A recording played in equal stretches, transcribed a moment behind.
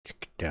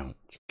down,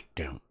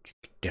 down,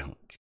 down.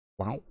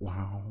 Wow,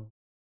 wow.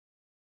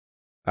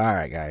 All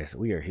right, guys,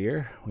 we are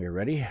here. We are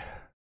ready.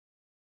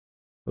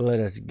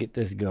 Let us get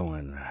this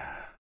going.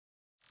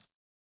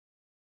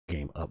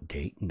 Game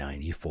update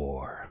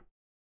 94.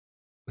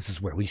 This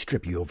is where we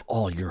strip you of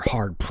all your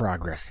hard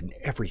progress and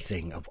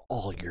everything of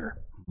all your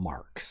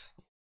marks.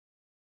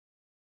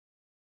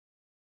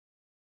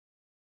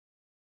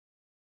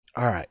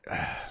 All right,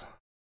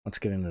 let's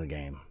get into the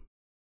game.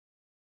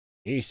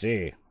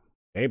 DC,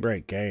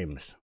 Daybreak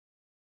Games,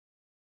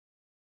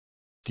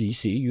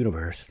 DC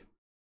Universe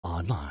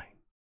Online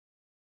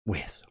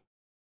with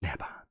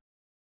Nabon.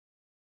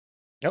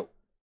 Nope.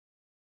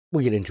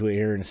 We'll get into it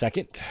here in a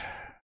second.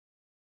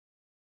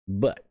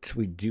 But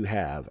we do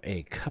have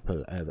a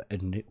couple of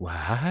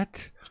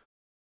what?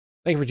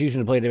 Thank you for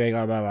choosing to play today.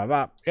 Blah, blah, blah,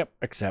 blah. Yep,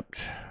 accept.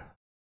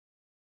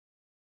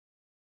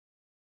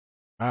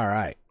 All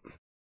right.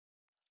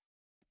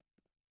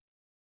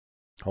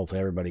 Hopefully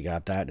everybody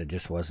got that. It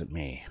just wasn't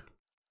me.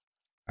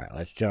 All right,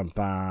 let's jump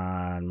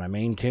on my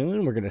main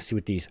tune. We're going to see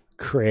what these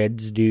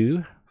creds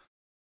do.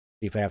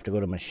 See if I have to go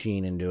to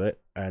machine and do it.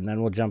 And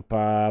then we'll jump,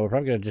 we're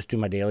probably going to just do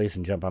my dailies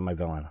and jump on my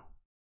villain.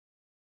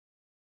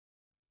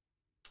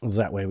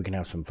 That way we can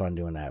have some fun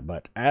doing that.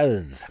 But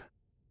as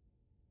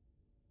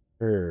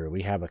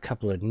we have a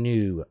couple of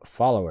new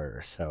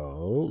followers,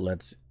 so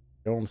let's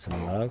show them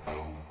some love.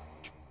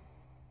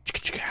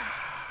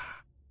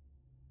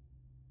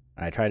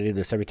 I try to do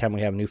this every time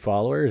we have new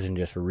followers and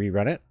just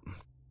rerun it.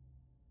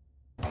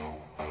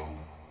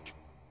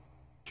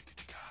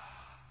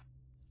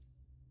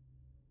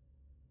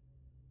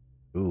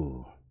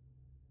 Ooh.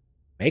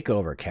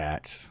 Makeover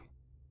cats.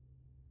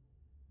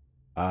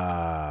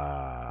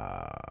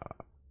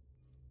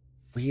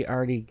 We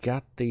already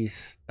got these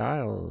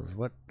styles.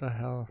 What the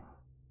hell?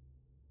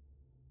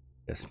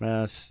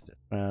 Dismiss.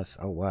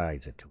 Oh, why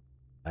is it doing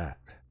that?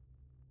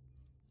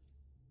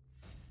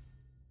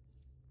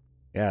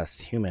 Yes,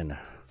 human.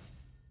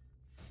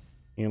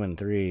 Human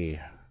 3.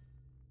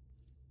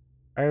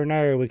 Oh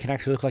no, we can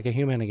actually look like a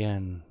human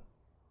again.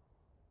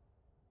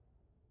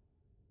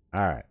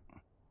 Alright.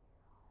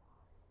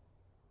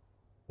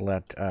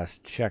 Let us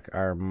check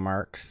our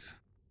marks.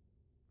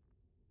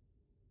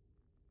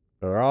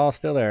 So they're all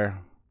still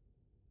there.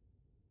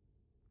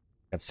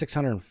 Got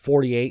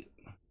 648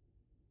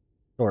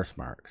 source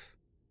marks.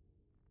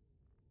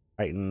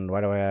 Titan,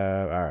 why do I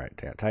have? Alright,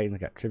 got Titans,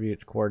 got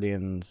tributes,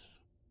 Cordians,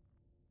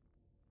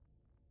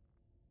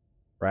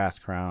 Wrath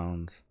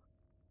Crowns.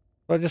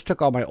 So I just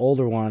took all my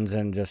older ones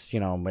and just,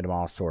 made them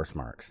all source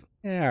marks.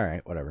 Yeah,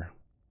 alright, whatever.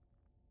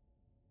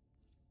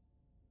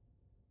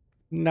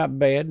 Not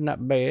bad,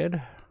 not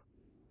bad.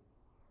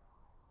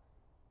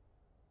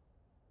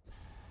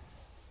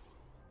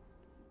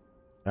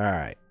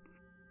 Alright.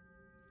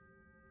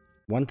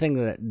 One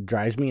thing that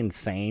drives me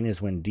insane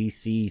is when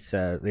DC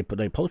says they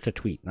post a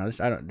tweet. Now,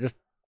 just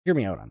hear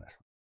me out on this.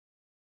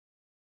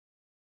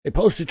 They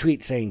post a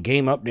tweet saying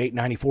Game Update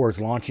 94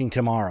 is launching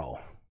tomorrow,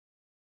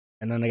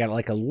 and then they got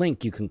like a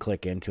link you can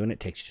click into, and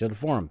it takes you to the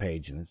forum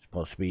page, and it's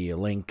supposed to be a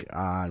link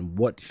on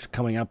what's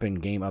coming up in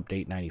Game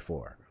Update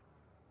 94.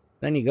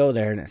 Then you go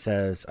there, and it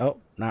says, "Oh,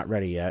 not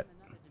ready yet.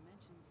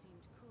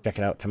 Check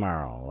it out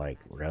tomorrow." Like,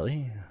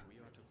 really?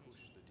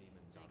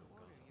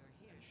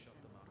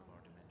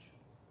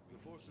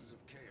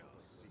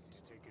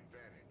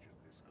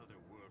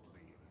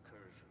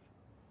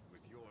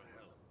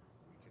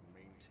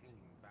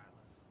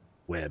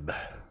 Web.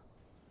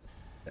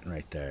 Sitting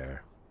right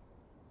there.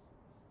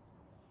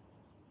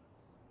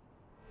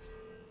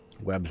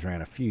 Webb's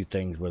ran a few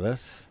things with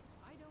us.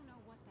 I don't know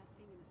what that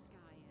thing in the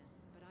sky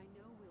is, but I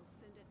know we'll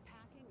send it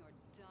packing or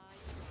die.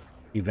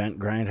 Event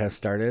grind has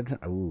started.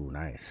 Ooh,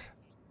 nice.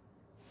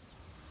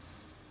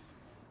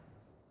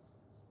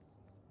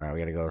 Alright,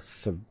 we gotta go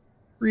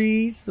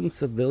freeze some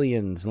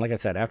civilians. And like I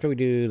said, after we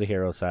do the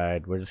hero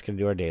side, we're just gonna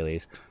do our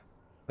dailies. I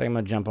think I'm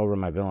gonna jump over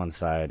my villain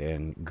side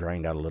and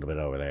grind out a little bit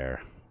over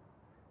there.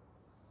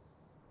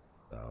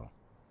 So,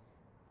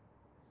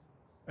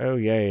 oh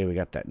yay, we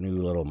got that new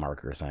little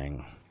marker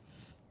thing.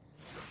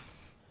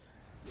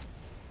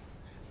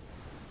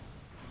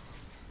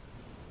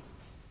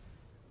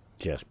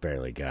 Just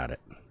barely got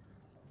it.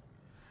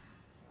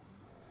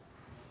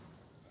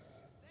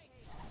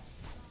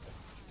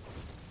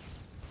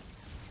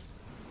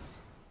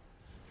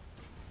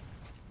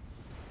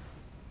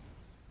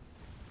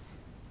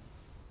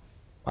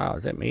 Wow,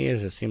 is that me? Or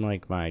does it seem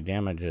like my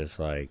damage is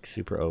like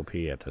super OP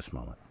at this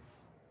moment?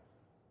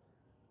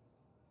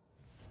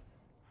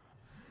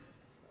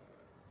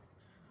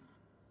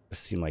 It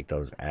seemed like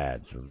those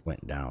ads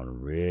went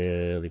down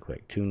really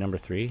quick. Tune number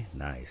 3,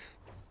 nice.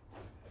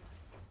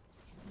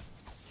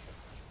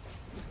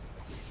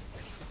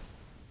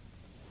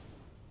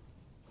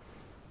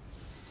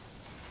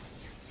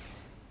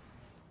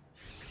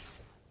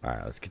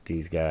 Alright, let's get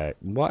these guys.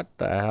 What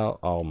the hell?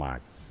 Oh my.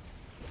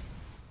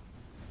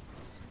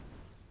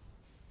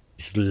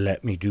 Just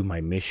let me do my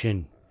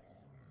mission.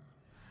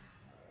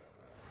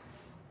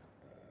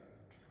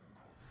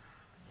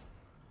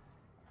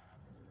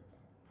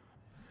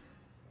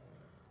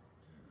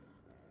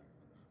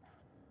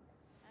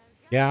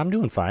 Yeah, I'm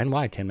doing fine.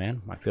 Why, Tin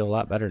Man? I feel a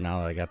lot better now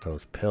that I got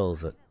those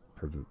pills that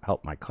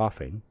help my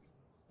coughing.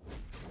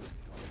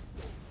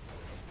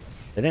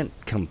 They didn't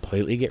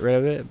completely get rid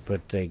of it,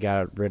 but they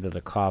got rid of the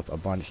cough a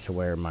bunch to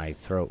where my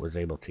throat was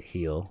able to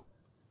heal.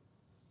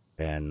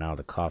 And now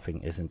the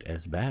coughing isn't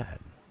as bad.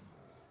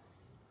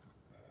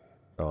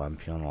 So I'm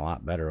feeling a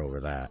lot better over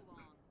that.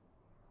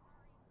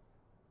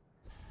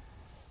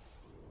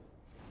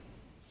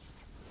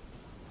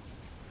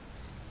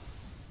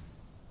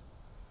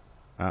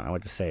 I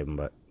went to save him,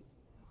 but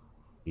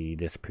he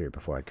disappeared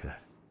before I could.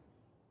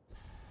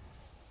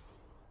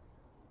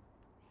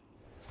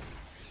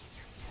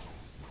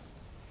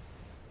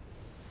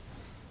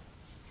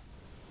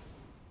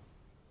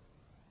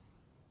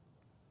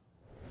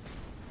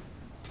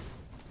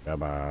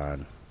 Come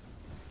on.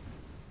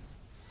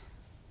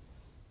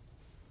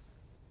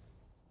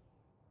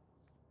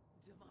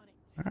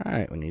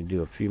 Alright, we need to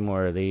do a few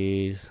more of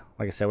these.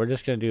 Like I said, we're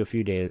just going to do a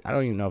few days. I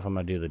don't even know if I'm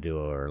going to do the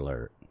duo or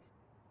alert.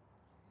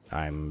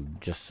 I'm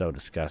just so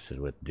disgusted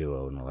with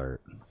duo and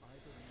alert.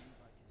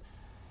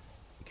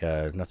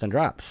 Because nothing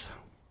drops.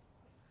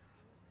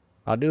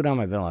 I'll do it on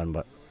my villain,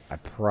 but I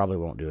probably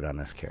won't do it on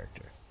this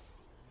character.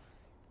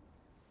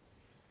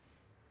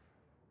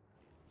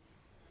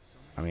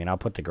 I mean, I'll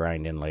put the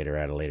grind in later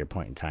at a later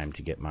point in time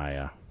to get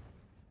my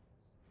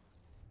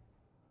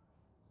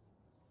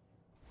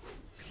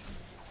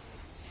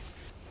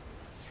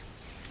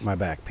my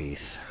back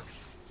piece.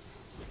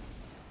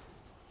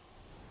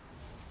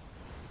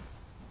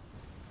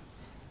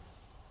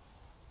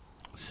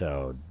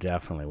 So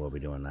definitely we'll be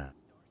doing that.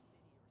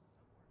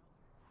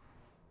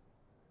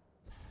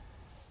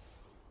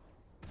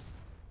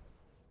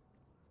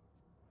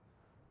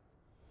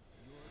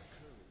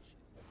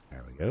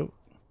 There we go.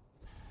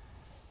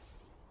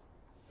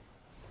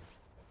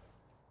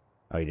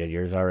 Oh, you did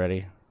yours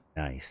already?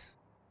 Nice.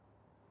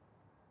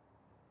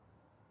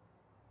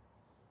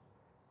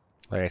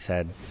 Like I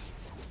said,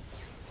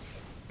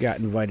 got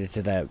invited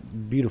to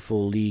that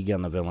beautiful league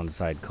on the villain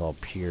side called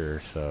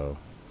Pure, so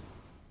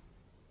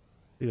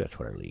I think that's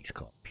what our league's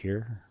called.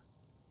 Pure?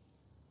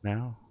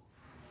 Now?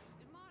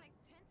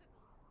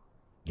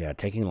 Yeah,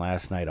 taking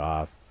last night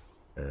off.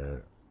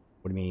 What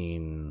do you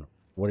mean?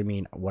 What do you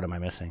mean? What am I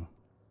missing?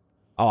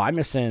 Oh, I'm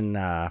missing,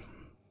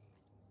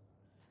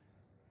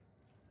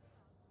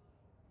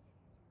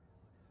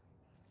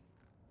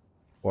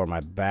 for my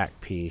back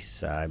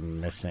piece,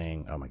 I'm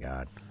missing, oh my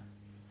god.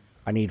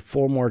 I need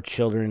 4 more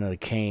Children of the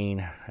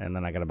Cane, and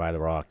then I gotta buy the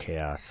Raw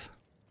Chaos.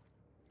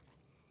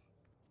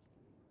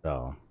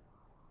 So.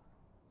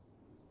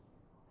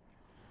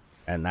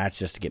 And that's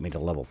just to get me to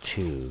level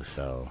 2,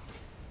 so.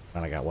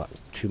 Then I got, what,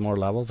 2 more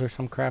levels or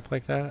some crap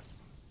like that?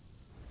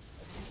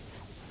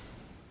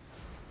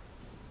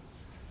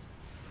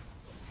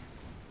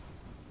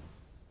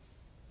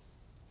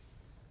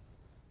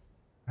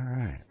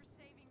 Alright.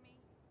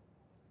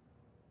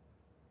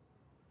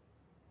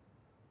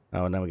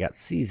 Oh, and then we got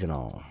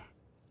seasonal.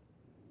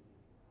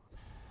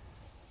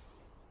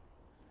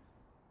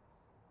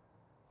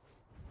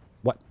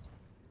 What?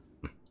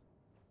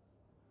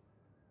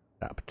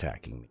 Stop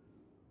attacking me.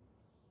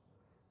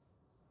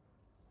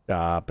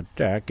 Stop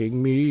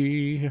attacking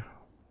me.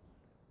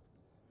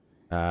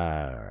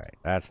 Alright,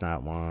 that's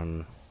not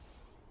one.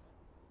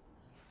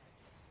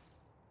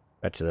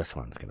 Bet you this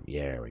one's gonna be.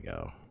 There we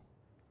go.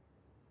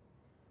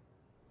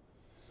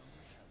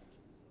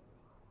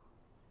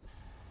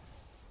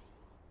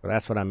 But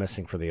that's what I'm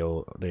missing for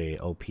the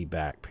OP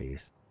back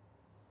piece.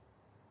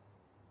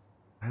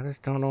 I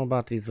just don't know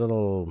about these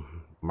little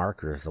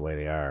markers the way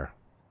they are.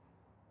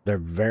 They're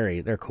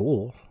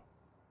cool.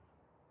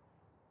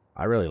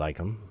 I really like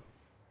them.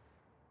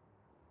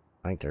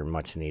 I think they're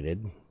much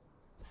needed.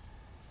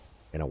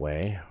 In a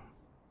way.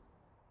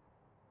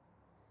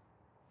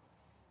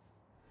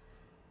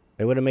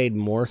 They would have made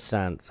more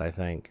sense, I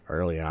think,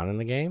 early on in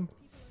the game.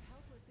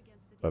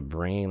 But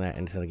bringing that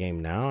into the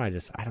game now, I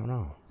don't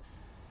know.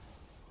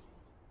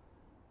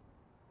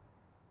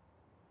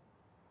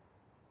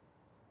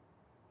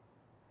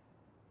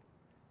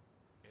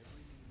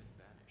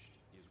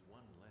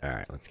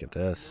 Alright, let's get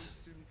this.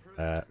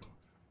 That.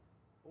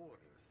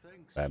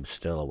 Bab's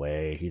still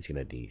away. He's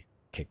gonna be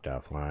kicked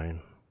offline.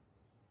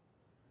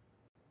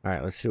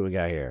 Alright, let's see what we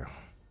got here.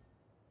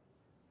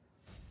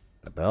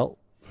 A belt.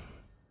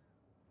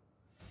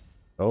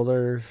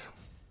 Shoulders.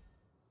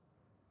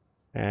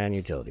 And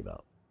utility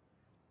belt.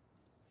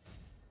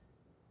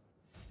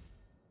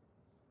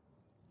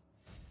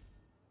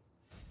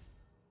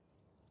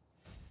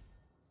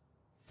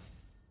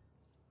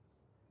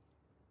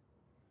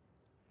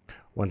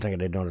 One thing I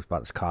did notice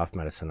about this cough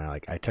medicine,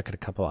 I took it a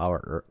couple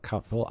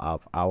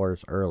of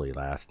hours early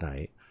last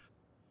night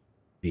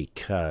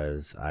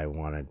because I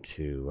wanted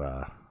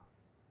to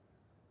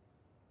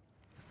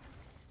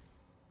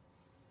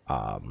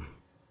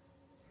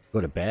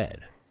go to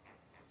bed.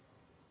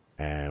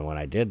 And when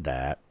I did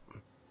that,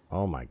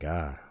 oh my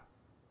god,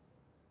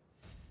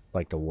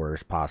 like the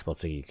worst possible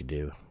thing you could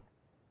do.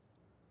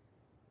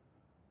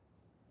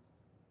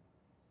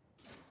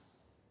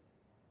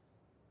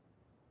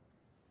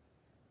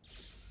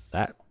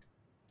 That.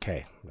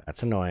 Okay,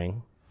 that's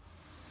annoying.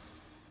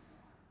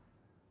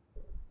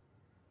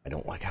 I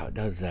don't like how it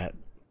does that.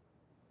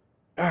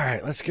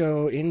 Alright, let's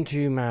go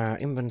into my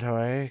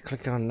inventory.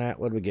 Click on that.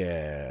 What do we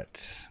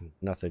get?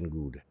 Nothing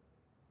good.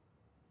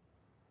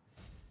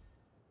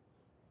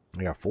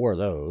 I got 4 of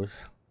those.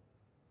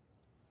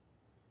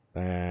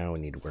 We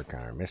need to work on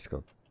our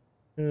mystical.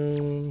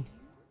 Alright,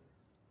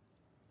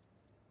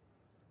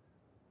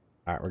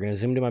 we're going to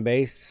zoom to my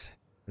base.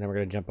 And then we're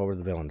going to jump over to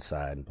the villain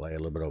side and play a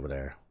little bit over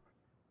there.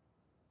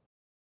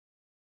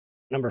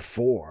 Number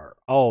 4.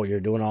 Oh, you're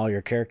doing all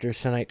your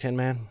characters tonight, Tin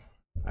Man?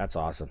 That's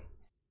awesome.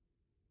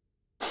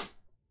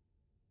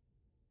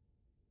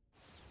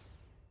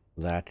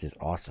 That is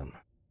awesome.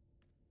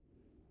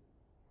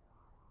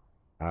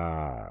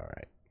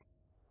 Alright.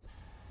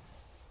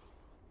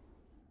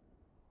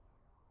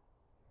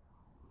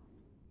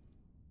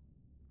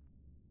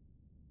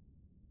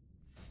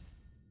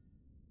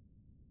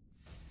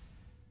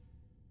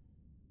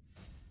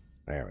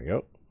 There we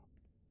go.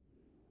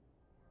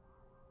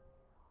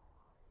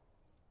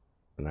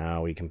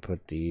 Now we can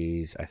put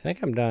these. I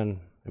think I'm done.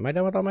 Am I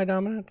done with all my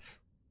dominants?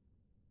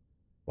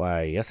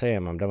 Why, yes I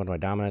am. I'm done with my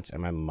dominants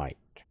and my might.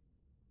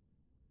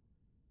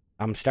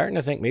 I'm starting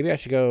to think maybe I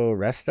should go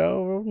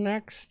resto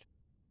next.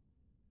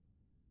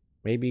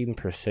 Maybe even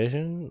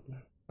precision.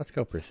 Let's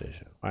go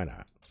precision. Why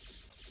not?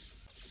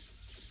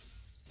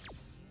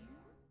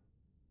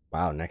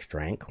 Wow, next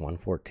rank,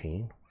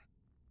 114.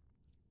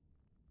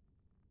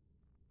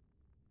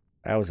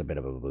 That was a bit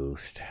of a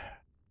boost.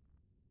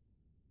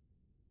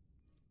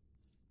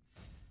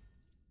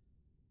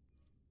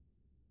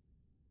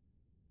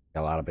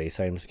 Got a lot of base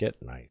items to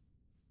get. Nice.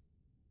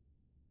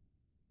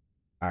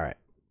 Alright.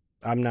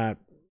 I'm not...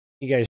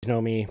 You guys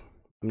know me.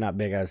 I'm not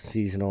big on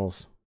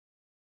seasonals.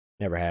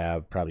 Never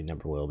have. Probably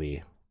never will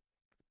be.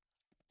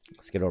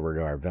 Let's get over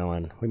to our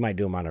villain. We might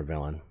do them on our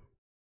villain.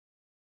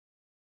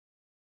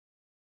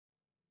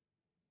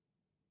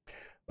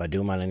 But do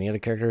them on any other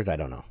characters? I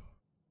don't know.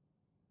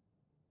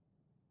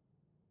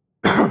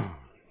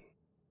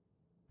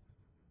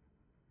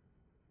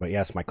 But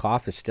yes, my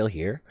cough is still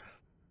here.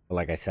 But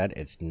like I said,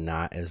 it's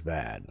not as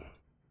bad.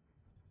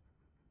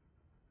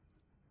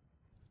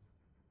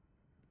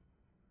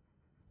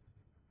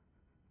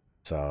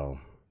 So,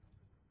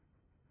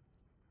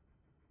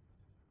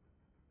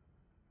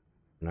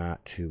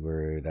 not too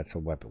worried. That's a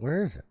weapon.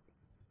 Where is it?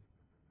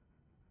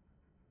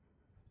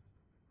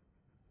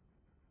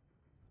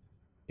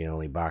 The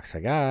only box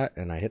I got,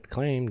 and I hit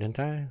claim, didn't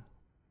I?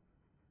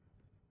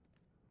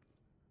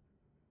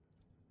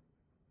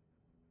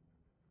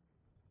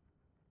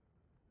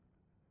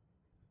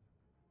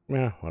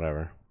 Yeah,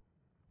 whatever.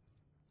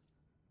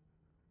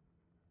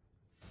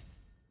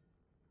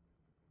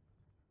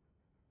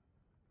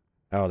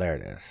 Oh, there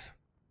it is.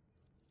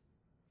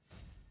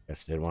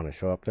 Guess it didn't want to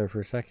show up there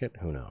for a second.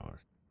 Who knows?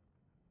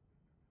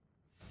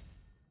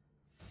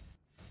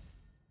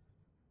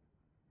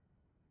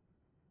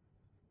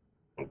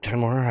 Ten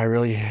more. I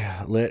really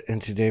lit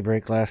into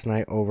Daybreak last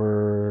night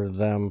over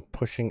them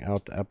pushing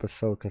out the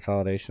episode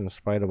consolidation in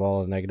spite of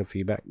all the negative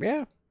feedback.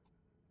 Yeah.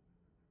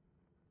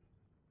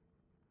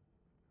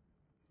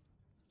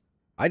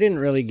 I didn't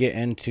really get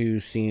into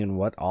seeing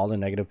what all the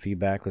negative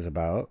feedback was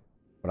about,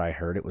 but I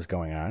heard it was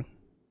going on.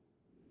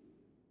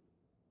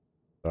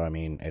 So, I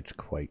mean, it's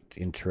quite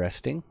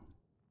interesting.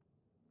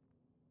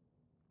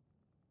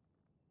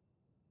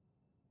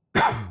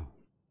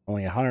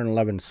 Only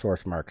 111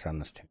 source marks on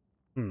this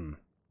tune.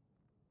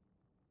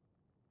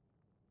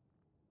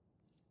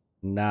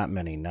 Not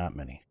many, not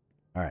many.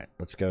 Alright,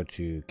 let's go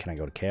to... Can I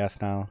go to Chaos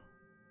now?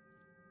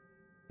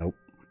 Nope.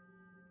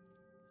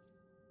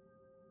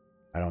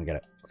 I don't get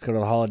it. Let's go to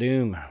the Hall of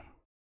Doom.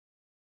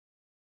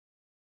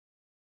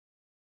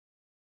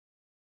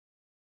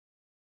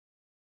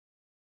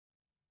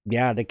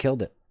 Yeah, they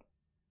killed it.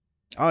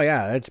 Oh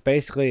yeah, it's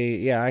basically...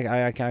 Yeah,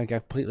 I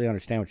completely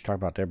understand what you're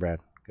talking about there, Brad.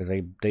 Because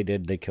they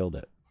killed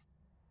it.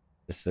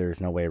 Just, there's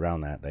no way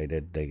around that.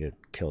 They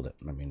killed it.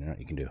 I mean,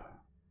 you can do.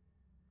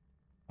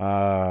 But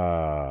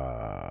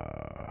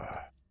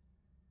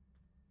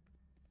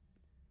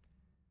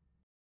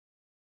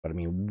I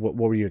mean, what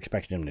were you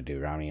expecting them to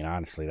do? I mean,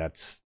 honestly,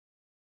 that's...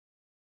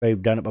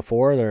 They've done it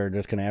before. They're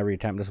just going to every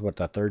time... This is what,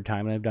 the 3rd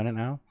time they've done it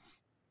now?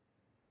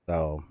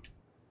 So...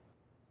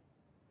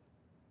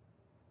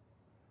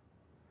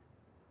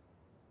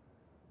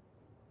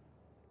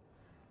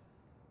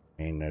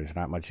 I mean, there's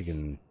not much you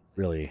can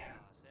really...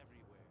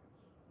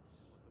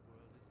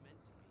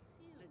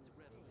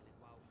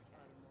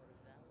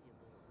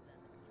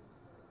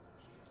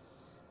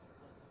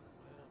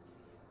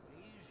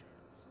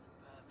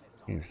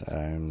 These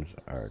items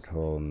are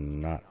told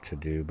not to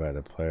do by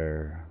the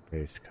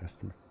player-based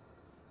customer.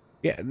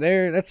 Yeah,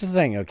 that's the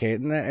thing, okay,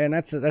 and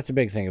that's a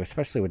big thing,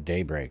 especially with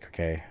Daybreak,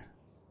 okay.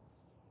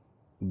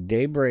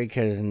 Daybreak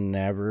has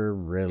never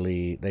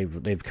really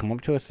they've come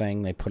up to a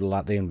thing. They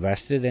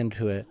invested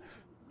into it.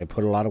 They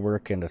put a lot of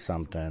work into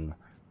something.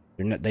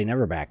 They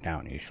never back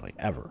down usually,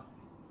 ever.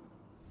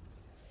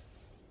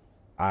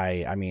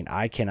 I mean,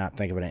 I cannot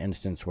think of an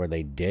instance where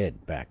they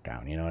did back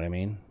down. You know what I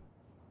mean?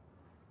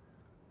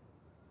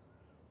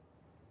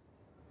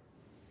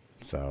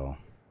 So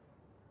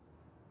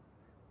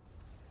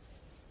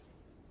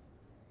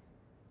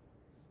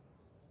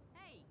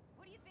Hey,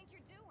 what do you think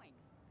you're doing?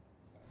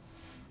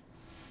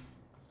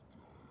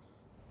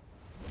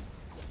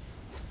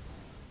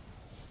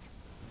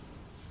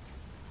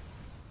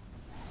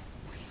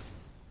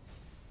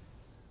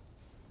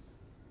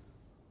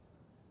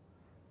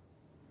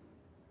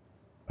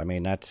 I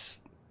mean, that's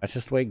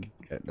just the way.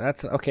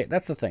 That's okay.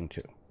 That's the thing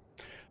too.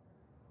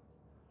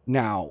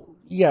 Now,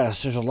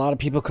 yes, there's a lot of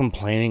people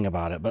complaining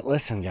about it, but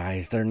listen,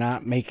 guys, they're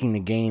not making the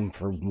game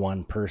for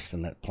one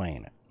person that's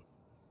playing it.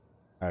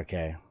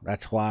 Okay,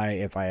 that's why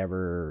if I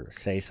ever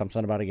say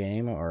something about a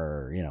game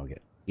or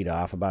get heat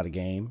off about a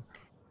game,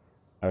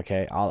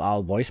 okay,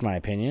 I'll voice my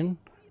opinion,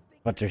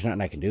 but there's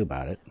nothing I can do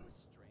about it.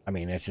 I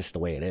mean, it's just the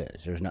way it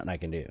is. There's nothing I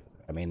can do.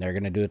 I mean, they're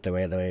gonna do it the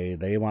way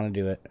they want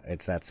to do it.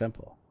 It's that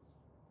simple.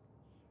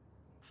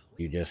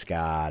 You just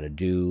gotta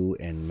do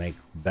and make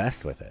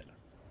best with it.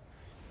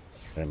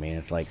 I mean,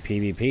 it's like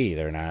PvP.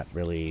 They're not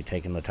really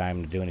taking the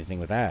time to do anything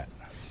with that.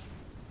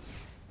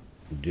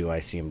 Do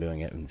I see them doing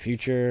it in the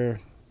future?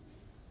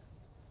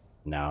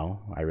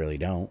 No, I really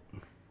don't.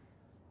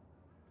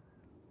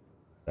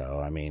 So,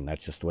 I mean,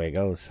 that's just the way it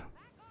goes.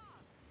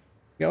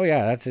 Oh,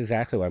 yeah, that's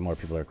exactly why more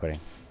people are quitting.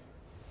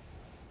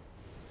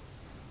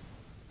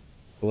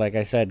 Like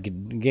I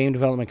said, game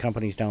development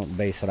companies don't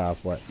base it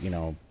off what,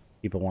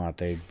 people want.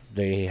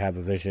 They have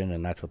a vision,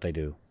 and that's what they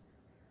do.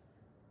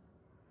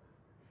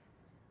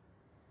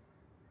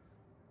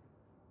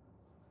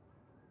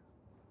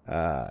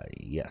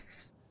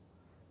 Yes.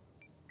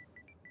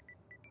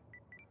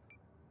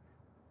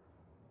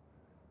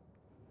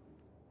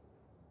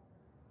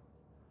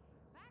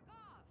 Back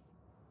off!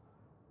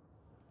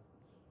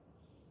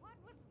 What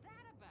was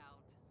that about?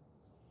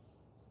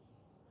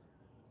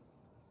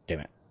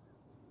 Damn it.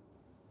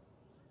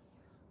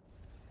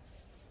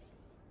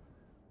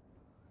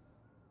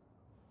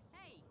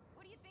 Hey,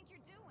 what do you think you're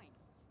doing?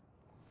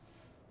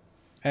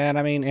 And,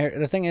 I mean,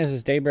 the thing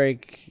is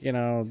Daybreak, you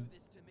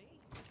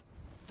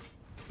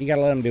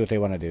gotta let them do what they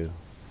want to do.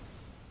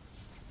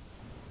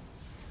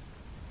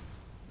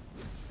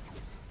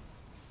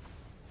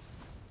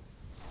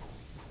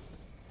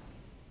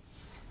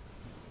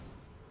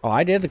 Oh,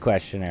 I did the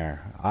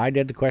questionnaire.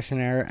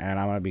 And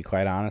I'm gonna be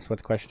quite honest with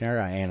the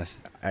questionnaire.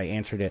 I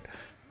answered it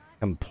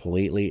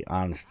completely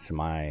honest to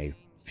my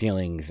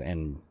feelings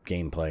and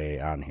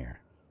gameplay on here.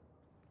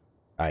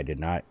 I did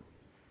not.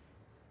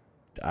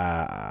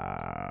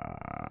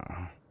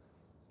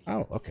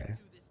 Oh, okay.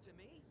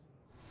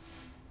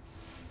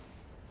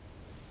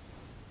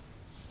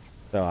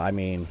 So I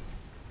mean,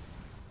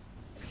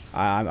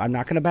 I'm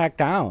not gonna back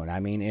down.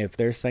 I mean, if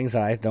there's things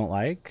that I don't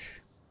like,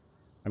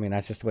 I mean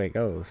that's just the way it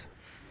goes.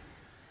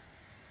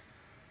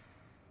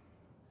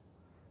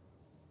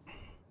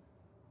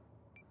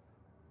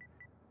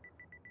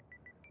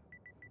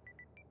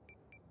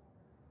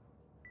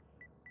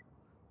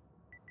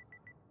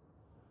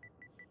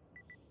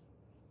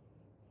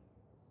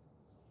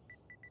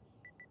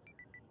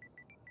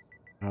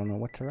 I don't know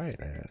what to write.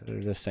 They're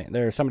just saying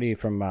there's somebody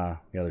from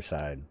the other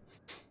side,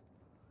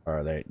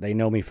 or they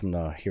know me from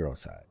the hero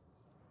side.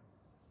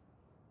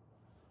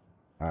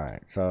 All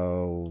right,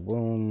 so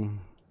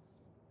boom.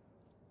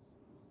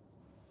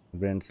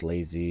 Convince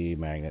lazy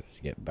magnets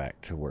to get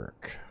back to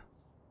work.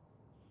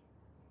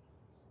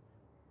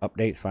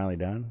 Update's finally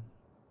done.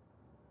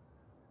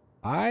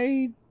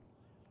 Auto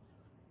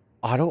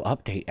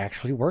update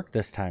actually worked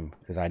this time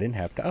because I didn't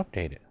have to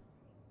update it.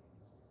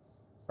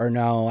 Or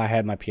no, I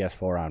had my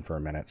PS4 on for a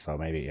minute, so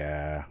maybe,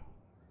 yeah.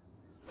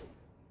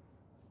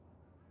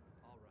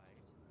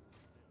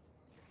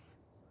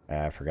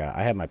 I forgot.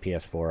 I had my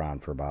PS4 on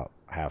for about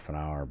half an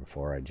hour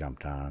before I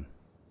jumped on.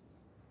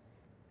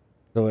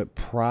 So it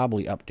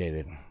probably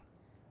updated.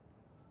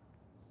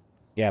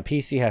 Yeah,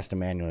 PC has to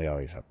manually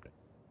always update.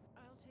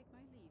 I'll take my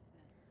leave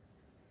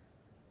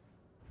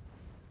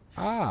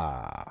then.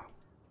 Ah.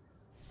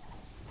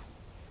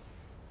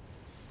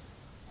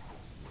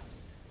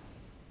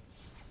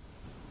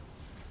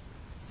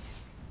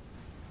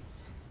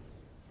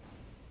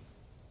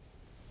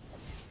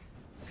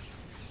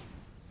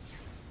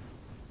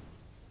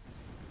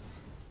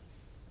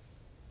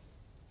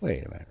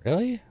 Wait a minute,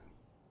 really?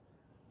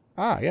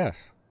 Ah,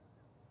 yes.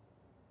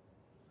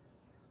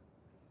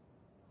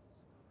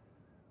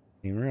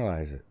 Didn't even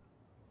realize it.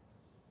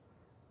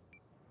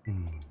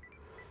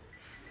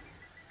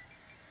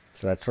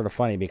 So that's sort of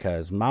funny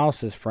because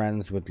Mouse is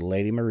friends with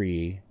Lady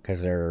Marie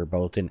because they're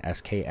both in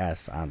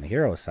SKS on the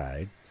hero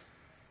side.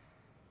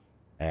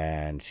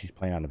 And she's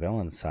playing on the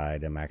villain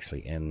side. I'm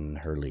actually in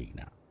her league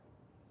now.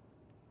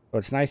 So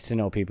it's nice to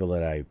know people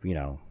that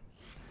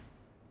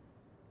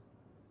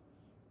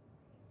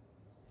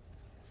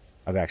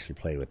I've actually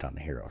played with on the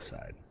hero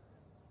side.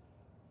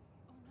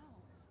 Oh no.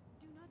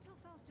 Do not tell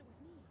Faust it was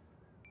me.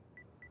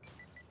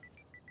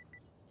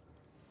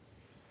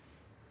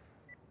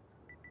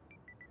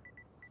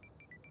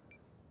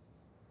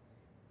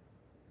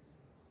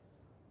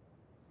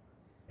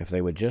 If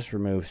they would just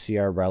remove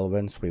CR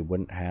relevance, we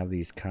wouldn't have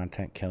these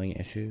content killing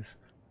issues.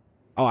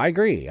 Oh, I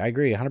agree. I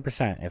agree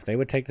 100%. If they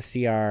would take the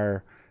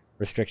CR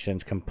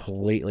restrictions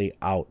completely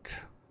out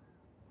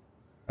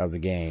of the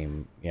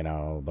game, you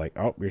know, like,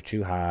 oh, you're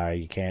too high,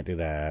 you can't do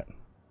that.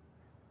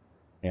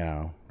 You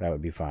know, that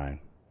would be fine.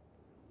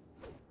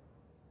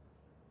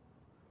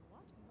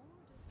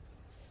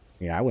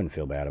 Yeah, I wouldn't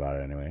feel bad about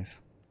it anyways.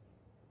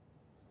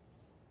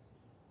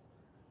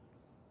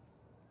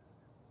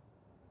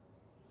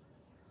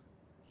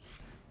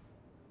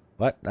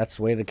 But that's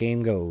the way the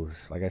game goes.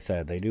 Like I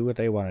said, they do what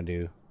they want to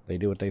do. They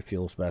do what they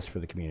feel is best for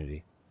the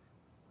community.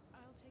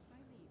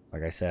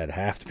 Like I said,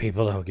 half the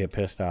people don't get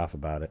pissed off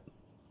about it.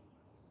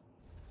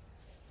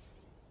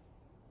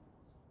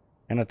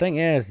 And the thing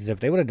is if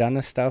they would have done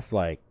this stuff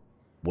like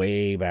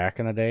way back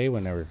in the day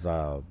when there was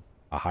a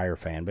higher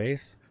fan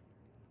base,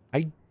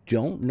 I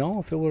don't know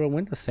if it would have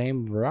went the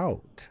same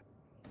route.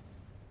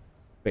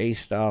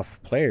 Based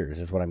off players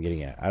is what I'm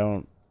getting at. I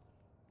don't.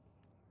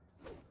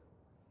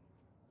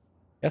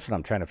 That's what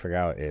I'm trying to figure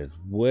out is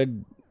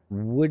would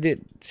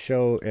it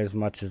show as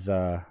much as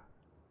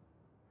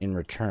in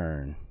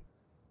return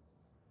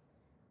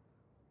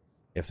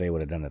if they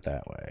would have done it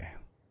that way?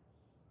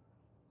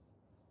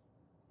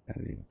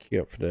 And you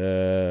queue up for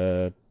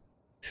the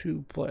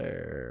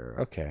 2-player.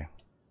 Okay.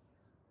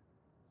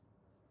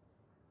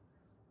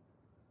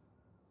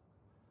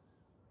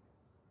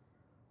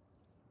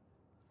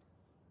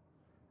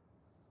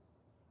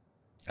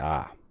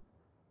 Ah.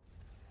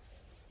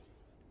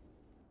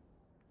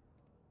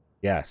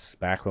 Yes,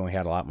 back when we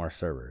had a lot more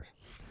servers.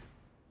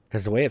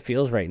 Because the way it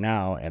feels right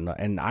now,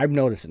 and I've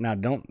noticed now.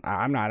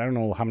 I don't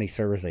know how many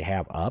servers they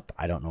have up.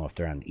 I don't know if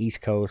they're on the East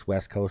Coast,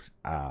 West Coast.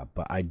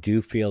 But I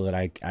do feel that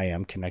I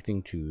am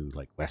connecting to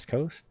like West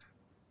Coast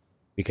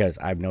because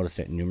I've noticed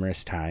it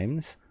numerous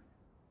times.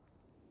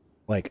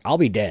 Like I'll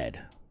be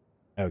dead,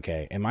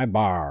 okay, and my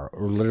bar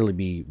will literally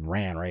be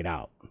ran right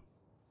out,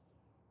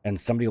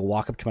 and somebody will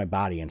walk up to my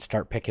body and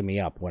start picking me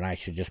up when I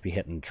should just be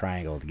hitting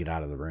triangle to get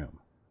out of the room.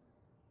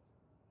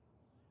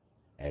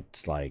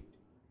 It's like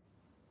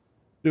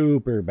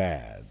super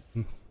bad.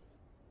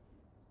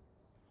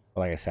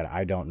 Like I said,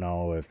 I don't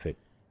know if it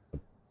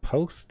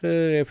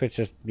posted, if it's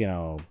just, you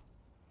know,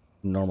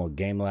 normal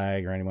game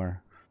lag or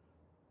anymore.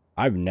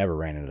 I've never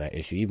ran into that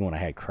issue, even when I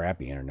had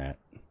crappy internet.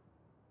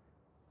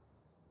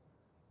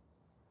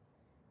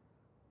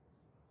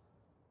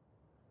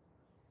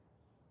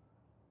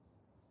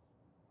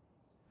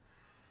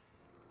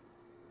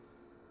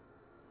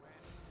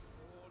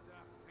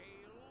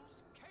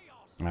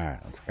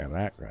 Alright, let's grab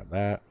that, grab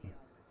that.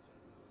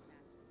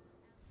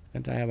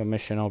 Didn't I have a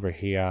mission over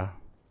here?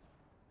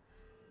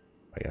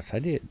 I guess I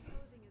did.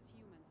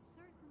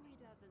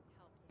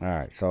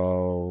 Alright,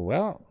 so,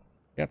 well,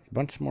 got a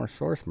bunch more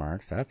source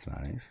marks. That's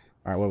nice.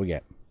 Alright, what do we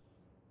get?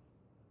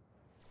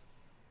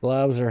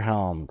 Gloves or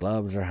helm?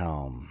 Gloves or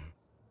helm?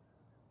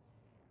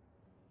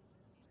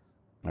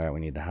 Alright,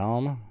 we need the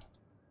helm.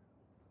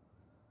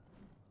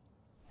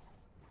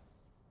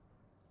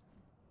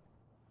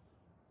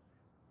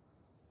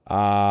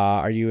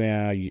 Are you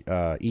in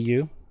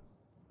EU?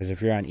 Because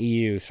if you're on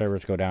EU,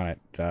 servers go down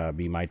at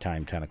be my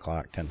time, 10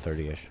 o'clock,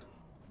 10:30ish.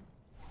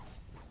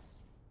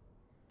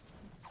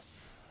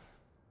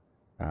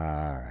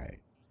 Alright.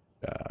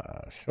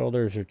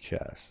 Shoulders or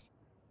chest?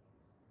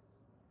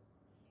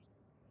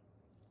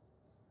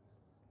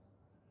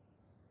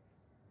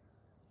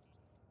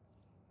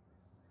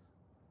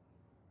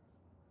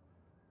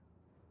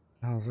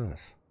 How's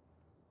this?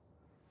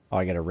 Oh,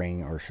 I get a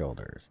ring or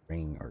shoulders.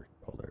 Ring or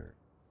shoulder.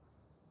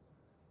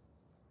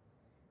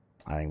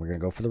 I think we're going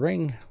to go for the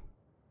ring.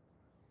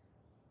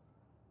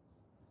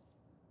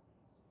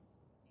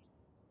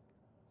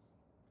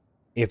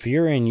 If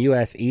you're in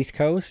US East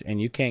Coast and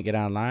you can't get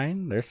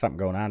online, there's something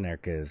going on there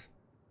because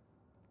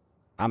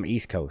I'm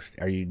East Coast.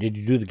 Did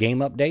you do the game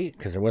update?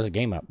 Because there was a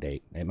game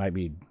update. It might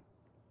be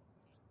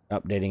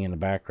updating in the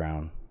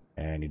background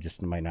and you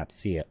just might not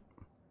see it.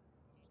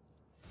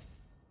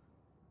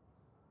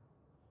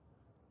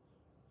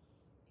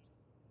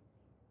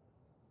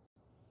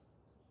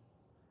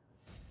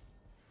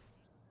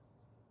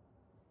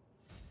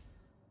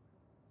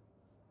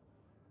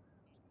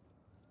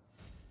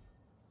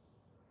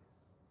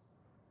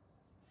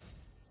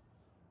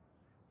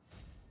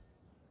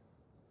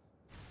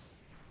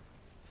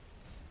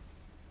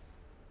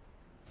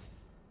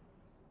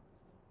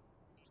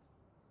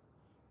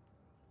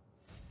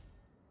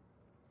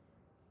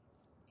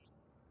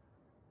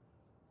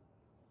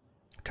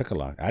 Took a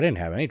long. I didn't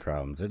have any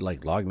problems. It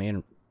like logged me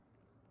in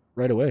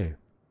right away.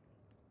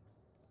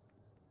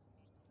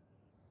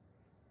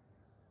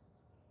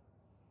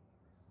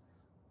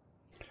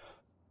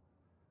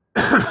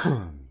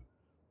 So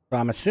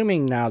I'm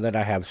assuming now that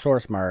I have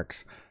source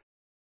marks,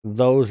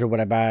 those are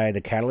what I buy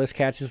the catalyst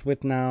catches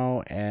with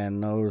now,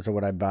 and those are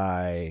what I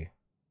buy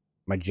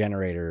my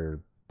generator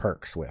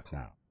perks with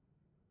now.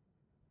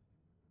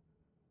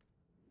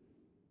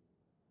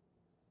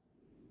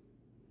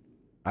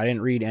 I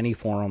didn't read any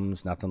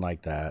forums, nothing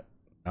like that.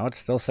 No, it's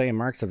still saying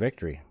marks of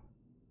victory.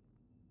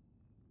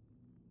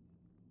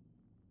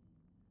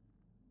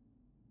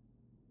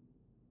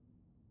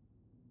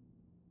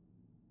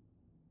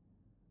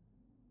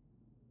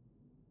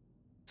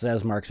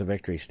 Says marks of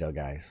victory still,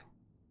 guys.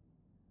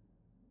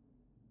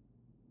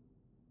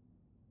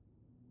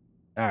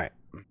 Alright.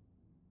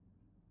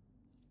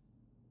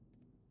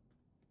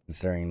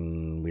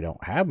 Considering we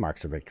don't have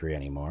marks of victory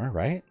anymore,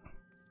 right?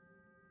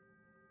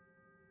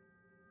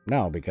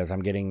 No, because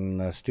I'm getting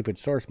the stupid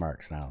source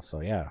marks now, so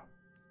yeah.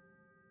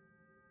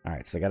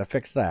 Alright, so I gotta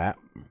fix that.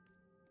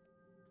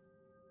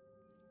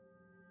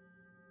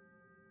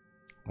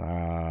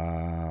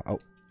 Oh,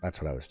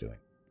 that's what I was doing.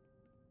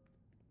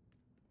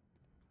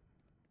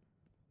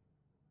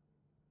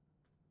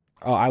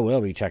 Oh, I will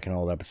be checking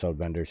old episode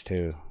vendors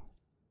too.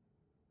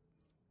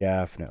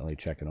 Definitely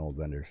checking old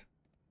vendors.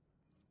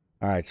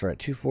 Alright, so we're at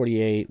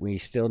 248. We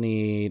still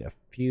need a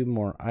few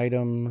more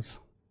items.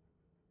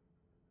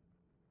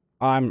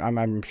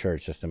 I'm sure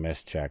it's just a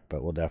mischeck,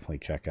 but we'll definitely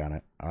check on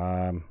it.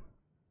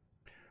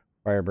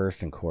 Fire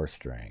burst and core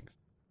strength.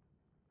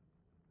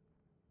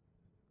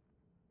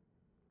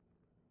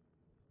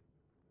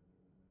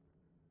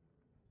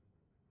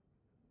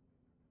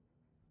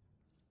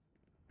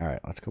 Alright,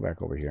 let's go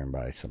back over here and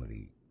buy some of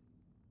these.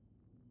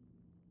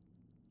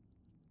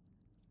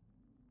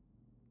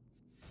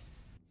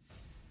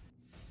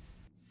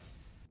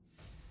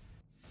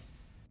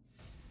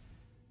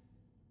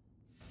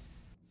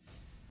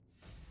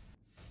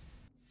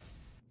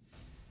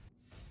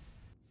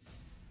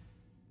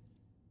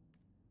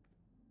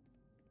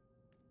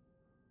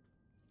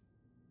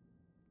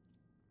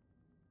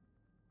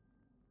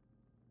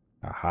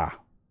 Aha.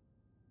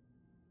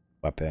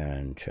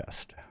 Weapon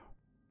chest.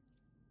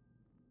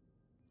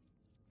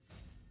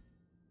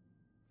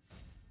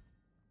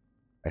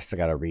 I still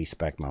gotta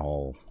respec my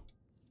whole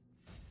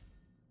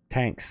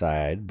tank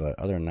side, but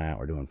other than that,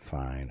 we're doing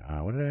fine.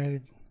 What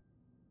did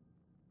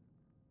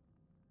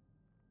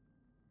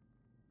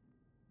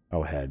I...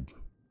 Oh, head.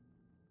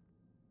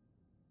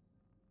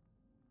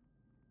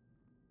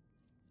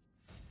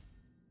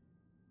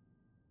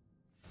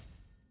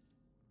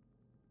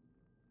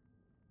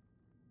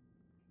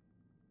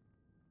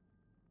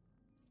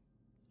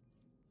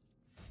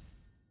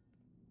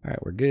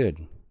 Alright, we're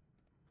good.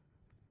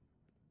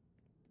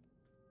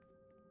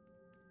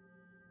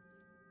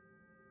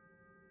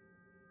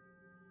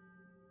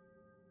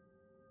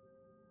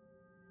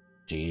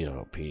 Jeez,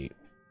 oh, Pete.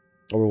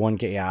 Over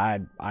 1K, yeah,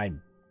 I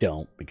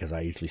don't, because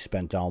I usually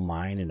spent all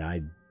mine, and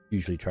I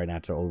usually try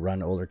not to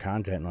run older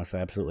content unless I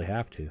absolutely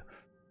have to.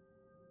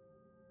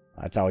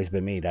 That's always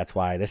been me. That's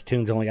why this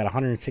tune's only got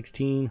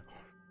 116,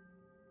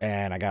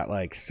 and I got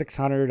like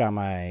 600 on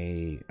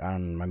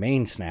my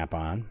main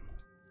snap-on.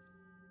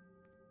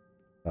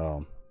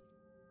 So,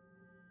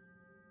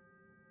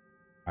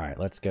 alright,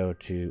 let's go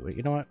to... Wait,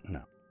 you know what?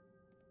 No.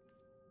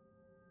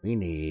 We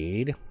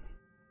need...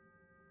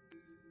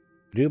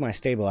 Do my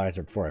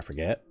stabilizer before I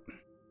forget.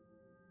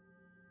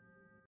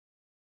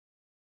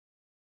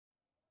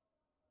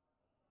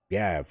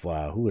 Yeah, if,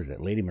 who is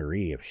it? Lady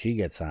Marie, if she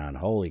gets on,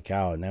 holy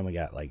cow. And then we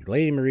got, like,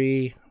 Lady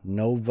Marie,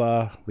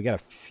 Nova. We got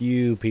a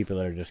few people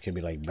that are just gonna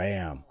be like,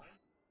 bam.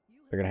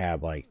 They're gonna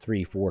have, like,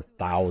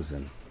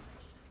 3,000-4,000.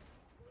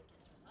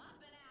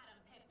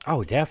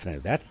 Oh,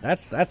 definitely.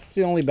 That's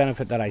the only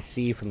benefit that I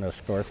see from those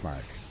source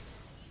marks.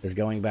 Is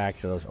going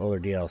back to those older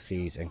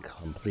DLCs and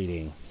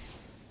completing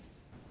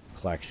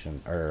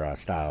collection, or,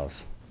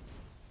 styles.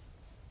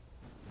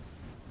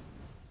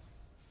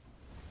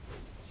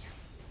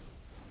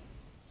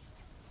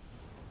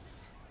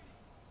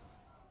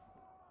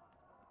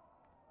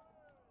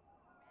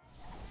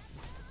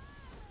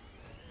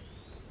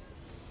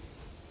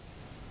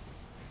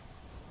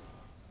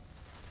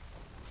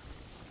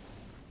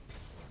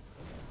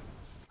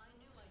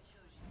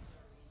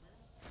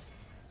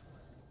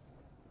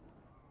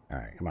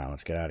 Alright, come on,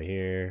 let's get out of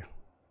here.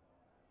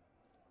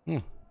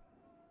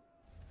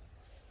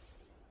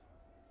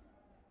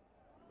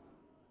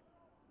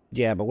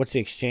 Yeah, but what's the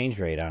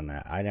exchange rate on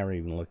that? I never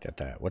even looked at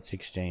that. What's the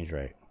exchange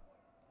rate?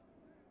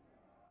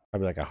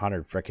 Probably like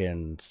 100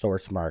 frickin'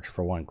 source marks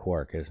for one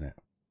quark, isn't it?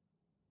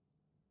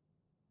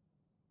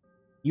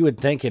 You would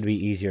think it'd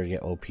be easier to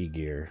get OP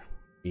gear.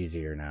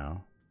 Easier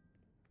now.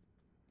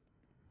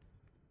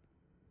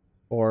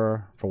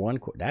 Or for one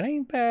quark. That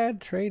ain't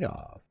bad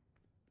trade-off.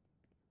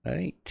 That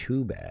ain't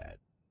too bad.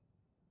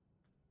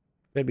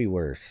 Could be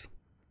worse.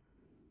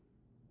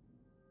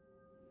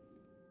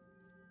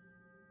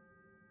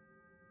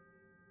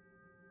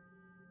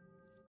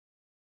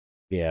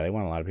 Yeah, they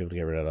want a lot of people to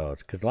get rid of those.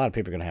 Because a lot of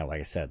people are going to have,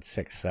 like I said,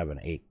 6, 7,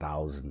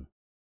 8,000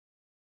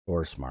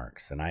 source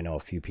marks. And I know a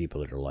few people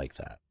that are like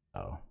that.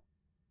 So.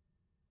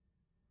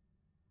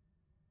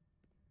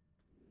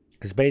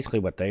 Because basically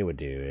what they would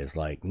do is,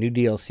 like, new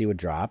DLC would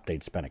drop.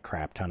 They'd spend a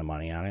crap ton of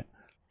money on it.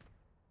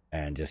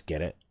 And just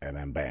get it. And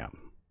then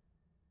bam.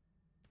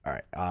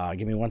 Alright,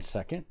 give me 1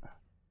 second.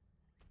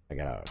 I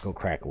gotta go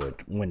crack a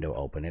window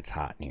open. It's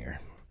hot in here.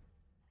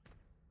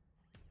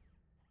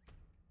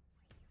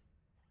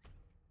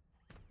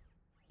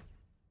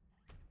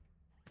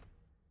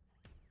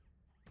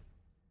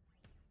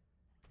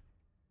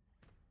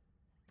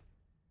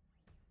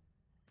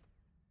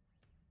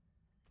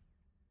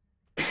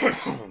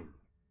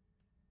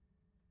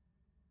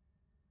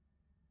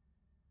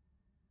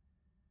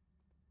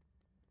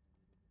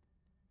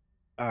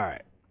 All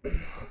right.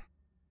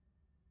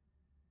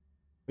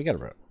 We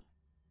gotta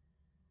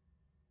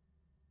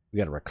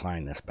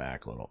recline this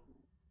back a little.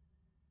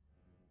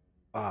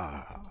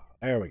 Ah,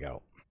 there we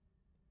go.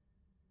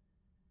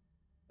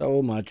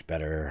 So much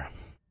better.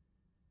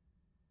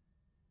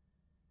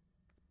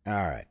 All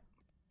right.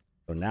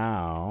 So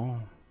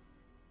now,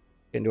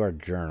 into our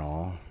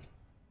journal.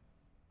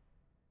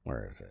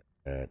 Where is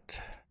it?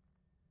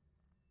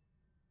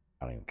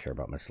 I don't even care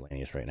about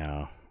miscellaneous right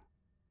now.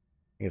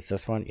 I think it's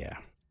this one? Yeah.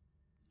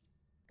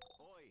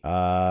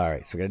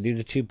 Alright, so we gotta do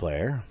the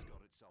 2-player.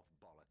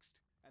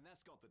 And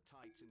that's got the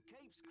tights and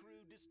Cave's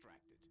crew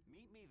distracted.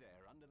 Meet me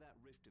there under that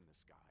rift in the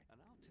sky, and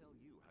I'll tell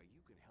you how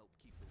you can help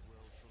keep the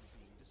world from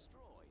being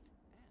destroyed.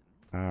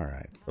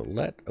 Alright, so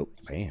oh,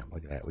 bam,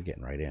 look at that, we're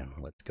getting right in.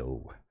 Let's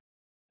go.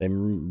 They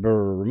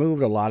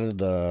removed a lot of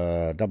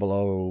the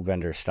 00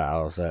 vendor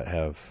styles that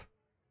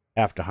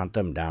have to hunt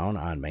them down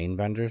on main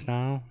vendors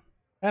now.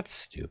 That's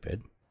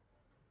stupid.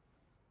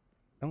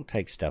 Don't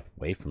take stuff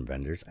away from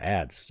vendors,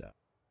 add stuff.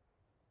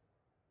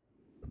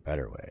 The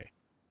better way.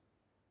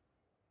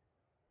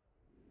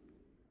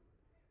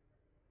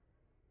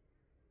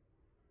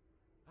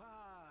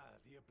 Ah,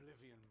 the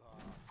Oblivion Bar.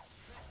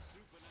 Best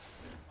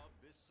supernatural pub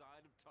this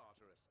side of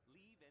Tartarus.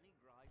 Leave any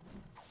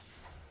gripes.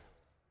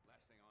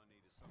 Last thing I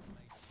need is some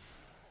mate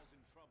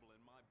causing trouble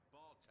in my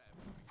bar tab.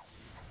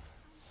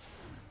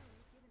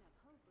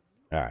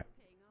 All right.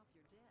 Paying off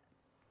your debts.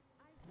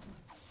 I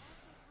suppose you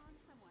also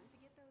conned someone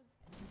to get those.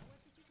 What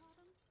did you call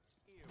them?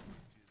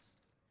 Earwitches.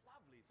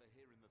 Lovely for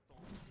hearing the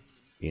thoughts of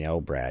demons. You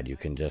know, Brad, you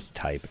can just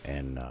type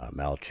in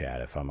Mel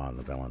chat if I'm on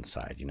the villain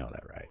side. You know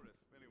that, right?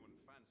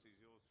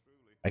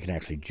 I can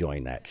actually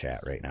join that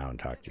chat right now and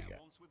talk to you guys.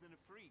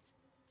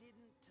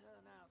 Didn't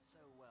turn out so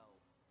well.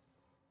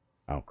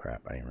 Oh,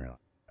 crap. I didn't realize.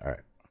 All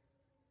right.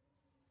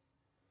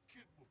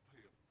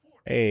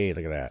 Hey,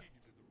 look at that.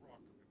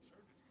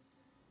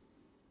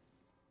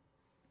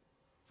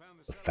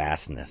 The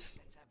fastness.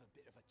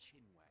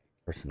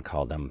 Person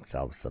called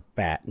themselves the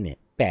fastness.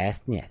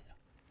 Fastness.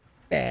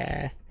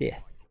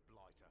 Fastness.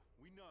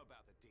 We know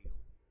about the deal.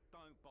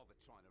 Don't bother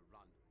trying to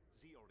run.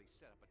 Z already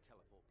set up a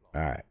teleport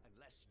block. All right.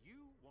 Unless you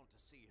want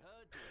to see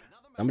her do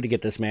another. Somebody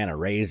get this man a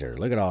razor.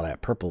 Look at all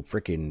that purple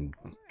freaking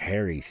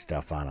hairy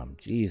stuff on him.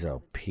 Jeez,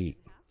 oh, Pete.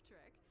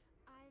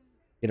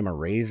 Get him a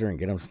razor and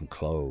get him some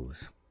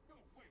clothes.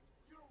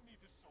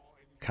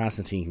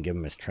 Constantine can give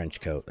him his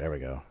trench coat. There we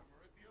go.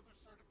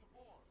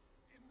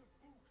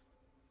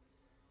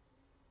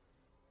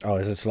 Oh,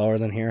 is it slower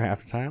than here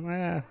half the time?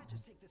 I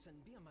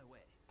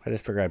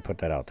just figured I'd put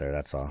that out there,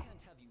 that's all.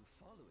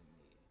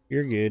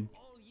 You're good.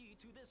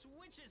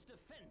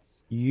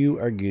 You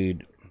are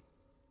good.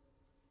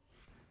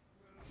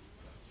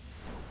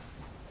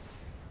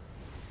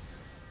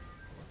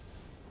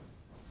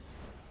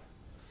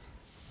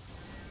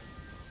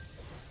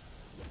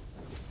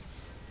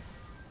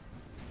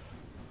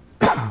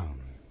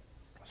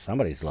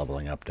 Somebody's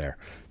leveling up their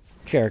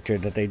character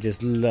that they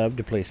just love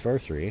to play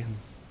sorcery.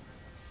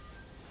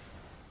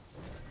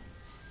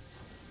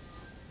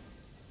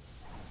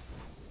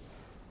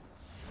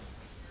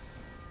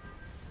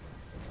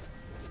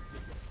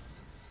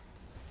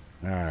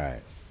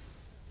 Alright.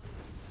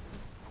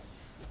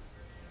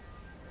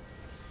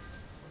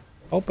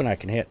 Hoping I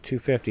can hit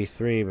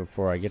 253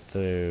 before I get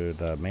to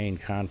the main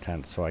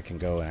content so I can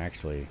go and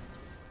actually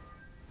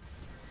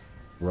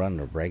run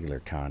the regular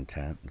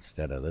content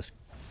instead of this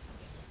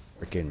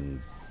freaking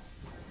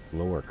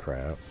lower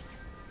crap.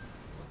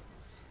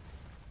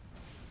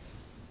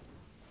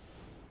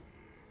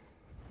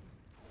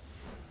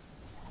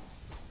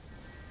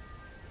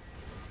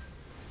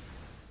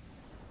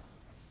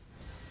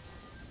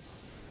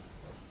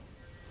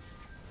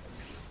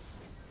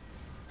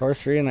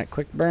 Sorcery and that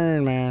quick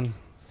burn, man.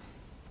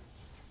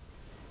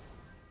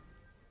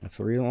 That's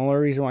the only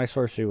reason why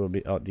sorcery will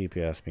be out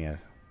DPS me.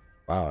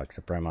 Wow,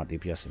 except for I'm out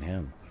DPSing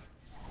him.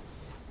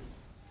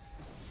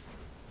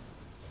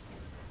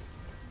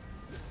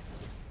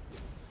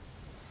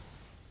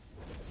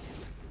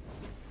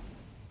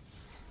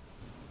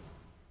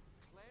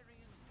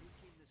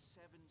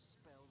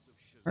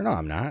 Or no,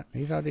 I'm not.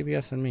 He's out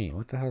DPSing me.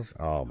 What the hell's...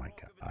 Oh my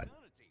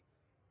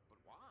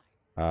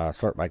god.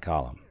 Sort by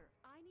column.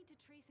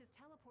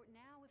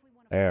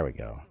 There we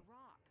go.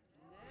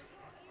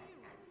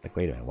 Like,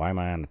 wait a minute. Why am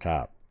I on the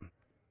top?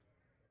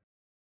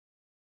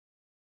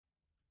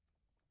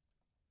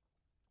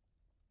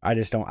 I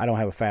don't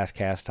have a fast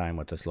cast time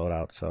with this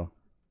loadout, so...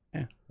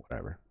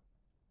 whatever.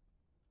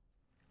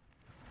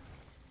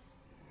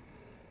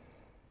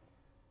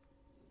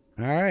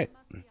 Alright.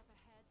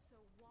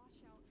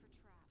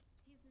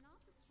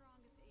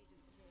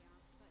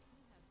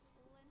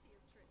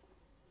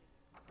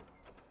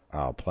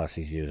 Oh, plus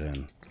he's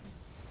using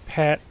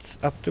pets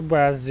up the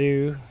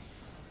wazoo.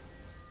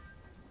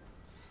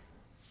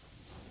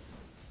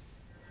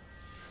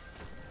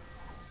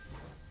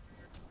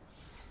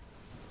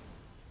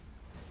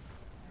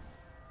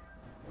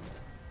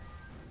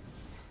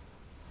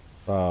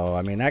 So,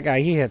 I mean, that guy,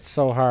 he hits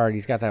so hard.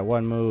 He's got that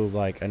one move,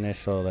 like,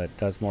 initial that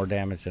does more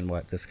damage than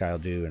what this guy will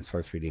do in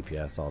sorcery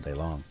DPS all day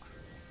long.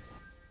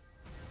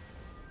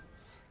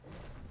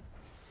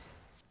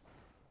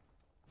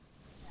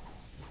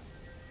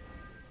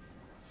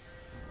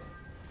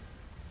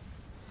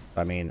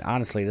 I mean,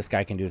 honestly, this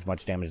guy can do as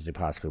much damage as he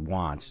possibly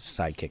wants.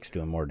 Sidekick's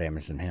doing more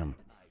damage than him.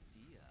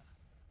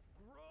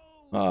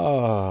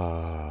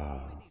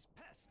 Oh.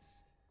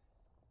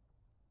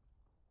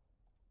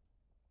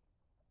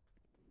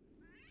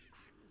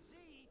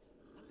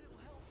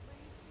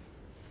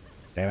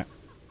 Damn it.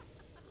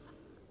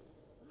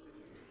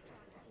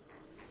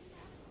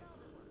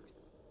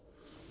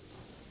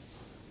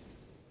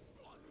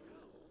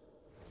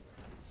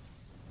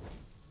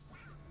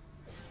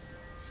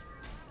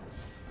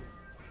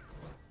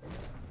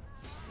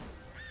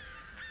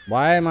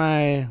 Why am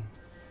I...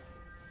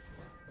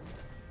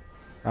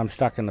 I'm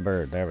stuck in the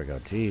bird. There we go.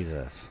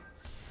 Jesus.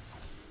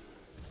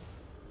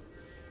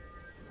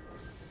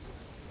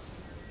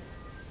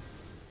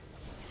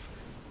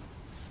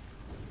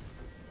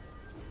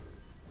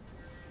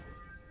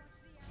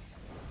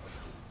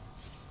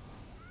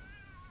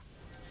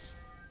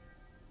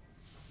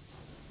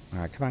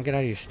 Alright, come on, get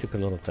out of your stupid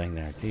little thing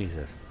there.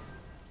 Jesus.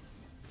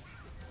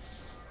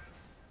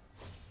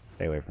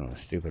 Stay away from the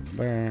stupid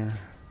bear.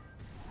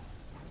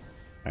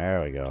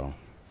 There we go.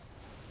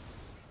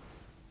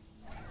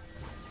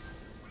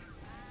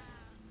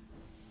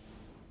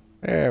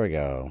 There we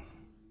go.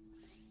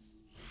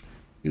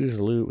 Use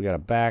loot. We got a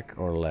back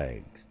or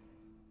legs.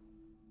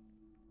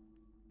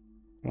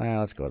 Well,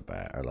 let's go with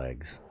back or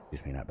legs.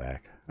 Excuse me, not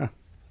back. Huh.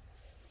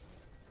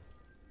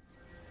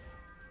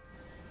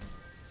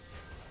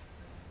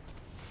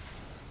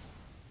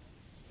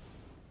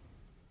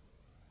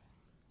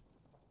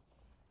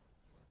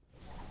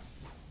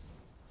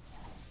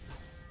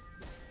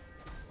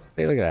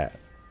 Hey, look at that.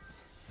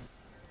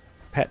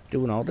 Pet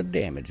doing all the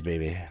damage,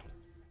 baby.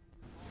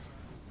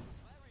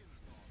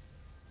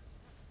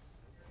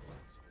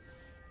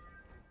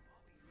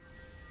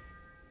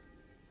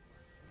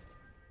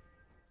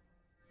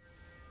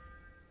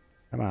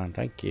 Come on,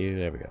 thank you.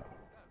 There we go.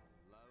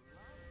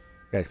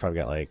 You guys probably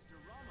got like...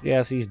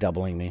 Yes, he's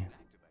doubling me.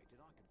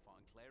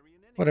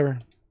 Whatever.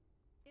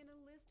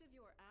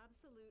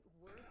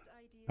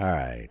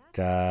 Alright,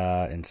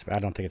 I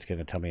don't think it's going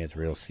to tell me it's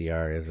real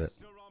CR, is it?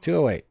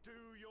 208.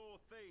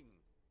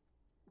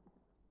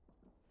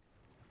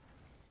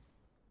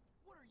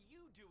 What are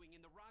you doing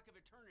in the Rock of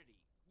Eternity?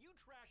 You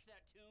trashed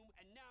that tomb,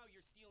 and now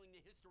you're stealing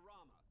the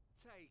Historama.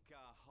 Take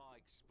a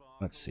hike, Sparkles.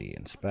 Let's see,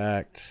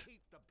 inspect.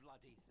 Keep the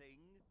bloody thing.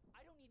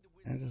 I don't need the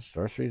And the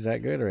sorcery's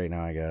that good right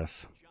now, I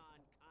guess.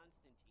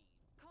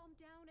 Calm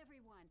down,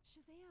 everyone.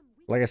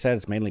 Shazam! Like I said,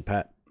 it's mainly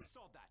pet.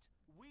 Sod that.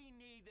 We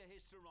need the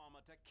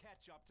Historama to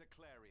catch up to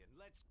Clarion.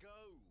 Let's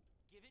go.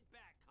 Give it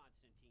back,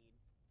 Constantine.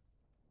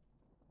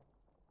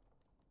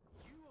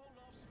 You hold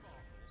off,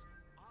 Sparkles.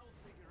 I'll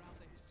figure out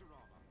the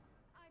Historama.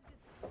 I've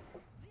decided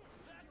this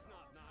is That's your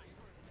not all-time nice.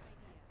 worst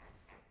idea.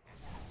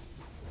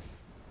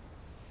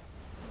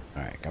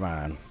 Alright, come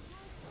on.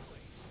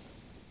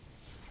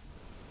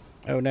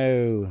 Oh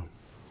no.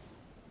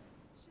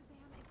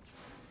 Shazam is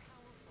strong and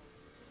powerful.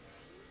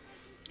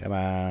 Come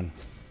on.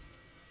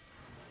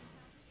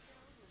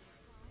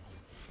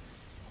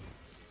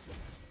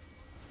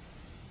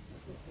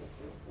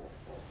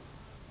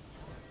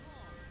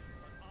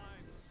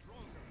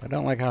 I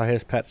don't like how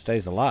his pet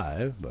stays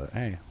alive, but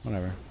hey,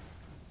 whatever.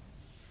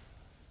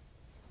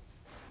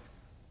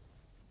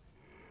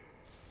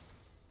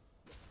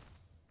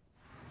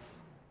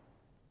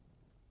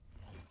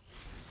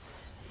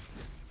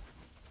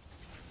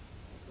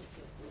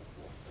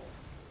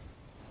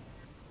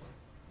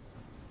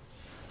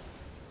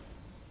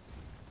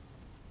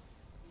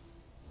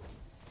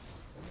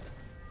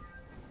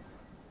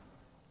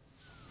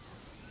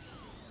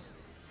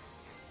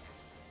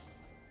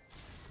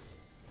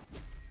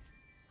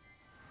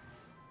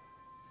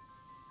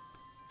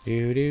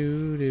 Do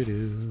do do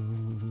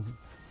do.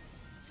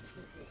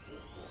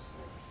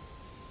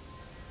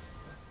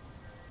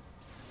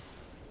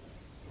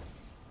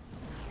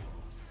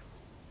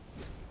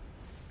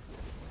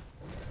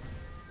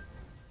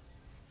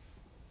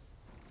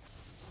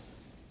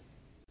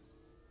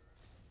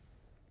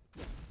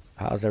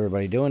 How's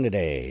everybody doing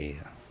today?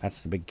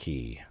 That's the big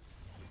key.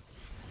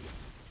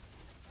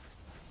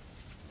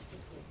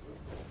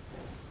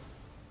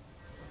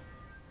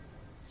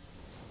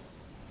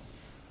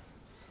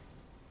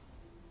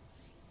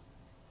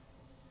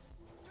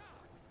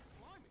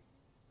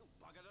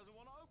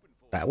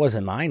 That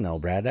wasn't mine though,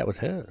 Brad. That was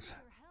his.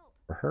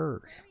 Or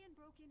hers.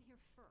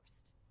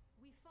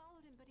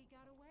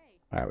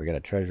 Alright, we got a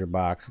treasure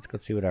box. Let's go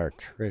see what our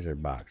treasure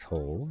box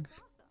holds.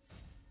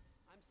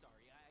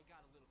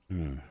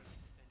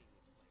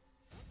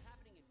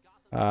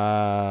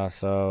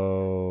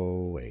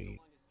 So wait.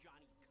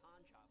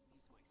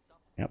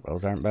 Yep,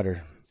 those aren't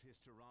better.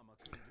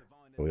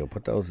 We'll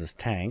put those as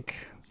tank.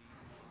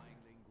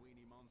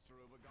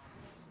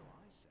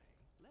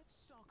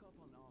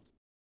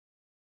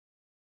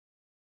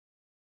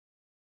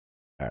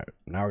 Alright,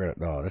 now we're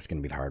gonna... Oh, this is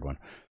gonna be the hard one.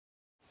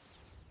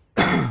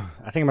 I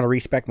think I'm gonna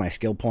respec my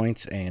skill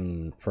points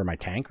and for my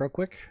tank real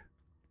quick.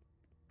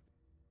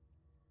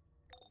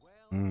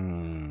 Well,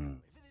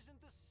 if it isn't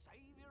the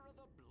savior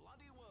of the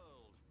bloody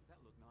world. That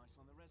looked nice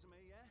on the resume,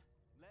 yeah?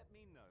 Let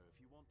me know if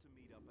you want to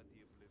meet up at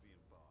the Oblivion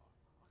Bar.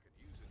 I could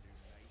use a new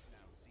mate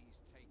now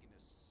Z's taking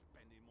to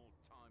spending more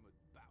time with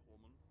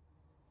Batwoman.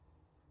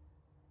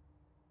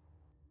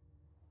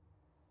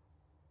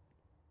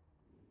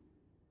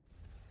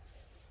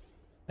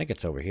 I think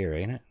it's over here,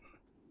 ain't it?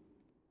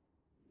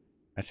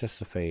 That's just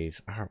the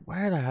phase.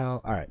 Where the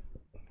hell? Alright.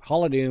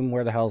 Hall of Doom,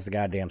 where the hell's the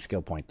goddamn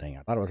skill point thing?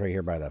 I thought it was right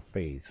here by the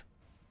phase.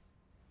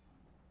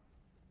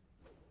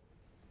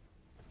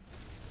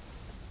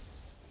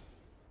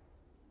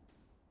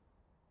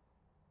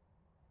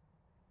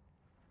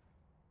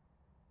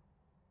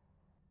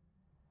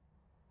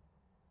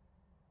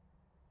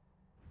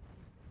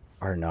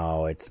 Or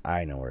no, it's...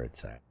 I know where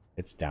it's at.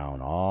 It's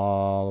down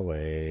all the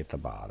way at the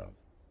bottom.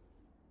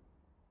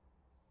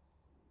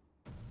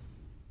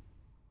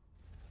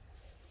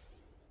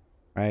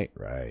 Right,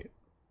 right.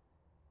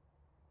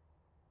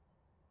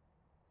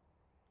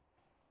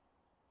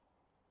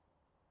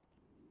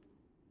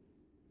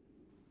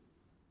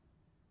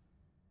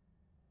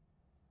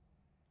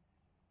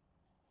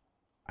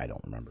 I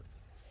don't remember.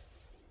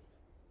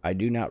 I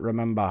do not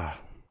remember.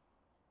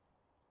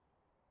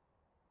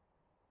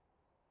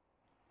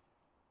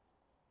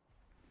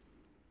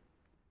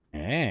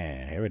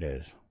 Yeah, here it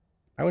is.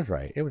 I was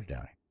right. It was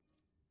down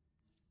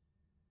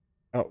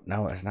here. Oh,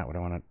 no, that's not what I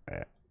want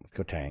to... let's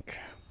go tank.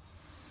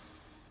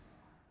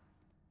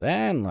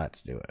 Then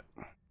let's do it.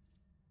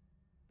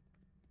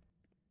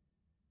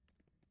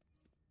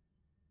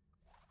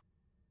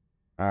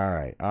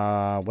 Alright,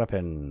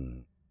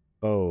 weapon.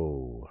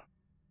 Bow.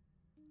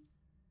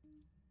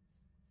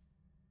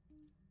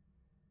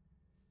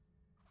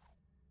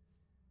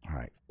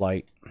 Alright,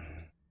 flight.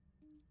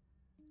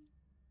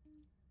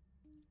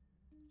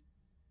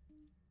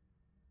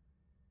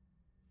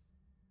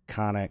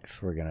 Conics,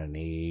 we're gonna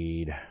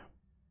need...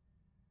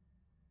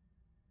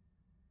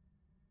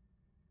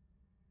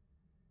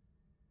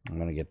 I'm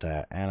gonna get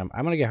that, and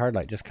I'm gonna get hard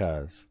light just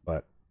cause,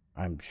 but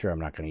I'm sure I'm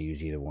not gonna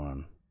use either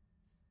one.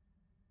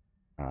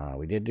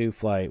 We did do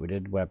flight, we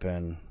did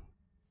weapon.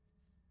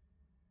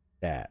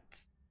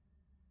 Stats.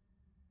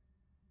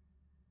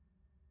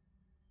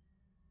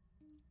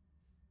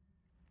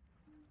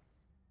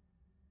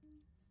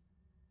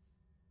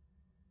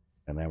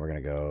 And then we're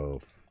gonna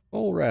go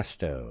full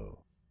resto.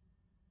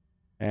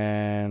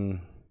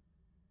 And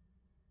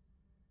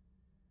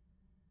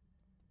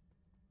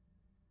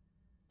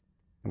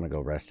I'm gonna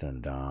go rest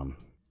and dom.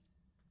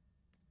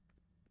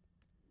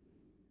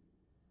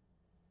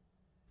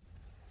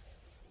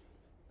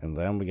 And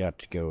then we got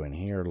to go in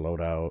here,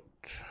 load out.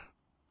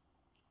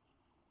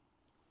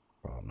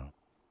 Oh no.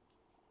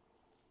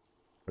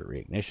 Put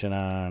reignition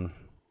on.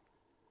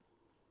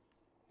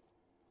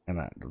 And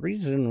the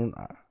reason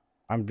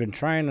I've been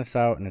trying this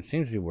out and it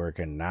seems to be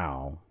working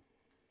now.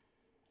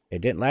 It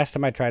didn't last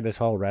time I tried this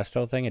whole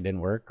resto thing, it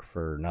didn't work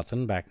for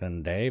nothing back in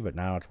the day, but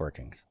now it's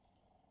working.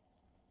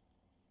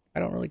 I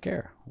don't really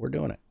care. We're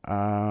doing it.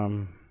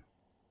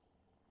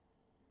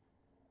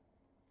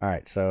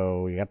 Alright,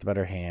 so we got the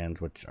better hands,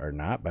 which are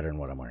not better than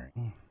what I'm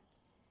wearing.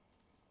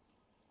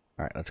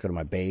 Alright, let's go to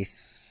my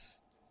base.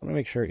 Let me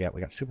make sure, yeah,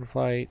 we got super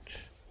flight.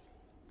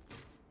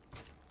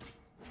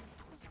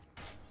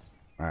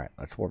 Alright,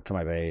 let's warp to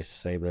my base,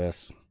 save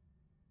this.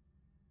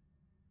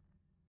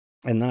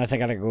 And then I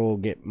think I gotta go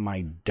get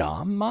my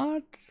Dom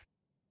mods?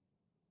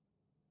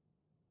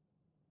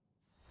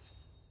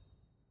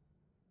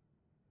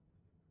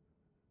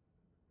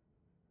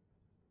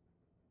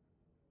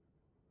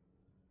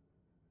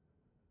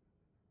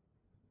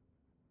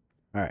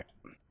 Alright.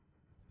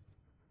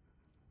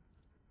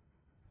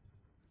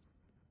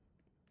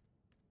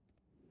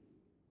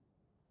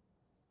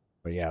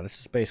 But yeah, this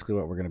is basically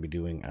what we're going to be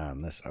doing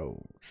on this.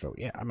 Oh, so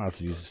yeah, I'm about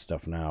to use this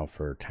stuff now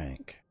for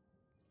tank.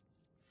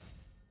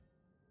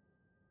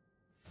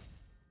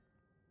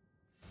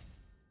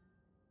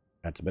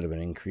 That's a bit of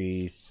an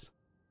increase.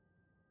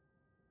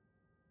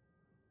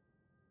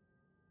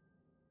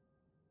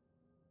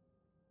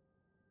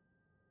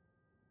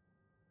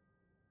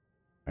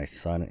 My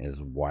son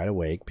is wide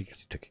awake because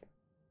he took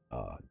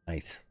a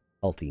nice,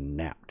 healthy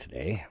nap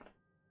today.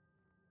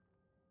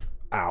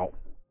 Ow.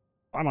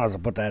 I might as well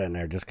put that in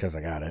there just because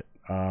I got it.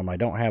 I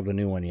don't have the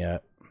new one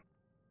yet.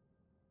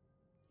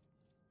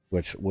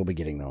 Which we'll be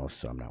getting those,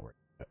 so I'm not worried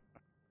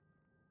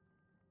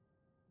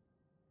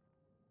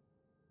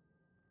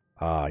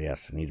about it.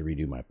 Yes, I need to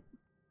redo my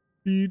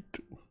feet.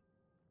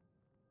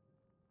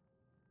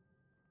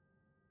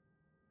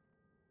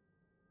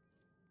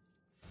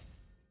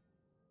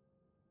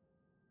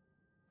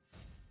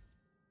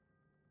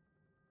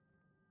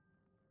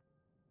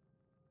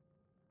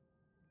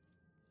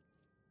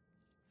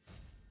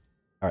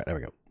 Alright, there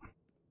we go.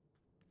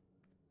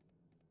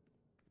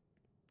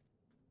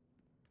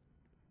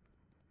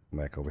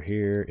 Back over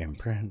here,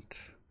 imprint.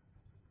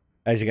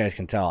 As you guys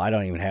can tell, I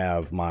don't even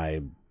have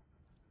my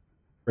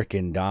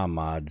frickin' Dom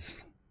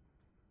mods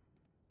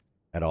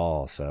at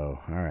all. So,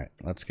 alright,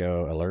 let's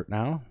go alert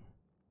now.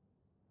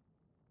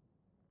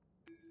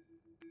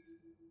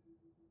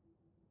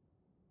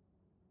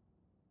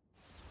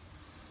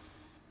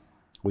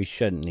 We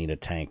shouldn't need a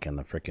tank in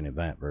the frickin'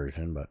 event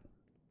version, but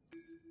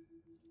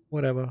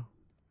whatever.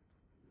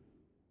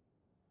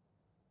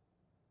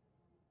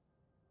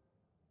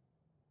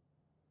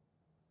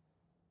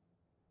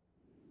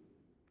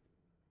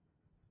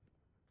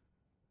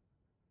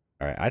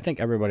 Alright, I think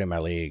everybody in my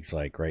leagues,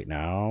 like right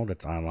now,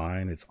 that's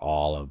online, it's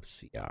all of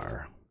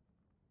CR.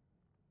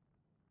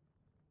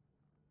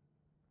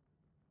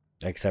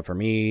 Except for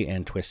me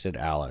and Twisted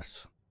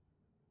Alice.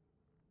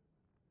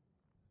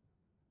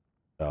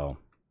 So,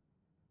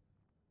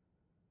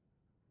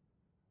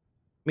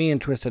 me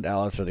and Twisted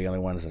Alice are the only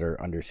ones that are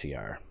under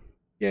CR.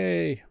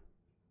 Yay!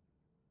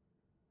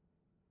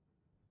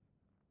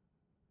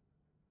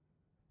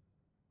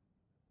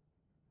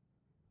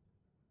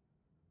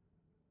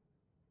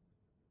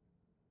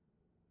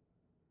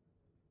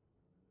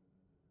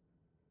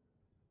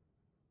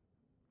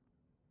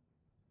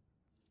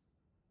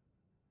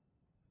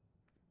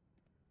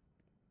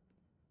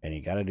 And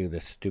you gotta do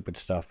this stupid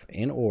stuff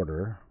in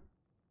order.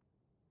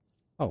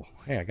 Oh,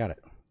 hey, I got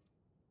it.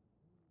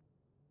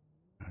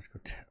 Let's go.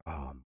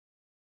 I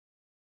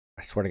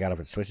swear to God, if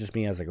it switches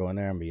me as I go in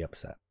there, I'm gonna be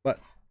upset. But,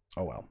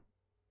 oh well.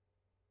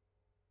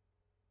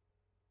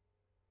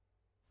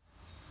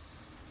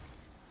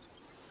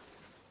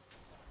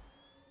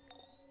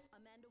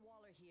 Amanda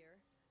Waller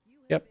here. You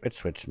have Yep, been it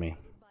switched me.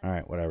 selected by the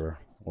Alright, whatever.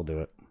 Success We'll do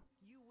it.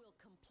 You will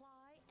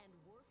comply and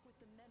work with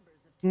the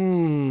members of until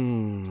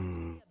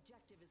the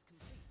objective is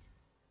complete.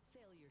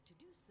 Failure to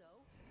do so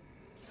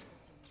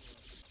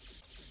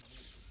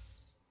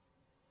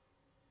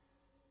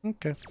will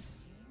Okay.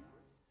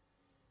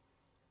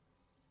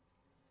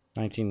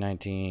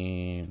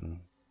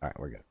 1919. Alright,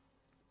 we're good.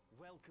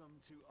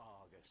 Welcome to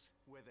Argus,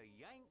 where the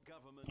Yank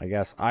government I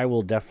guess I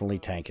will definitely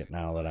tank it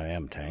now that I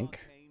am tank.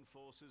 arcane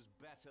forces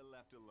better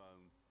left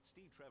alone.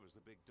 Steve Trevor's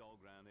the big dog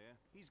round here.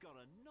 He's got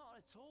a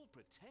not at all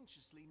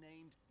pretentiously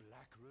named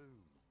Black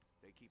Room.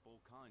 They keep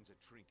all kinds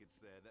of trinkets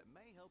there that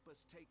may help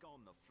us take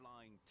on the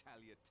flying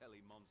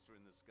Tagliatelle monster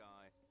in the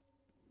sky.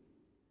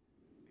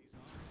 These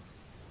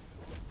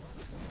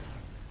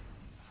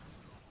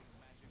are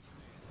magic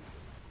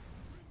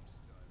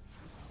brimstone.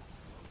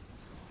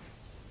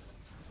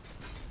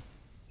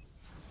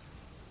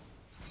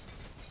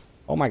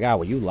 Oh my God,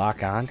 will you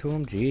lock onto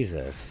him?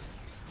 Jesus.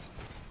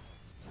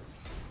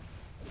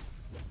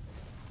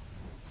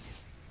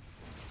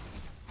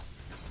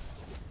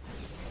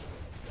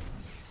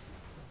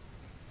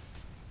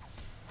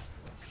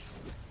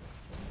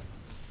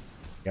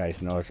 You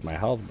guys notice my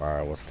health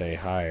bar will stay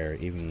higher,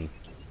 even...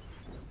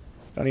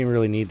 Don't even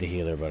really need the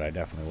healer, but I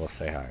definitely will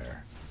stay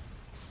higher.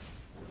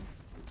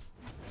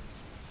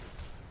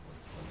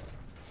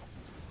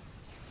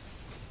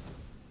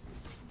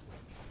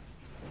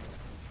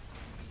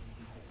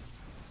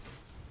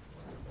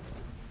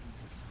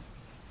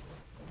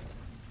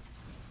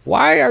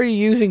 Why are you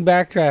using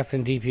backdraft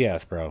in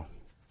DPS, bro?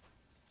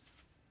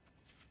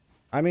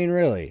 I mean,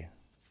 really.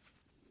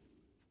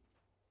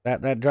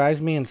 That drives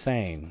me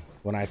insane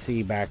when I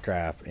see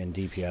backdraft in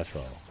DPS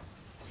role.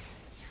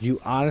 Do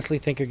you honestly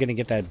think you're gonna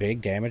get that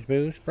big damage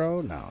boost,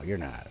 bro? No, you're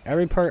not.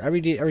 Every fire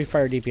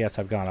DPS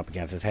I've gone up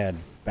against has had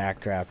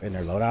backdraft in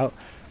their loadout.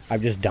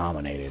 I've just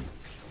dominated.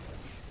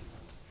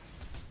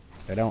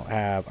 They don't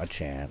have a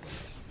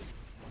chance.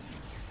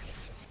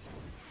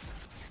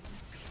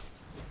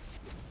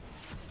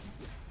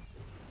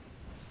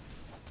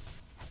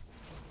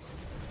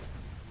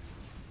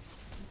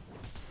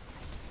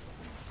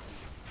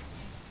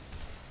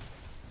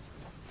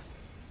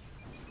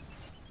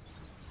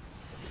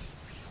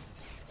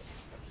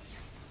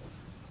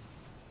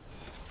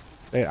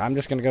 I'm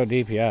just gonna go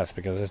DPS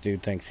because this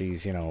dude thinks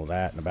he's, you know,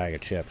 that and a bag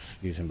of chips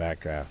using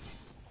backdraft.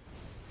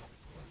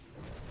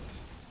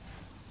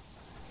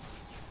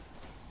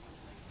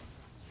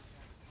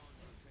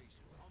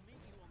 I'll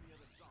meet you on the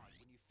other side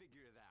when you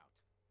figure it out.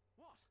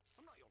 What?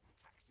 I'm not your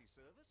taxi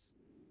service.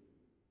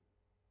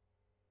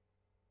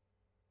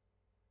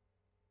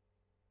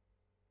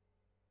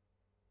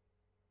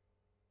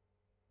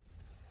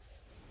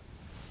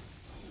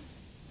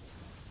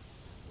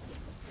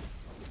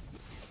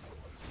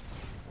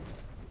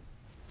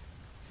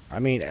 I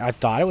mean, I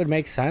thought it would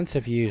make sense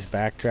if you use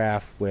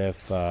backdraft with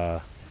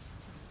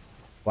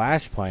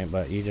flashpoint,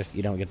 but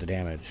you don't get the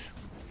damage.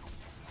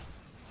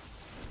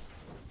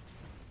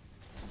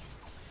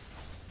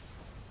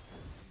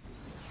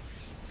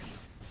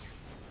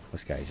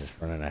 This guy's just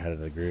running ahead of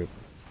the group.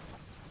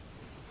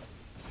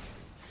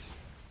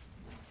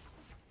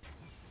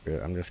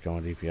 Good, I'm just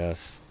going DPS.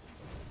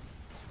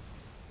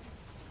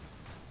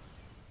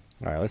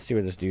 Alright, let's see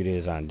where this dude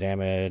is on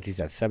damage.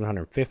 He's at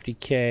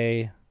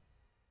 750k.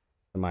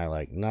 Am I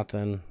like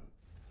nothing?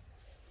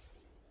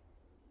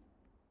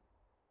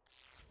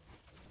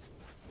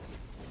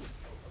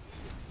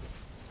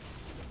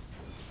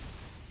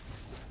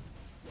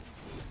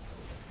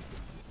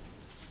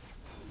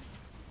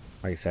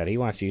 Like I said, he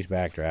wants to use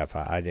backdraft.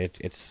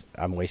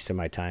 I'm wasting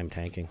my time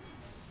tanking.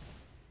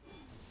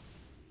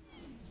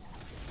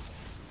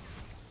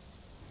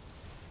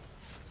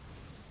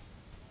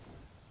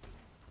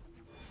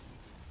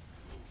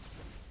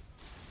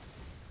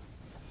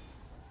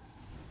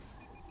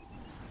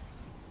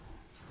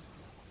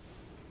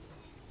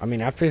 I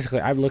mean, I've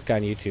looked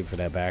on YouTube for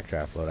that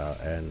backdraft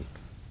loadout and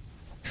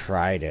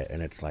tried it,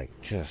 and it's like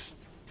just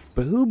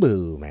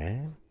boo-boo,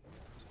 man.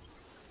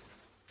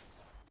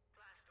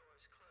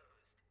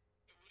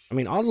 I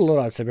mean, all the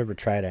loadouts I've ever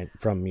tried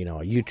from, you know,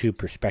 a YouTube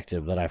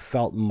perspective that I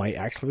felt might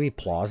actually be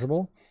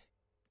plausible,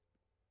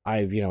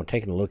 I've, you know,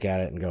 taken a look at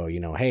it and go, you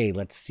know, hey,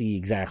 let's see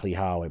exactly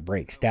how it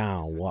breaks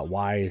down.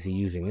 Why is he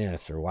using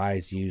this, or why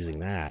is he using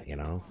that, you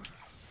know?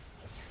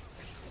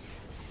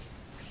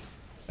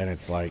 And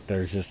it's like,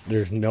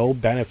 there's no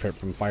benefit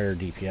from fire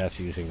DPS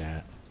using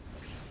that.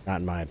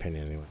 Not in my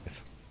opinion, anyways.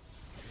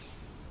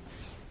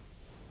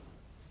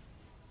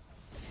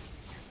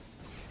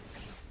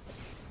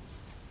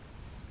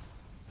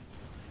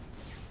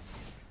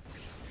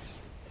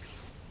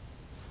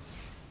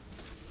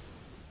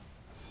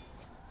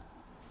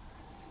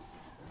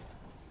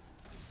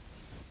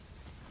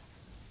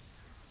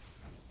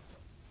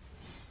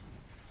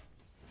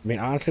 I mean,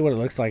 honestly, what it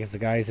looks like is the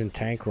guys in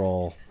tank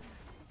role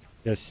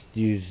just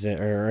use it,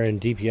 or in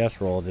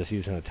DPS role, just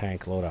using a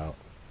tank loadout.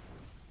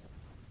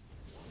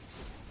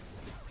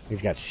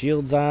 He's got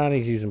shields on.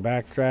 He's using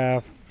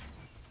backdraft.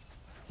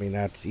 I mean,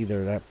 that's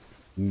either that,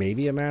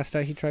 maybe a mass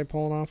that he tried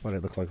pulling off, but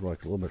it looked like a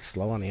little bit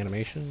slow on the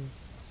animation.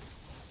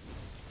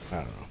 I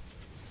don't know.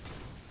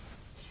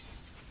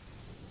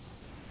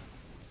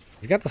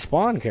 He's got the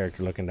spawn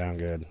character looking down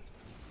good.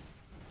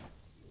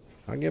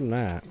 I'll give him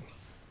that.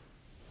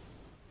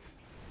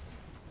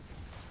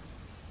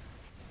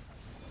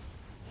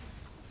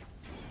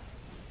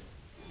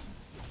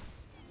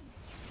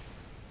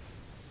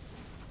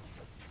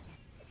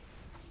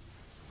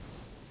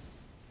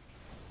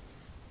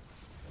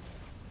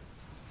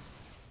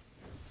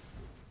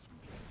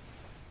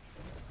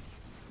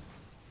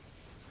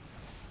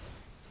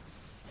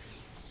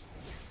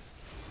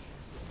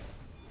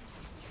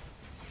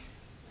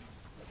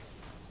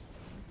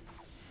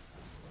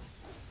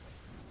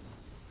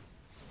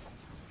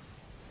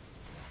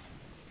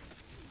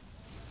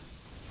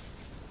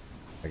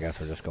 I guess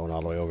we're just going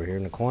all the way over here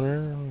in the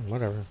corner.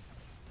 Whatever.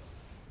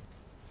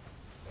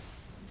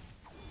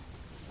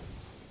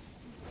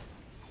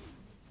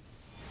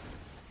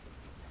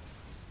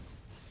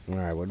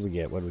 Alright, what do we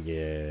get? What do we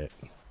get?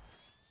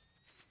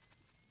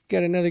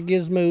 Got another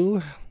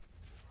gizmo.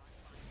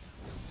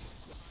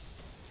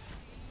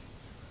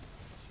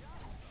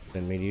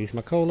 Didn't mean to use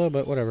my cola,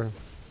 but whatever.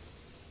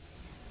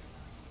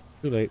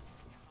 Too late.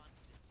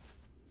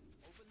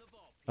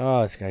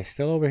 Oh, this guy's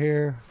still over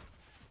here.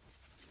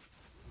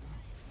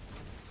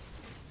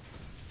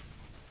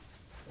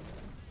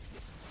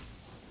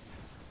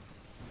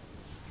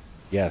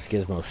 Yes,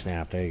 gizmo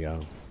snap. There you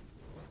go.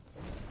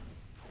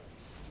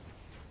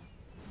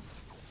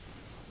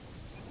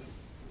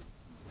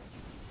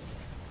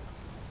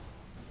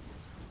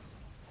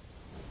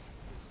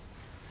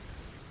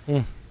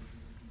 I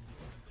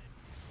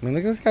mean,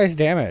 look at this guy's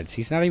damage.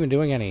 He's not even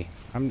doing any.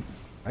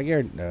 I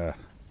get.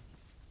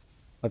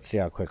 Let's see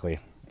how quickly.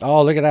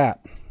 Oh, look at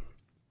that.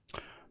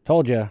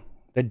 Told you.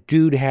 The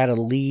dude had a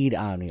lead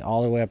on me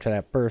all the way up to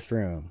that first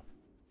room.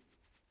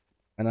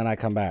 And then I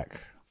come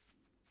back.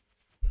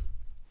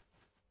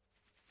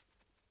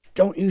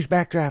 Don't use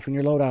backdraft in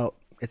your loadout.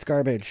 It's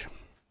garbage.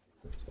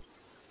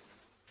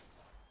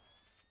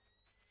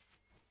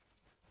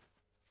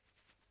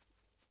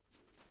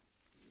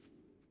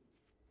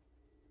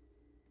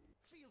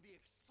 Feel the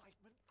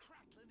excitement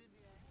crackling in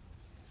the air.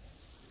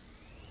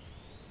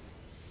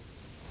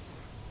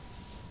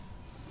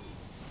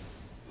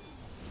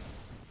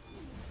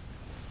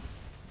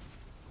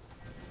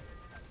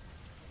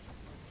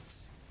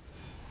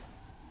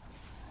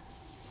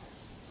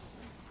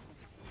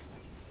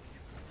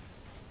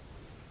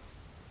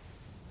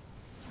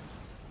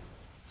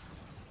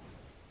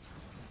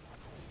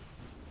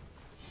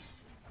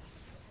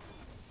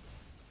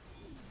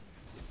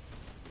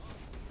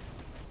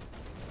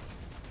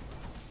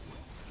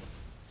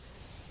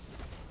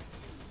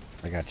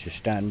 I got you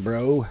stunned,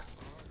 bro.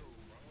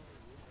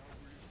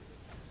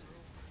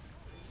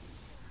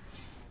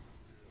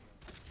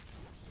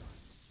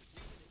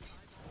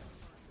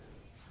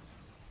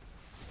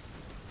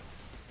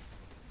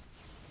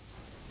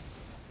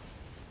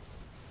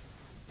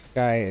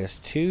 Guy is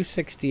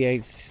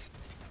 268,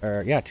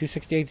 or yeah,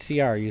 268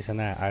 CR using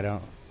that. I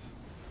don't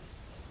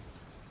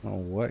know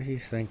what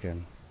he's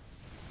thinking.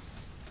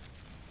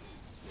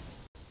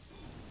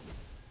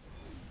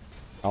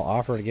 I'll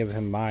offer to give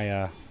him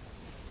my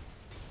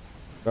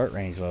start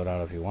range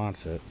loadout if he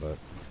wants it, but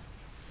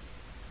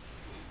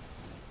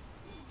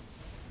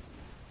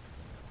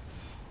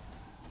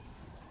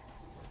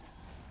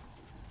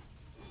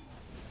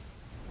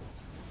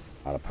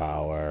out of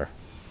power.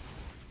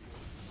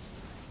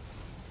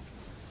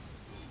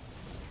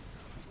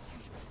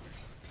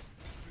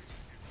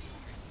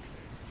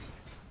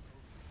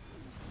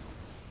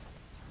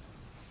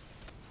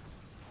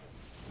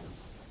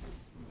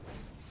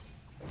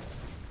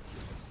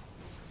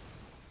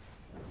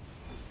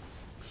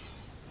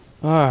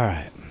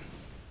 Alright.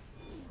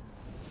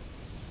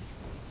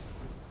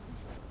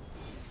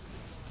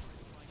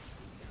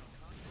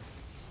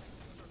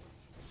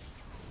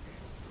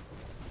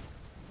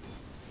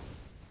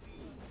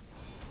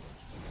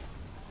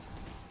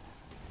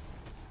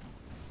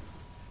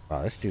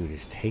 Wow, this dude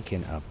is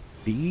taking a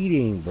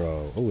beating,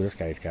 bro. Oh, this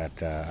guy's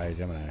got Eye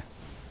Gemini.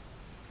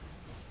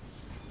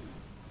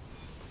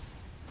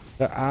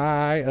 The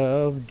Eye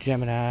of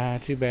Gemini.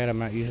 Too bad I'm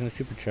not using the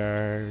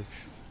supercharge.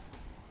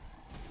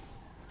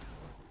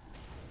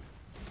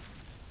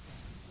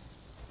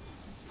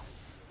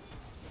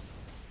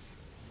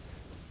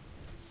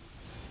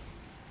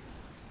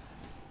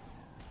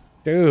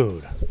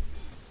 Dude.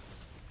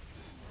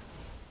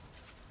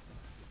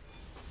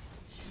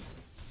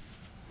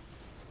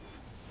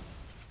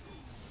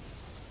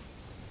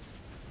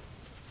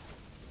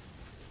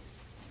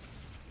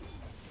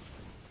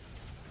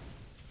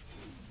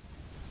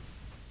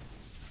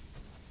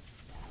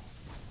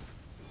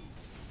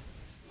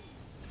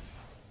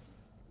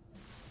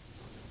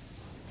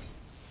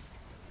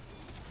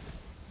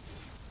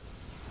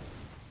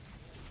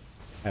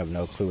 I have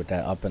no clue what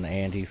that up in the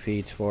ante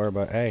feeds for,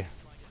 but hey.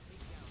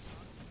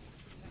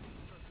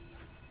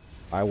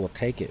 I will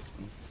take it.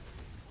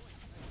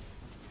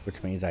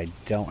 Which means I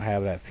don't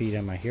have that feed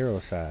on my hero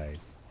side.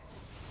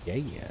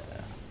 Yeah.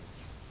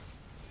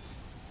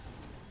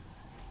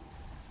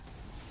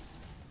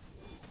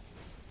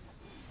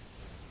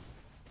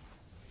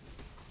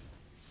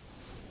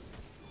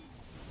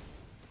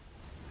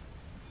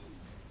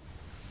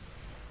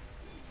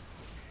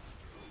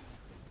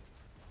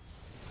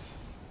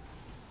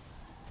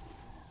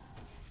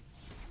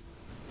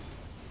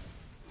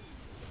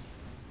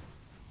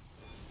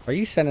 Are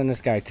you sending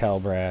this guy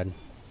tell, Brad?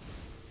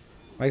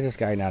 Why is this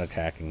guy not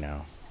attacking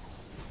now?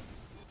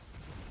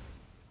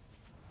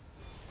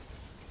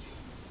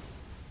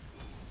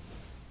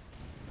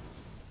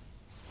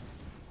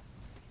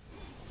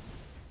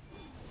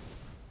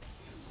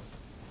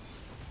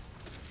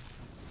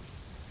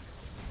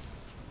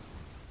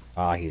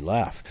 Ah, he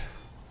left.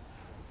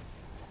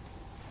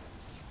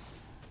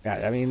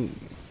 Yeah, I mean,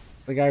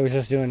 the guy was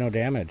just doing no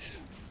damage.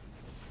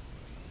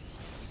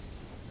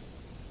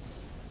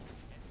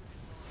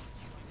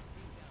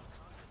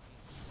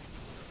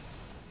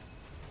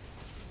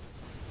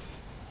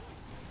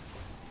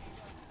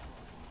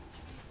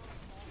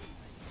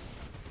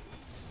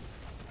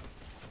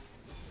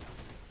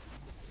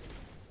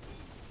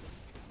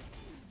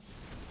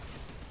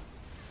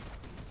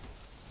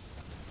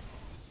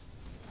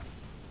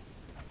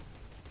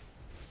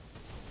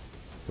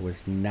 It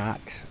was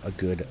not a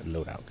good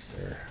loadout,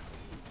 sir.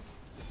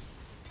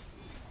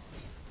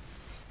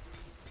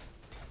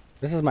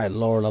 This is my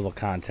lower level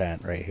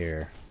content right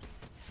here.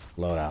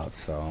 Loadout,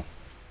 so.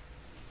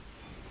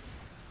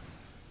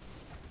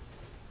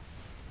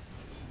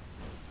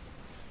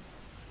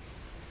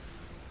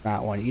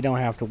 Not one. You don't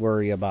have to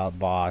worry about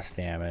boss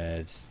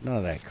damage. None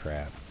of that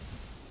crap.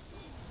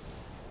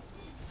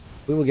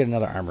 We will get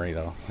another armory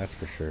though, that's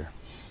for sure.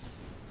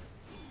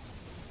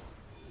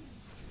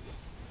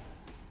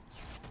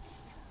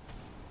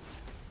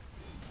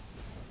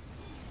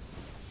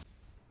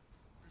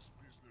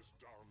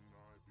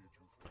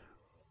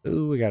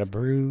 Ooh, we got a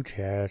brew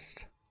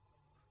chest.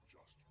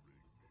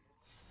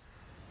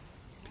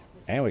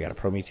 And we got a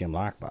Promethean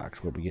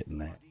lockbox. We'll be getting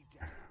that.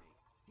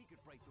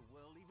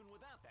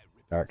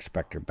 Dark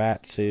Spectre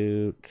bat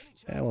suit.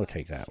 And we'll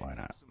take that, why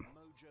not?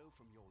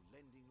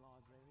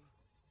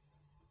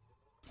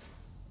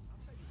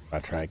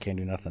 That's right, can't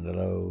do nothing to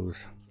those.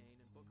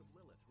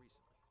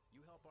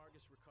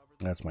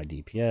 That's my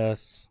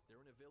DPS.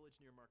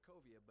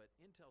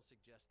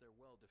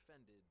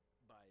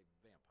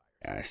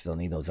 Yeah, I still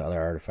need those other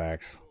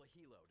artifacts.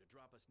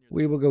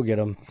 We will go get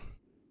them.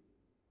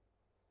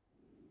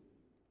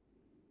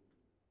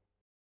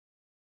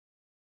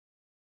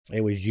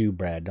 It was you,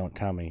 Brad. Don't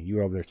tell me. You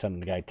were over there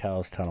sending the guy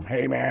telling him,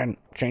 hey man,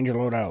 change your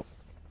loadout.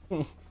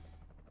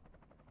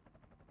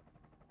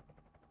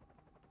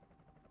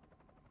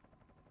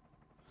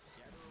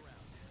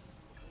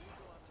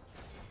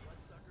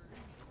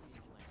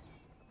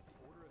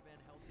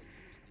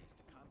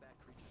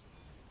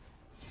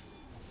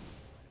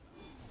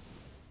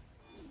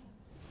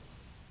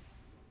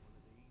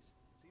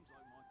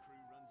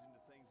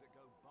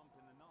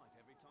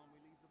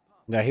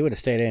 Yeah, he would have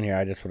stayed in here.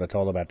 I just would have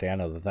told him at the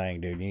end of the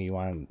thing, dude, you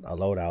want a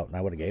loadout, and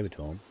I would have gave it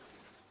to him.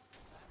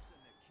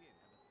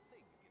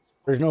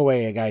 There's no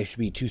way a guy should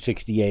be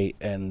 268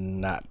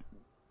 and not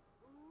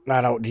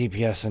out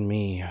DPSing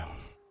me.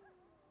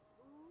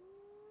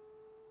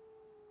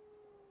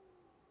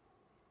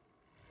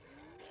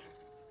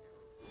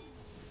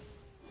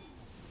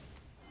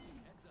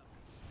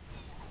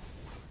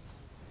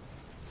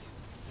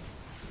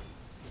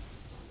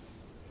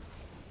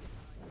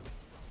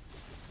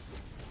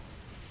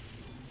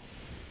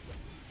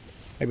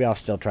 Maybe I'll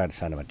still try to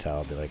send him a tell.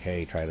 I'll be like,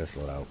 hey, try this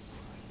loadout.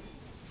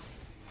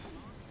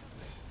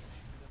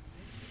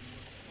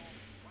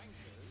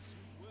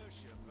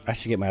 I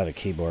should get my other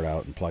keyboard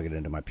out and plug it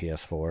into my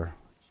PS4.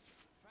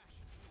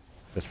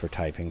 Just for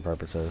typing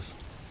purposes.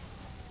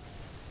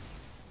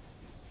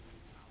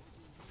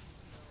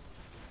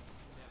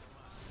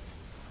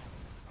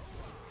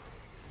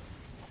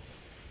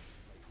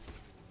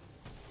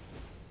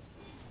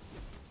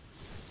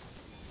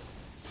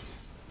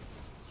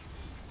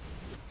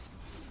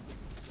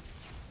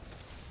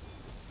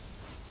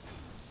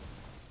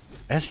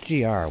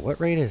 SGR. What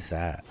raid is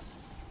that?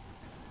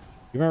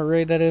 You remember what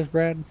raid that is,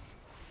 Brad?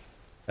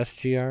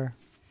 SGR?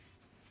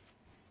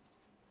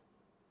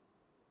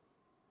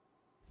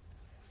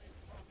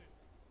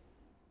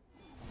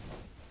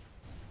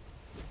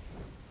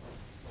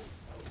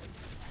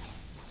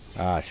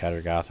 Ah,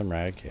 Shattered Gotham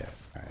Rag Kit.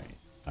 Alright,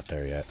 not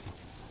there yet.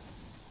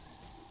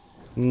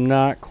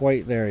 Not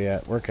quite there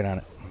yet. Working on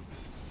it.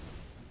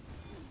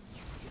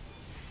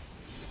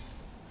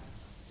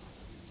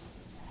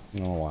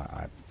 No,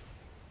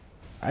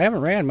 I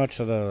haven't ran much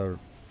of the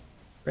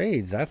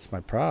raids. That's my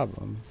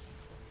problem.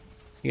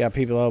 You got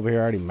people over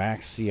here already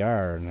max CR,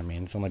 and I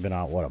mean, it's only been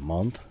out, what, a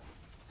month?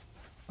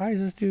 Why is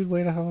this dude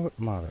way the hell?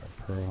 Mother of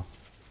pearl.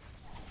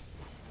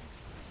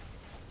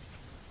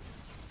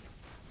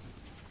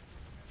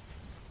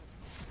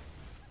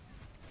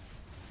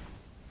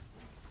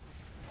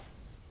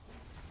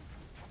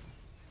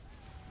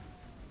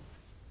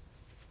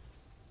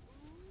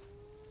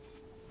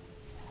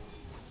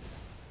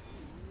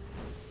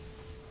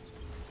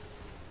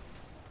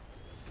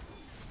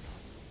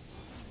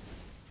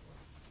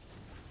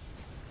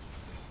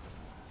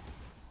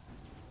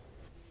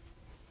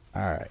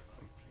 Alright.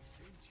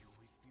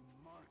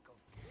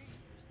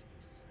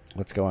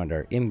 Let's go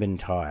under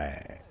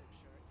inventory.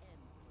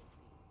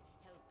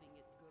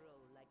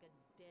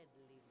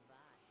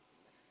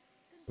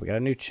 We got a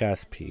new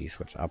chest piece,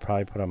 which I'll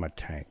probably put on my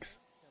tanks.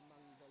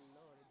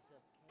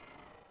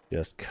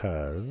 Just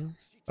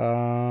cause.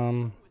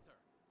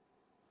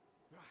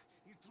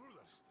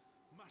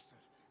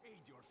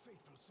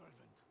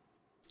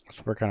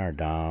 Let's work on our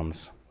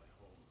DOMs.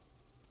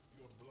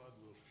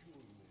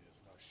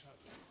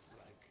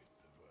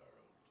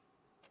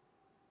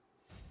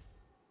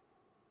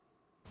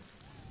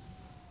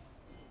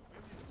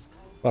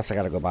 Plus, I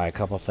gotta go buy a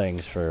couple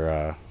things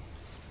for,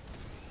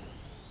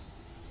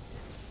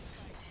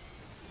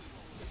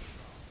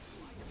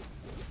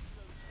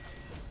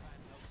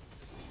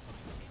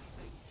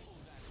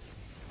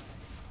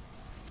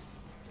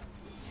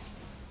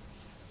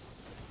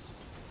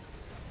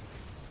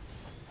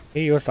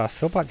 He used a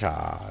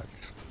supercharge.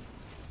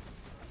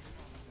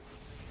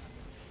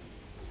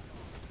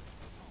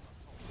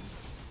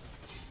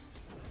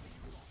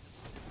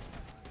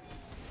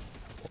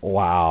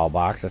 Wow,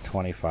 box of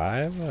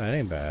 25? Well, that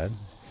ain't bad.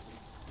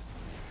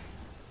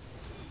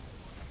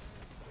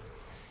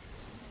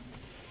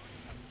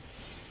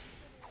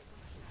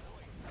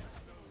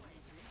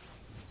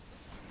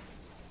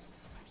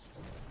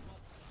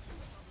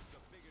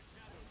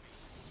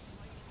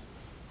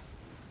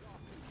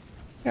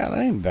 Yeah, that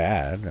ain't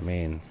bad. I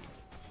mean,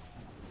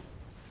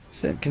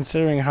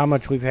 considering how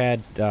much we've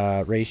had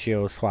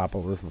ratio swap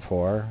overs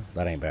before,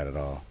 that ain't bad at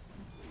all.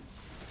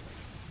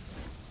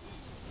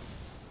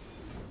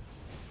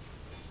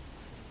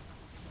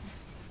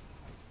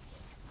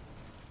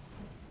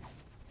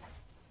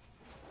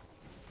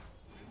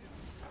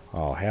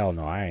 Oh, hell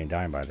no, I ain't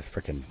dying by this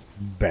freaking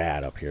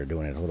bat up here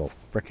doing his little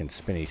freaking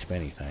spinny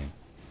thing.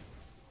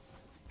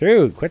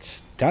 Dude, quit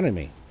stunning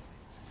me.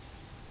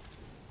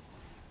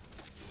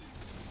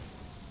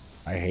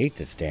 I hate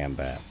this damn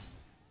bat.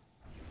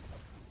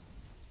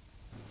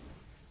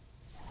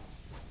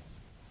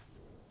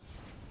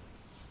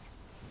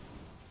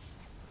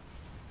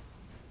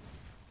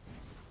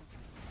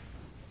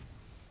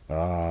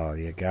 Oh,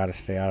 you gotta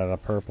stay out of the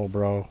purple,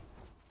 bro.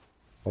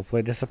 Hopefully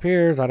it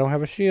disappears. I don't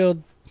have a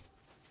shield.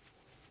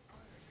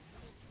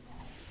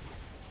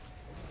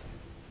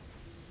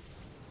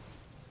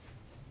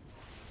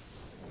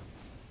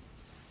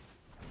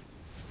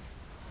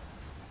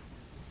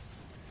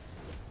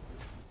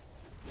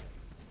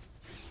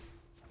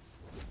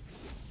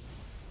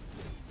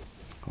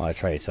 Well,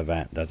 that's right, it's an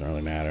event. Doesn't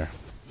really matter.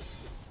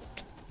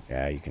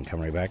 Yeah, you can come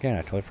right back in.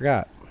 I totally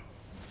forgot.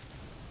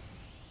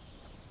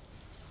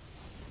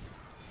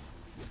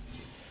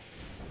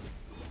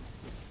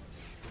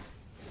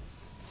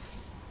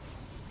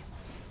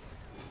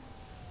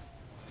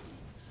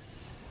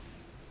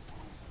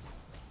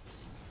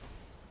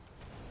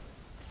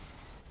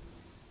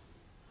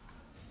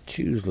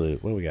 Choose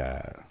loot. What do we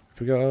got?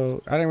 Should we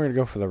go? I think we're gonna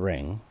go for the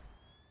ring.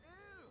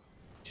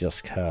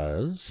 Just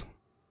cause.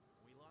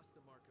 We lost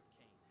the mark of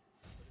Cain,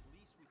 but at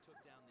least we took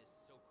down this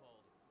so-called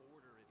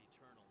Order of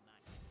Eternal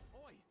Night.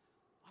 Oi!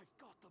 I've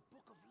got the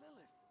Book of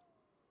Lilith.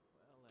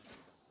 Well, that's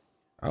something.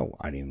 Oh,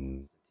 I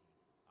didn't.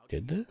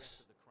 Did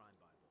this? The crime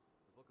Bible.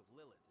 The Book of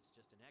Lilith is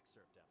just an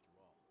excerpt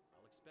after all.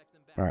 I'll expect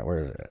them back. All right,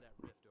 where is it? That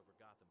rift over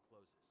Gotham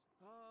closes.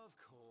 Of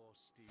course,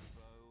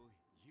 Steve-O.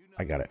 You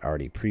know I got it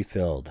already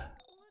pre-filled.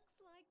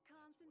 Looks like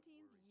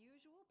Constantine's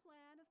usual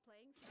plan of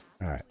playing fast.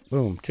 All right,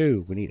 boom,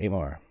 2. We need 8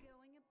 more.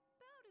 Going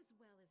about as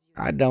well as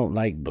you're I don't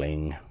like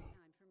bling. Time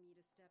for me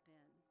to step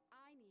in.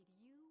 I need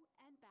you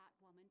and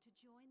Batwoman to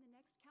join the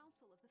next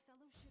council of the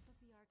Fellowship of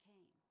the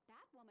Arcane.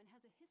 Batwoman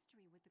has a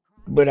history with the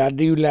crime. But I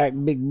do like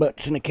big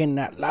butts and I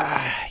cannot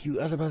lie. You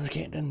other brothers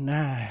can't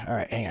deny. All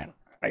right, hang on.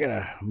 I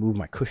gotta move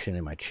my cushion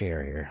in my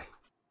chair here.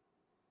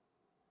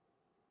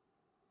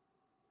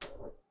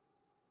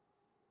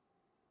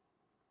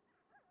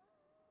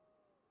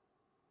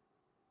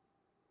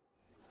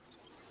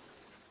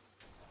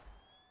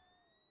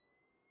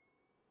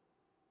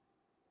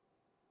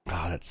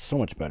 that's so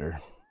much better.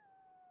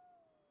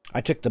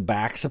 I took the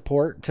back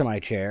support to my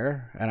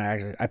chair, and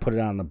I put it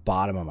on the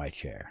bottom of my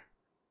chair.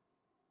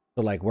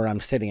 So like where I'm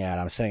sitting at,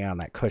 I'm sitting on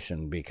that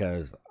cushion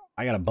because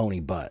I got a bony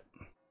butt.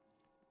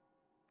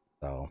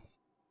 So,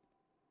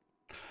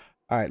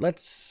 all right,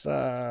 let's.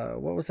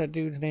 What was that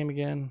dude's name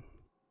again?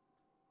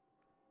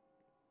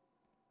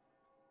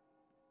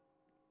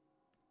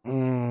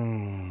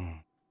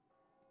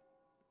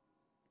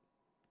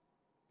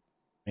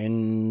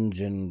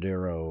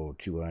 Engendero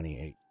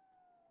 298.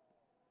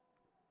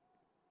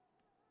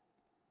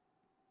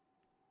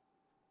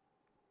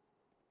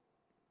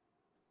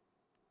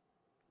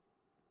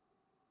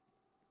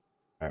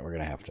 All right, we're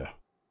gonna have to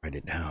write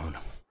it down.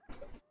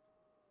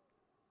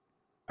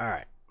 All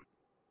right.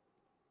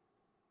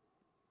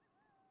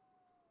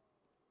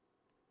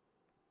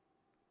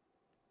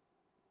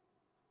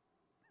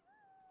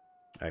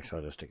 Actually,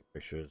 I'll just take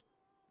pictures,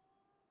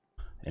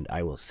 and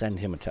I will send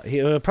him a.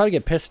 He'll probably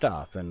get pissed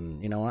off,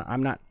 and you know what?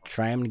 I'm not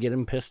trying to get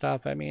him pissed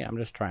off at me. I'm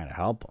just trying to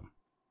help him.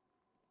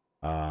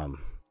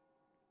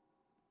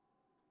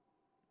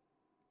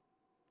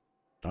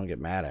 Don't get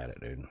mad at it,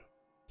 dude.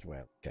 That's the way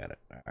I look at it.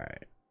 All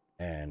right,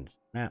 and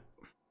snap.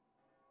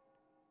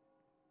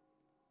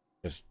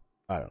 Just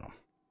I don't know.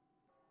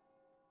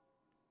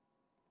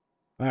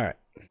 All right.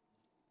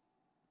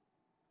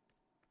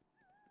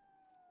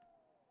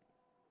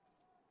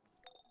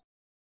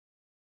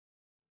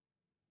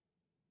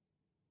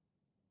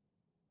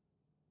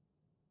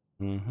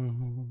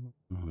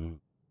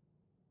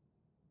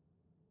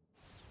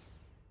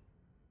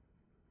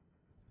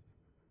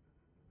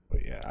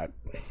 But yeah,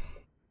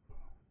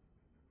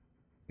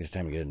 it's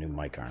time to get a new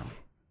mic arm.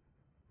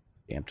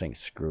 Damn thing's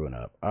screwing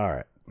up. All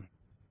right.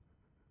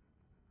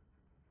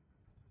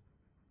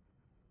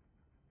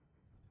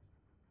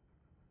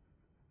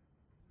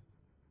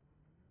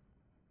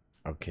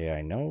 Okay,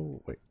 I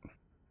know. Wait,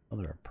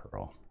 another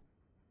pearl.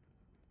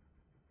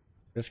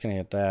 Just gonna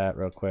hit that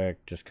real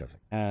quick, just because I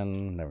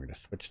can. Then we're gonna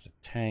switch to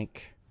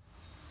tank.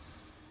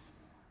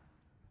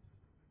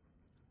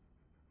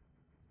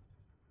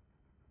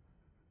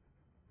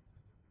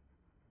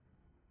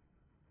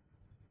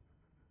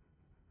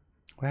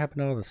 What happened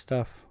to all the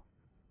stuff?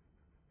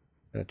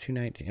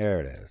 219. There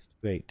it is.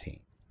 218.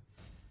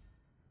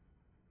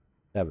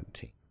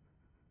 17.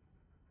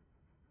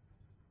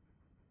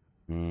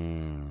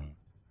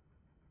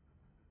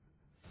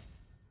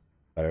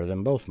 Better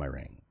than both my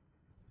rings.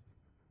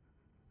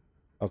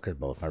 Oh, because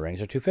both my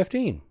rings are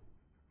 215.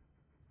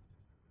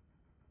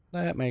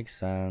 That makes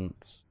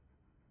sense.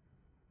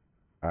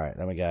 Alright,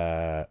 then we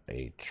got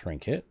a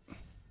trinket,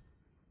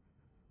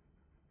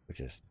 which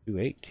is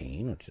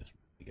 218, which is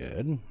pretty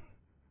good.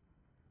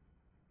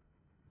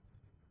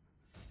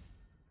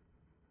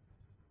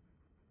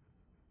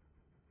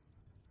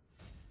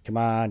 Come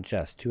on,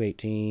 just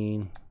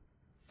 218.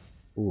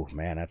 Ooh,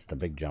 man, that's the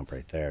big jump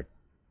right there.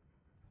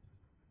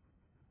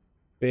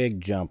 Big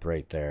jump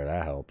right there.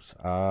 That helps.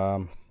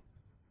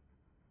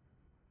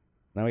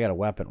 Now we got a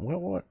weapon.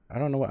 What? I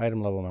don't know what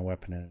item level my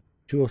weapon is.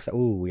 207.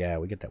 Ooh, yeah,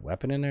 we get that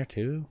weapon in there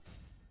too.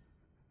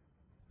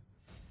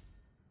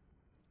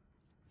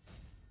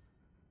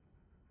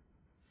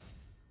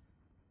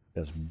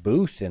 Just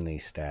boosting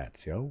these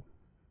stats, yo.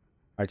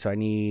 Alright, so I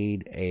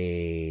need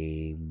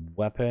a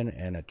weapon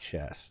and a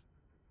chest.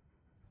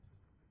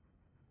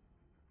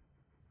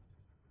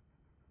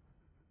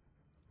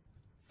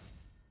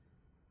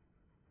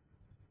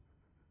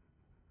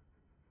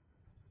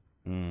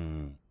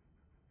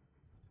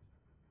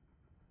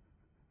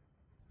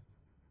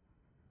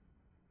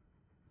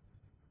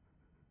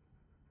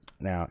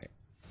 Now,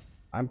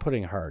 I'm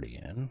putting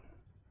Hardy in.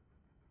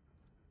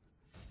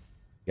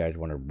 You guys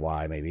wondered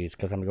why, maybe. It's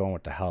because I'm going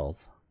with the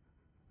health.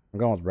 I'm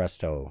going with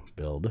Resto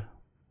build.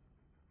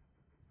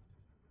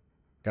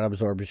 Got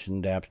absorption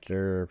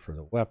adapter for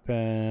the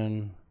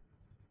weapon.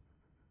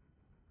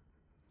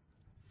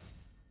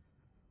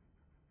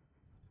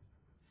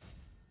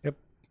 Yep.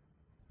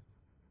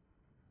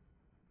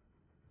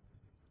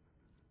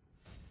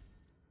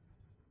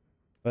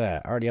 Look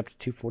at that, already up to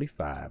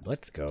 245.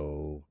 Let's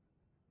go.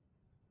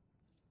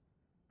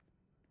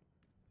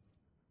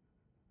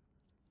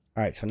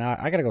 Alright, so now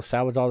I gotta go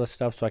salvage all this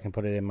stuff so I can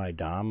put it in my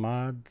Dom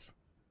mods.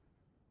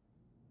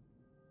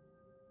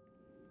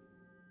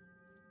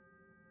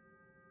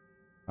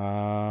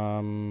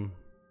 Go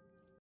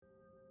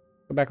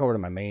back over to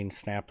my main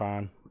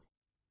snap-on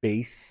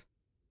base.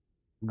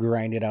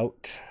 Grind it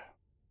out.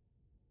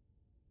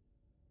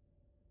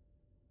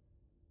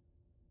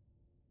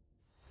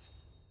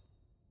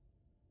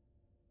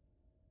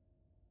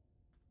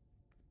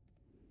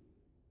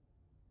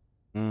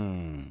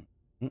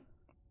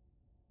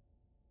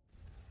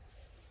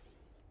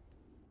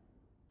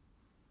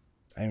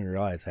 I didn't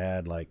realize I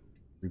had like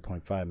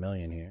 3.5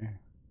 million here.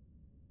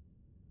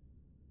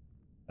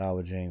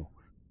 Salvaging.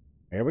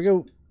 Here we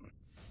go.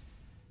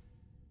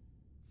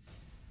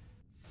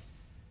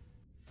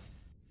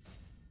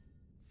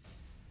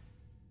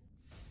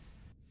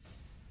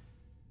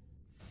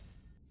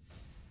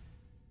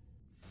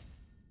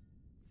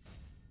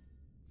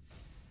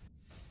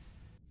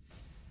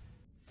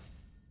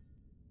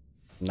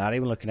 Not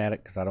even looking at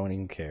it because I don't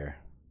even care.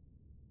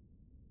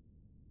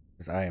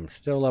 Because I am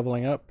still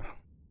leveling up.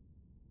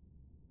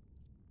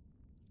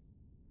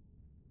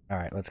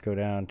 Alright, let's go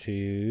down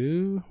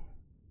to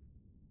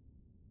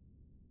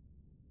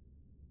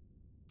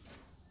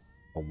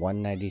a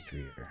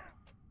 193.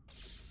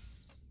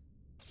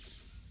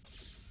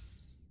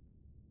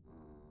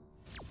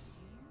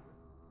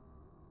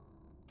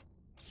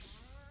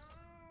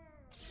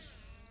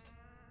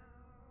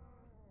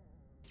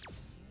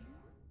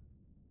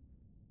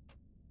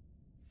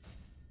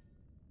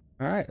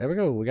 Alright, there we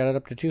go. We got it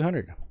up to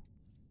 200.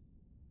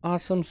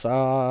 Awesome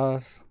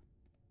sauce.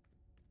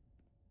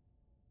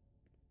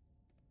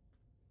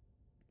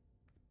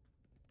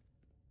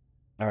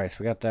 Alright, so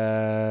we got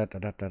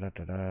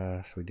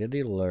that. So we did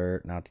the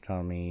alert. Now it's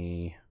telling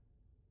me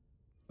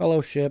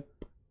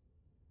fellowship.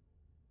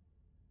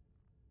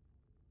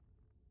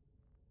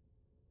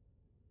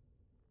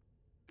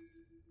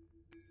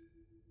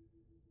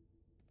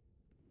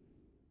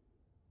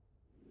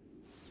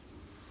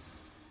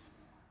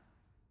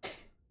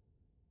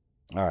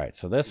 Alright,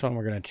 so this one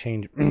we're gonna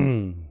change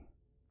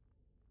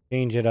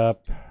change it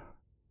up.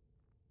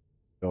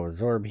 Go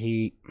absorb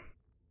heat.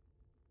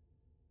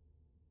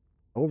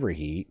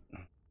 Overheat.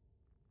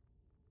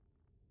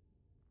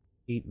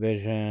 Heat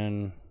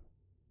vision.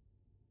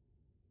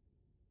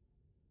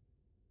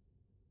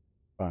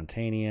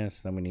 Spontaneous.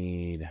 Then we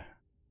need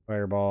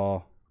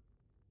fireball.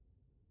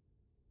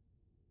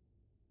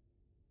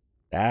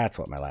 That's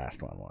what my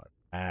last one was.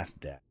 Mass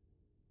death.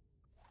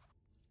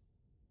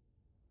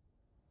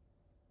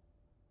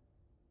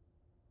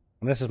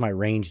 And this is my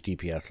range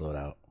DPS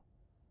loadout.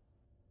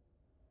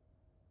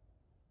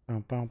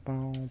 Boom, boom,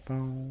 boom,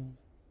 boom.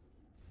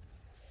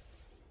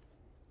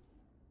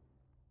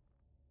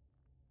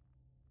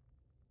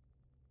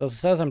 So it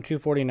says I'm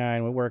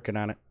 249. We're working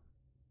on it.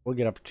 We'll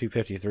get up to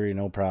 253.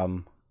 No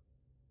problem.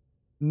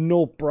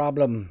 No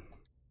problem.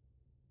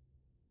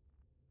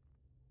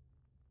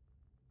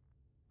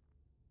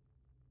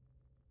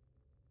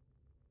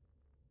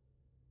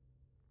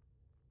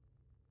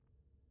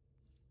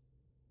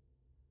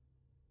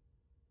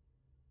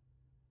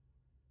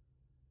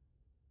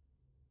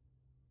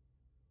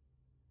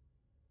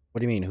 What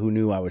do you mean? Who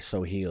knew I was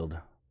so healed?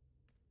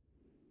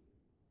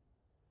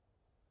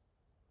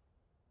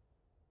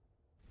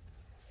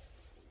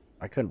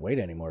 I couldn't wait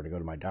anymore to go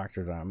to my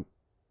doctor's.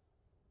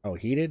 Oh,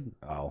 heated?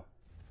 Oh.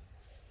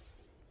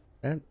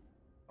 And,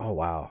 oh,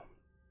 wow.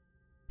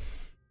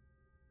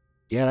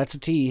 Yeah, that's a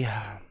T.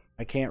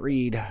 I can't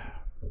read.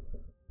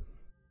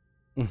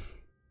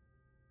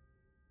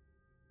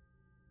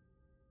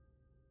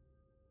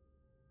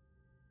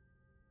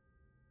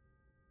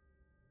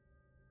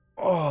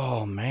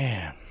 Oh,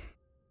 man.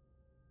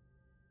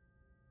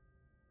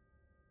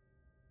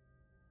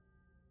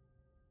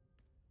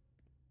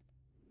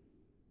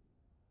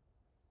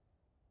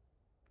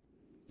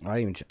 I don't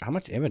even. How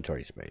much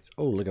inventory space?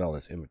 Oh, look at all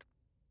this inventory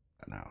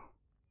now.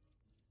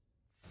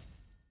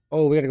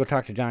 Oh, we gotta go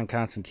talk to John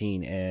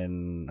Constantine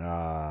in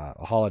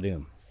Hall of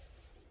Doom.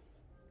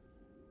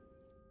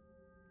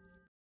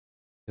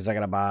 Because I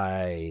gotta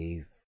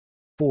buy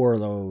 4 of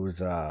those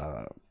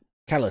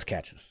catalyst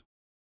catches.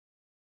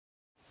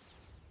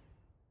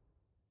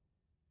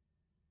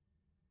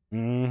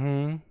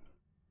 Mm-hmm.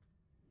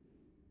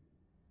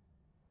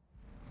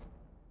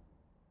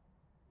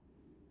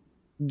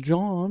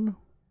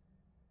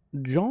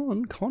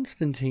 John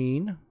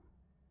Constantine.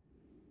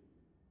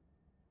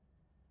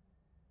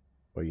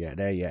 Oh yeah,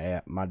 there you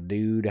at, my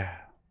dude.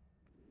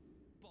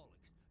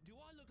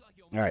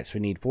 Alright, so we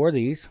need 4 of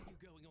these.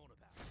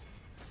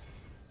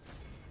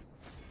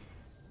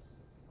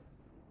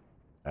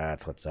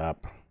 That's what's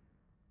up.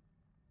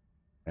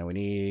 And we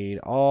need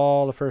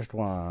all the first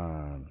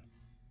one.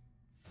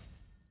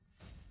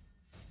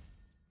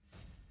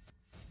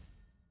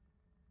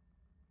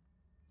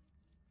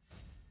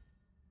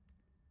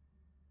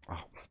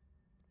 Oh.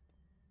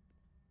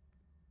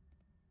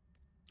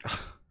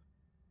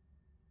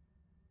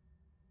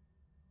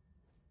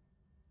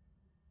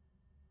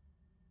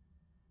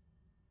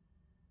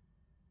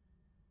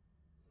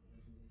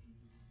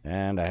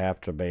 And I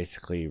have to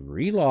basically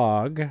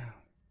relog.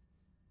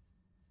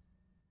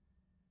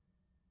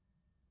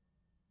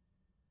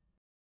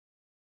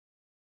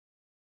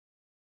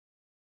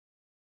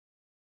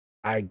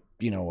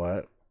 You know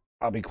what?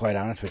 I'll be quite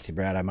honest with you,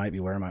 Brad. I might be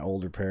wearing my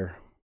older pair.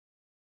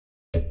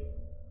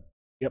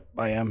 Yep,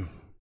 I am.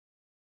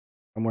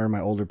 I'm wearing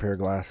my older pair of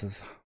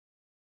glasses.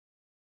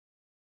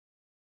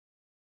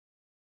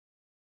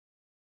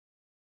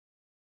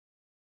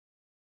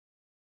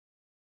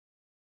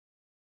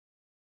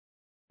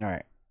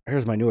 Alright,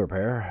 here's my newer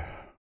pair.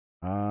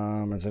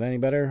 Is it any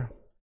better?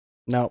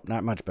 Nope,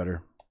 not much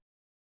better.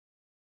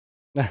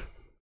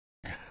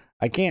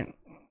 I can't.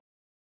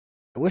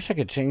 I wish I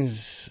could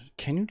change.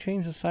 Can you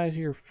change the size of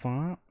your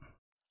font?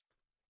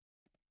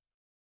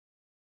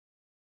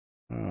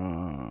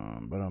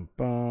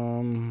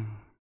 Ba-dum-bum.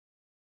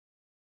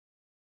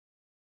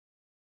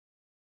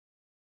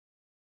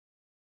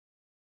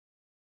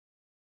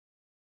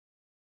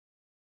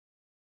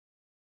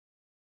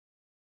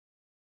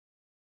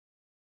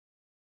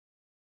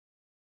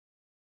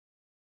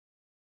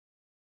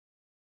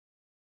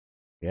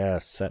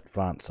 Yes, set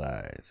font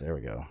size. There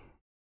we go.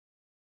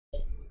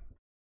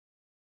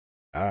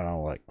 I don't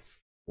know, like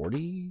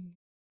 40?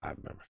 I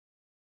remember.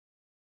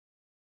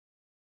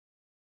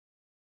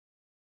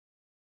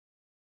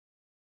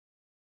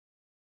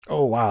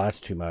 Oh, wow,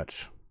 that's too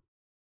much.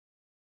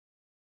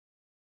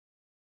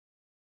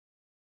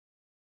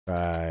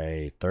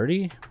 Try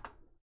 30?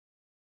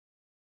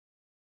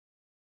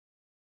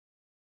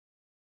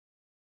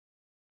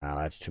 No,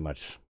 that's too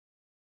much.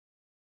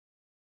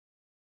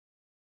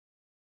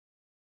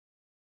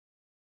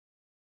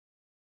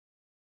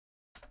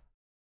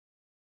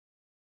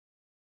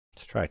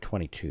 Let's try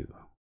 22.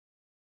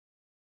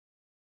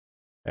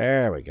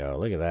 There we go.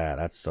 Look at that.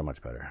 That's so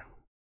much better.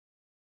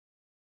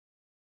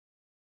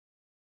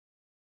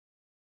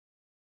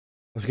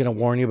 I was gonna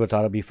warn you, but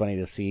thought it'd be funny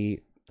to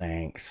see.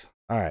 Thanks.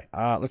 All right,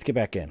 let's get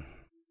back in.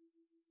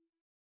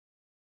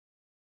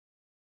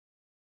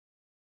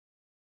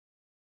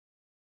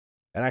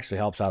 That actually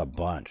helps out a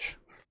bunch,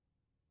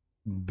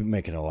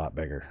 making it a lot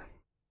bigger.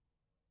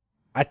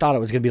 I thought it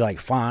was gonna be like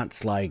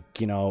fonts, like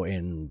you know,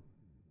 in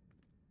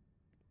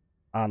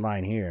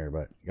online here,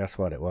 but guess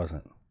what? It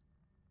wasn't.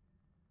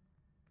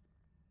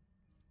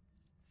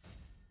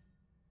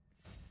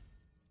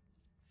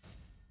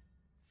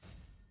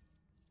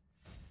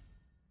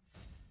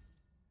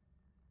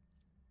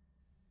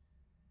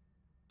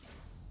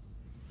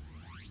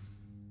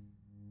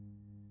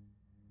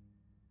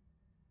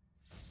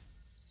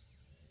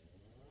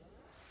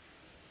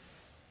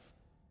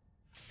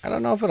 I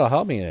don't know if it'll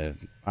help me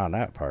on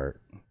that part.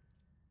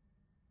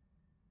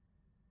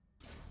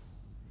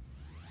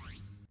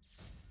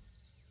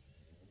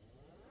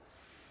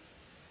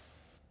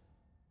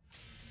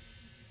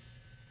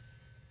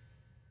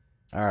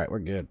 All right, we're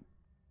good.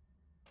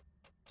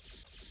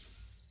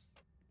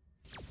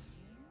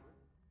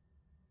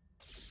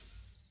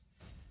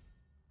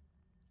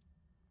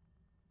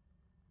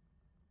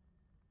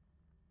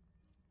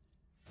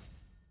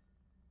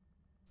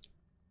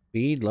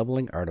 Speed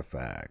leveling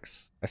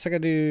artifacts. I think I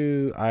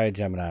do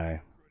Gemini,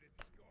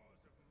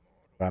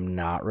 but I'm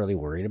not really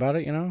worried about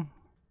it, you know?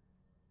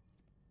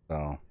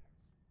 So.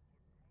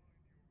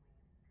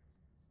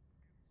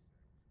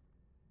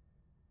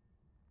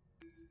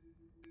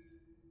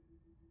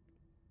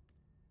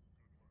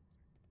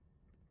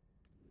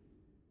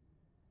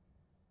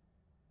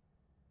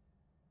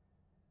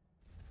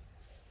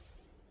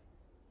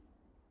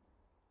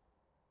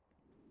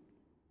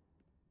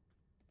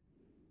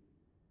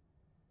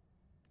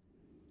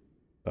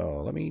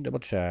 So let me double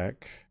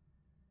check.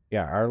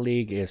 Yeah, our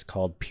league is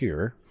called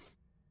Pure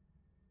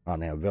on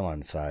the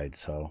villain side,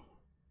 so.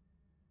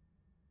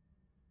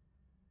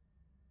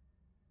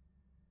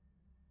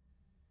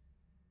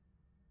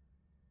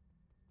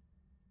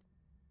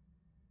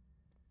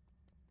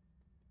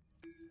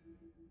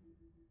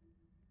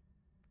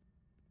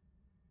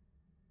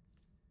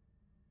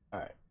 All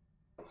right.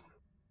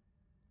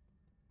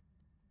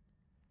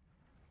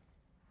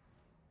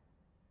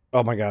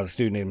 Oh my god, this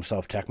dude named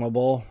himself Tecmo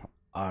Bowl.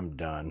 I'm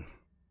done.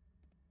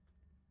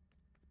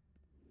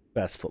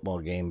 Best football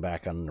game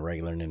back on the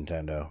regular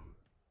Nintendo.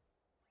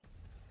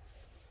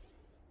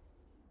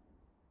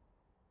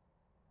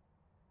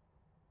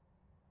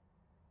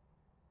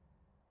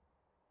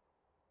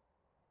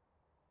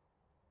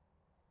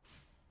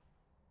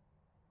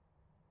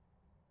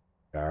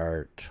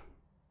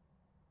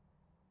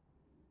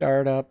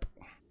 Start up.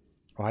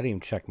 Oh, I didn't even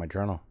check my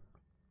journal.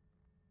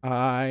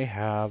 I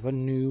have a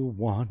new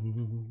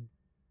one.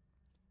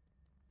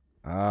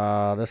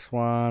 This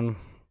one.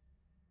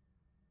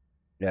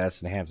 Yeah,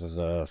 this enhances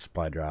the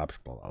supply drops,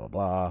 blah, blah, blah,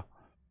 blah.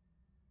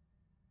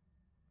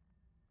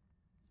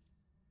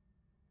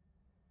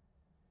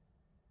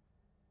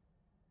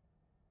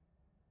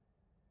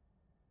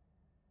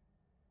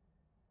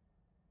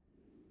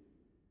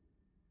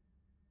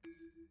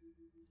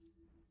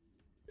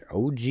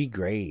 OG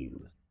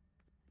Graves.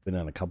 Been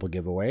in a couple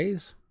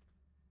giveaways.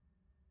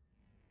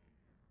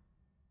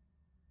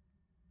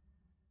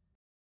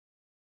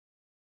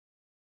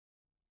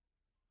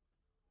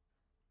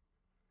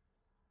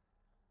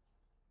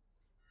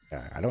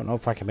 Yeah, I don't know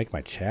if I can make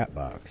my chat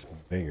box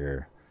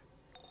bigger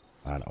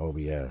on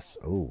OBS.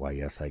 Oh, why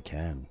yes I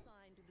can.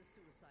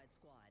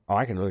 Oh,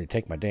 I can literally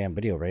take my damn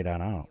video right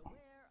on out.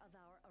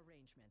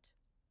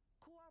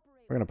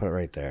 We're gonna put it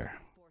right there.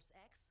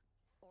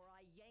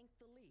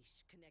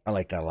 I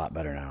like that a lot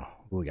better now.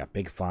 Ooh, we got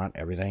big font,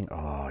 everything.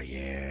 Oh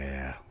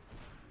yeah.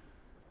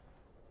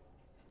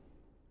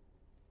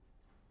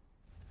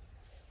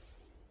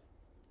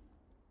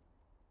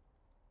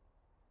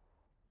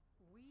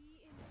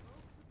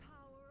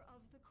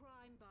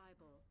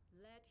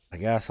 I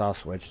guess I'll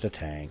switch to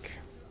tank.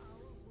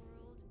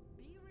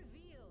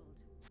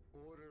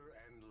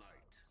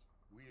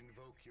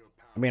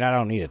 I mean, I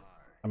don't need it.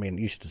 I mean,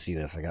 you should see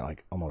this. I got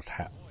like almost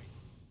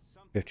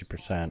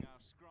 50%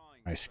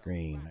 my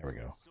screen. There we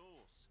go.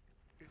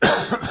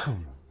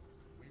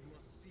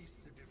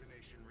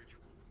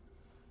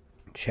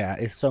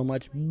 Chat is so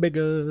much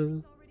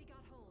bigger.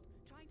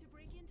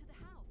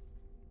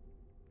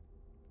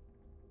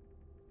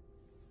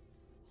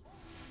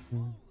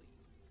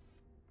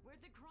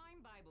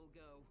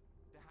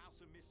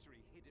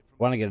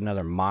 want to get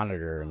another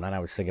monitor, and then I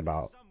was thinking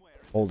about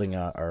holding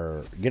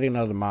or getting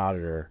another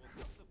monitor,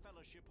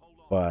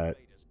 but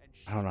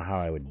I don't know how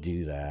I would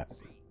do that.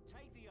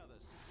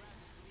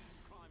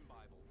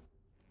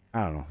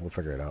 I don't know. We'll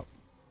figure it out.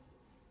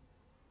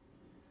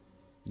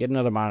 Get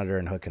another monitor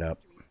and hook it up.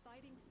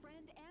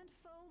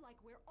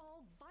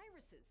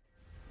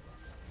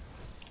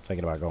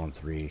 Thinking about going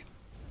 3.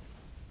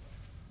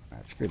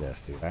 Alright, screw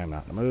this, dude. I am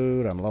not in the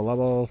mood. I'm low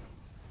level.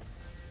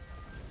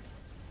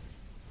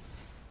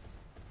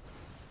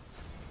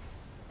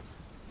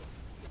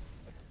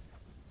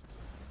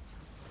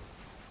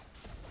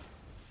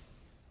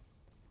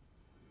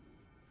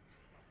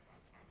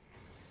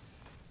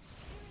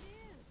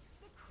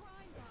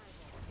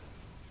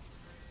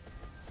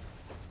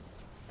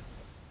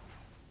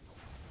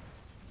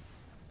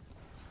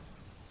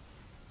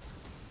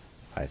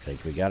 I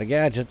think we got a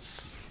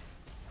gadgets.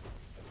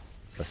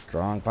 A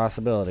strong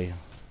possibility.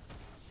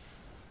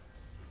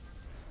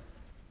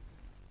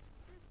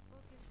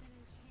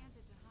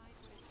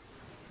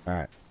 All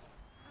right.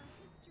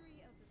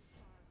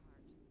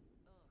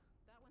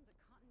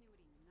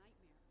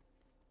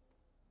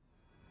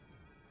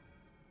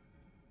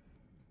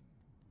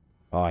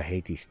 Oh, I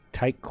hate these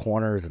tight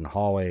corners and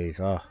hallways.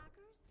 Oh.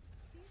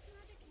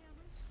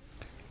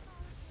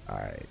 All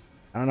right.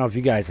 I don't know if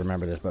you guys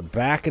remember this, but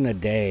back in the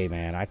day,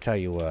 man, I tell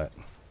you what.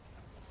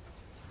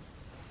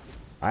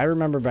 I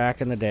remember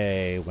back in the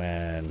day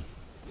when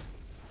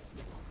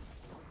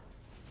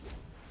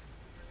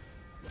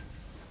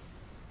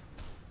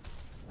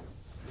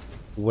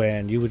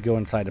you would go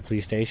inside the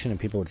police station and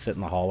people would sit in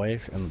the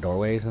hallways and the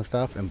doorways and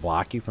stuff and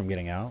block you from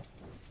getting out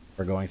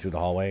or going through the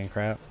hallway and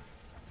crap.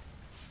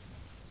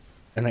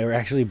 And they were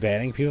actually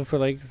banning people for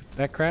like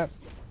that crap.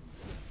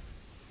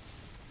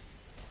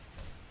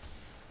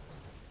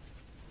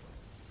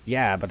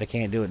 Yeah, but they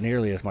can't do it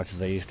nearly as much as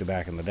they used to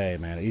back in the day,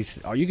 man. You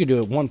could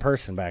do it one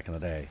person back in the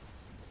day.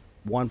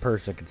 One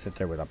person could sit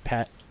there with a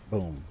pet.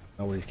 Boom.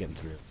 Nobody's getting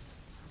through.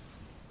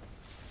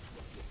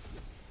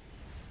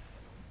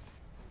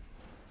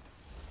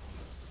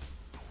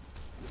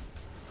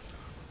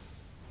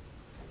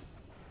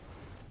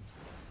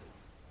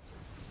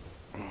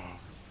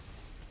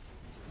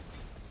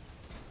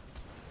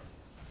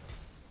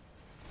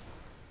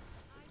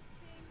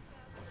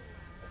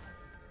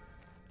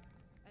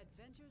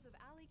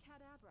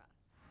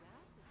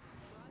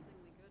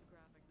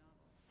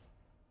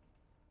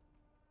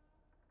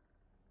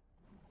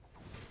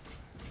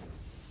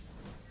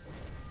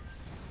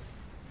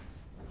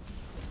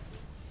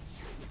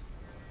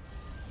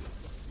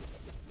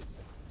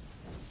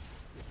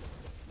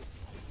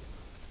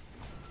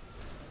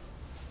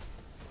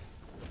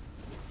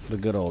 The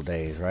good old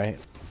days, right?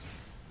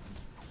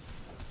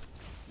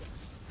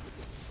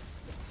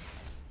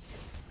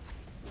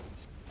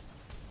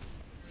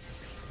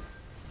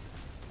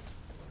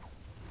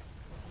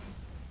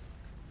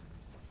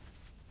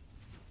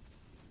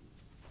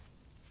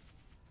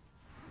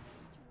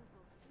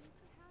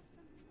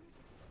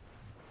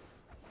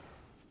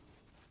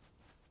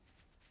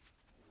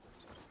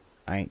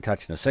 I ain't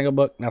touching a single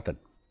book, nothing.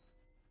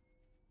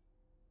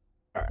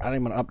 Alright, I think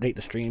I'm gonna update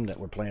the stream that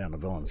we're playing on the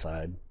villain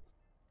side.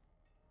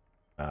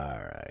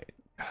 Alright.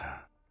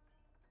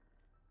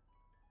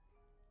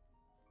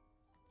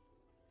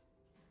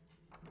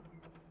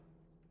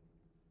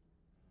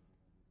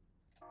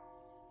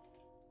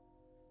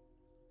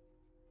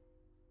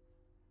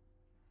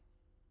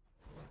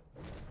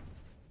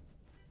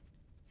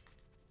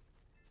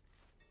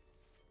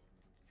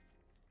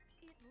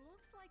 It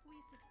looks like we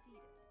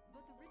succeeded,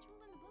 but the ritual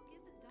in the book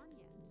isn't done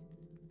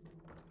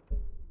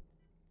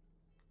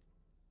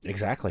yet.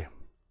 Exactly.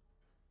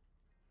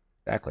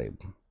 Exactly.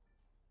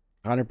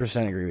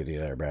 100% agree with you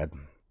there, Brad.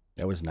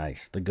 That was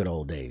nice. The good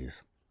old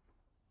days.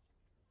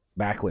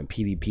 Back when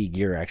PvP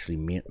gear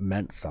actually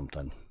meant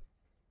something.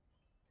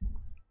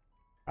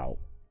 Ow.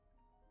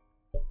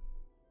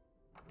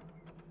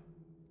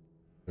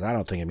 Because I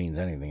don't think it means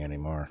anything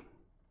anymore.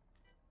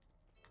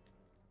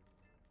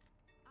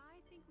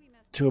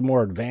 To a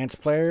more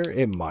advanced player,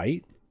 it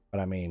might.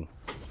 But I mean...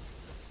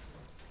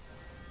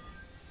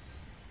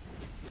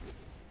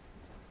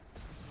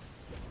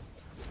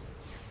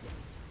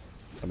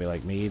 somebody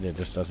like me that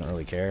just doesn't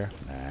really care?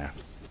 Nah.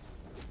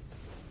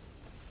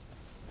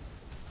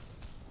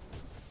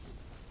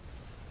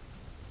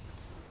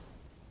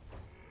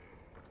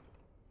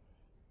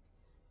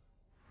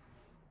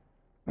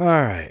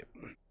 Alright.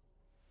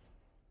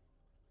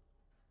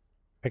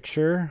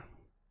 Picture.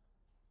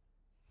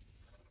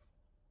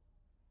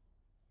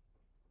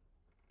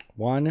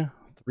 1,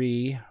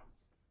 3.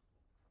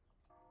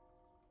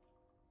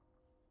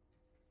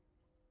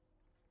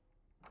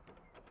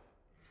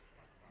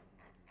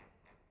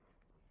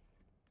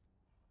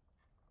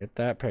 Get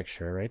that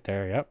picture right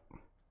there, yep.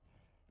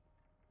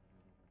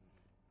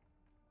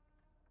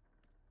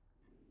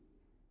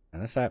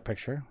 And it's that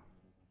picture.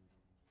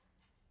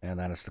 And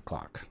then it's the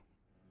clock.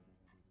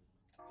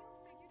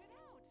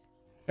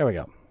 There we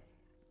go.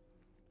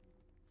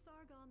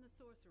 Sargon the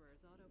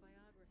Sorcerer's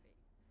autobiography.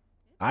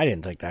 I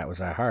didn't think that was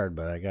that hard,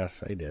 but I guess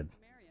I did.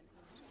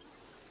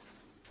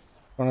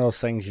 One of those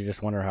things you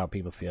just wonder how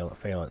people fail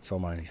it so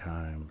many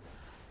times.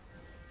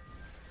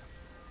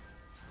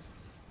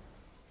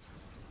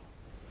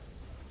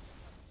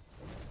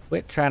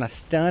 Quit trying to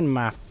stun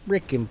my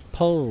freaking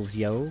poles,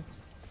 yo.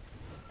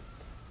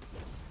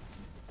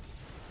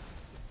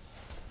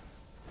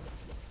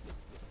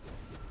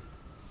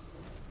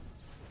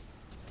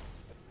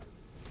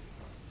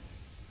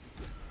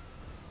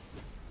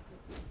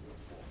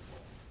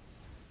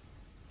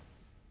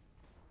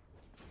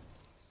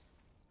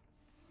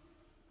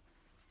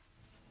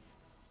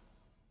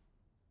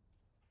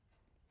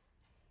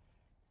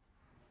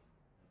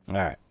 All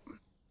right.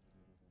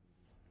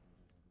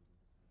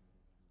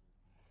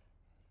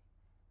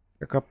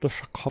 Pick up the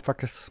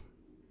sarcophagus.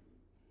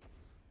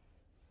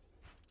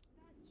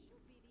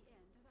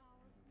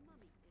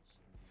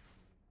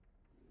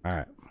 All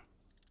right.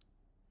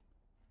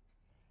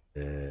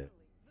 There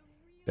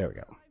we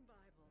go.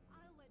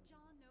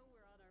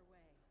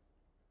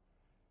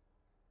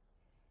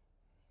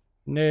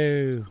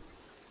 No.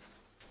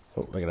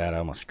 Oh, look at that. I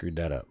almost screwed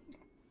that up.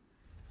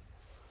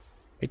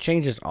 It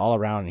changes all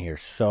around in here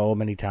so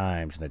many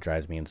times, and it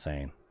drives me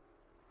insane.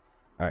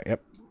 All right,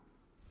 yep.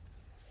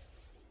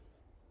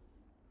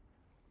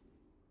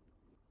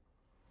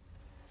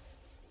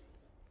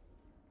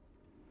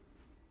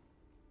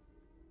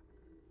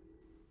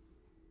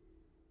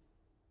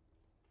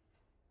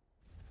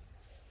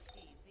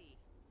 Easy.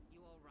 You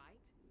all right?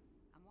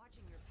 I'm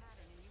watching your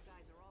pattern and you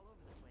guys are all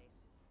over the place.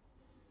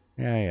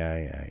 Yeah.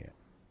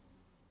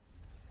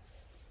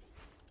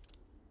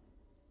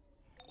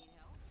 Need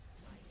help?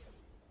 I do.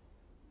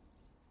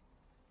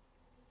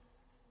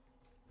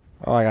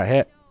 Oh, I got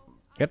hit.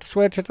 Hit the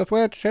switch, hit the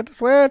switch, hit the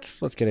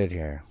switch. Let's get in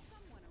here.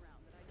 Someone around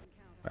that I can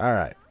count on. All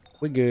right.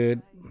 We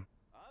good.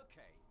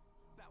 Okay,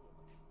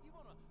 Batwoman, you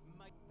wanna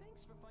make...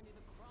 Thanks for finding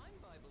the crime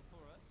Bible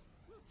for us.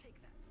 We'll take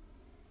that.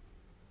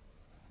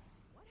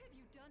 What have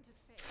you done to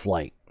Faye?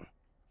 Flight.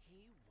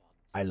 He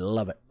wants I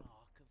love it. the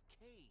Mark of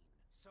Cain.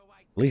 So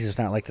I At least it's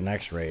not like the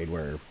next raid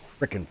where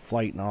frickin'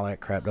 flight and all that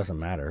crap doesn't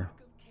matter.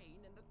 Mark of Cain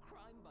and the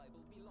crime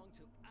Bible belong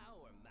to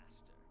our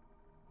master.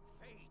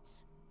 Fate,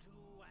 do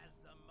as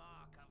the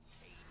Mark of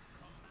Cain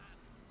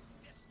commands.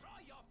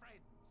 Destroy your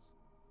friends.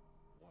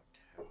 What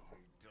have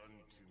they done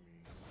to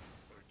me?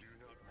 I do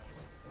not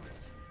want to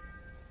fight you.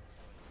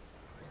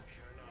 I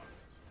cannot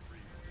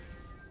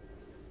resist.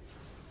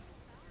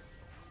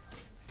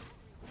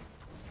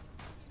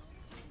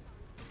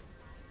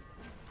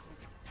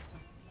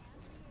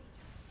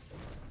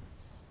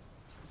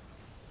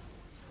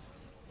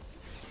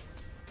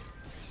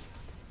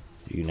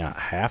 Do you not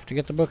have to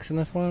get the books in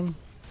this one?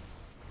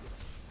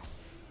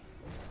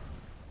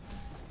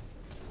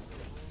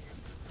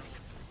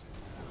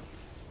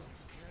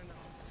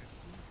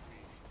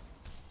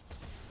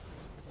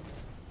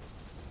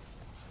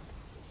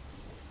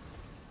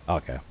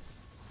 Okay.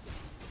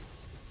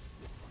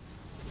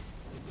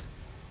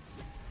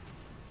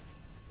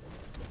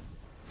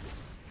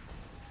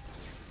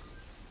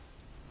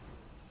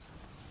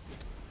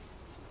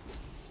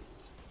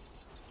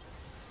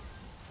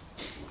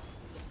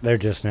 They're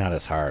just not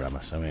as hard, I'm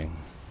assuming.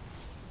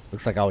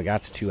 Looks like all we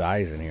got's 2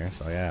 eyes in here,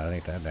 so yeah, it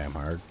ain't that damn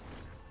hard.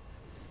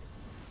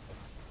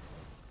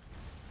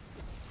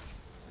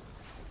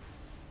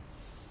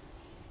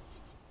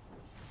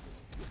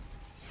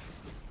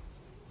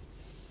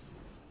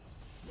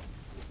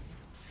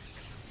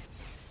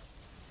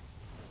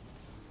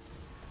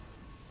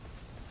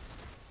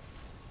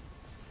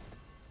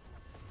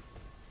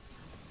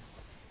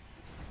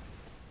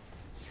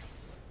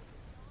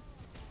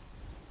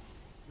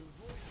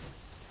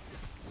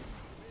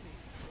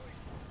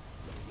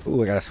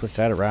 Ooh, I gotta switch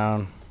that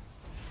around.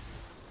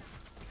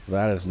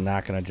 That is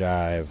not gonna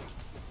jive.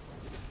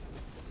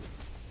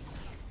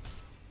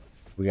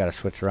 We gotta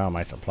switch around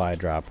my supply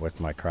drop with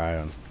my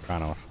Chronos.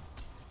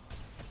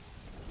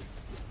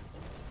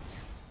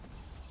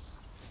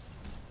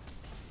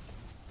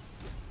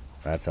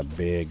 That's a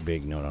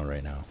big no-no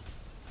right now.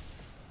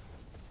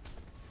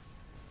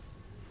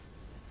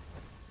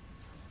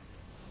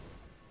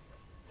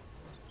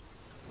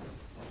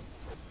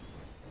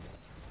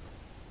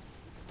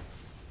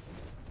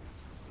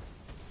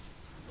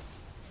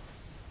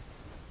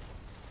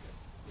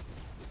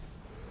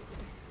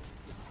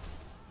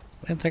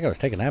 I didn't think I was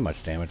taking that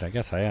much damage. I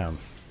guess I am.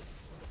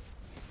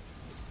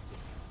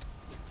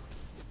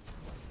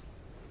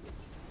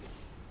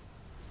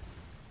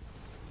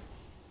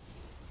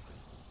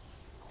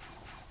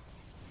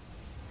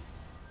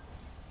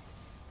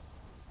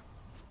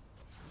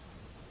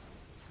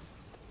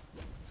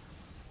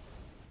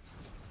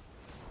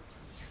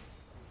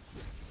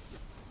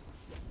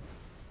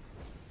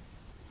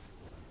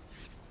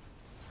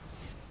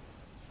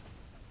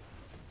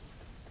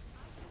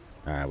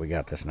 Alright, we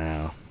got this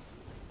now.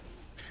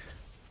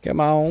 Come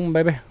on,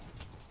 baby.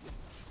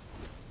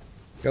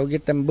 Go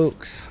get them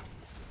books.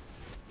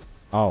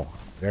 Oh,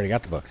 we already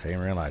got the books. I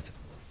didn't realize it.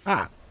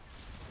 Ah!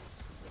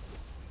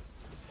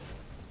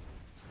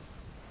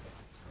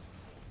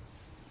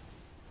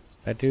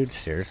 That dude's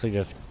seriously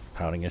just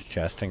pounding his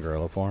chest in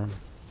gorilla form?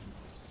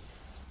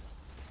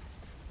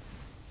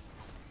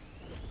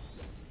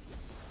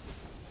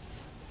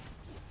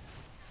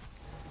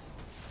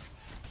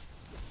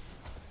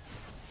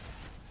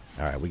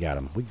 Alright, we got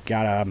him. We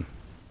got him.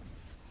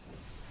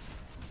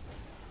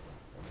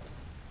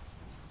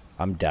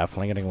 I'm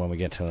definitely gonna, when we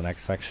get to the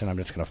next section, I'm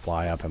just gonna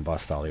fly up and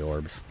bust all the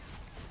orbs.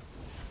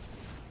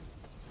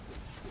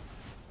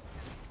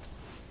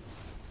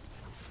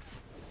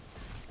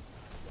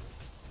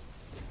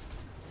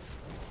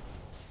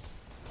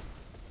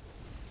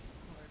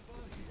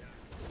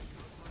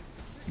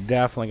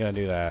 Definitely gonna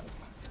do that.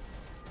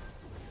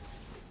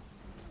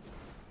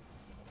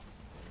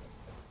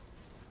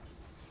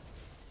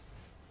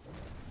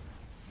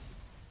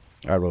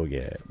 Alright, what we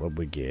get? What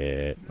we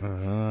get?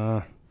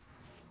 Let's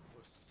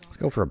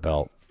go for a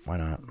belt. Why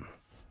not?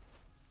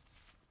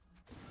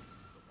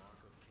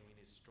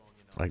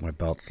 Like my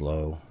belt's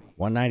low.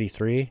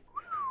 193?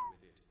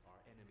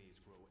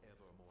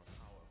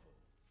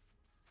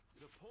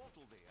 The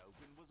portal they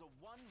opened was a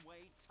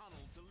one-way tunnel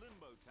to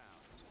Limbo Town.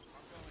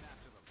 I'm going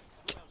after them.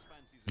 Who else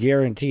fancies a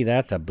Guarantee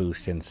that's a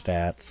boost in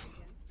stats.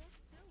 Against us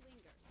still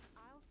lingers.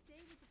 I'll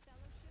stay with the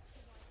Fellowship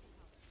to wipe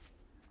them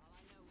out. All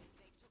I know is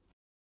they took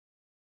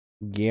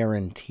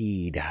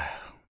Guaranteed.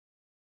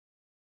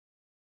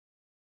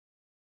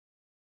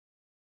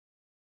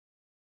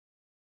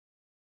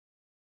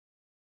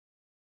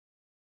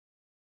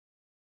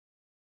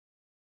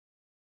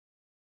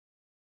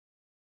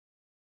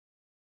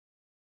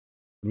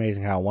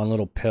 Amazing how one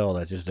little pill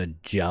that's just a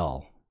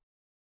gel,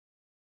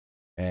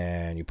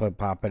 and you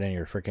pop it in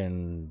your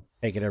freaking,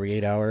 take it every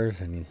 8 hours,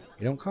 and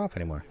you don't cough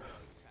anymore.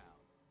 Town.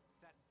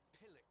 That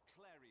Pillock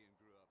Clarion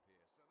grew up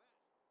here,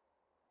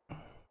 so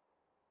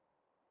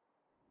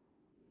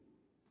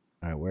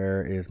that... Alright,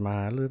 where is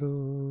my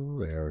little...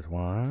 There's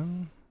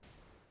one.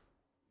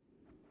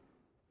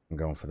 I'm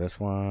going for this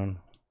one.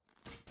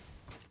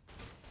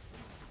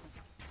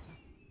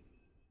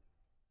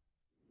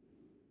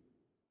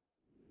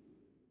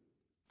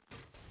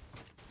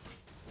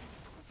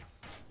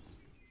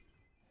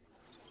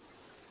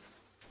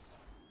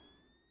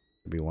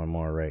 Be one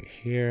more right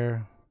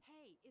here.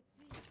 Hey, it's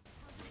Z.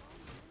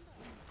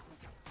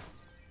 How's it going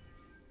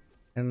in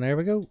Limbo? And there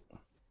we go.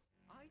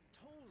 I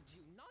told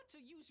you not to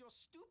use your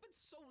stupid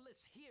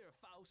soulless here,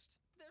 Faust.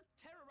 They're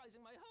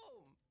terrorizing my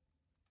home.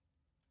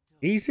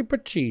 Easy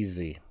but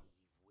cheesy.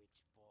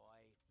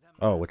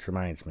 Oh, which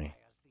reminds me.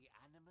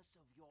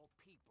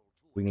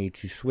 We need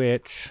to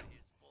switch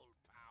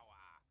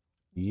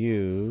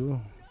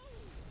you.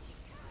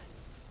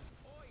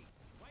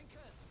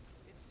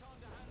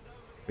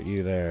 Put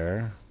you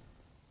there.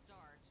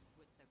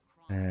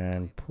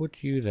 And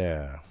put you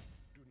there.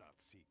 Do not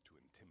seek to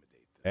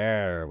intimidate them.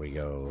 There we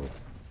go.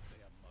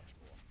 They are much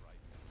more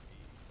frightened than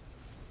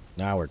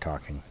me. Now we're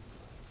talking.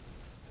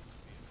 The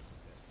spirit of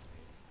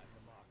destiny and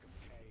the mark of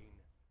Cain,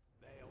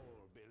 they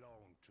all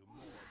belong to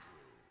Mordru.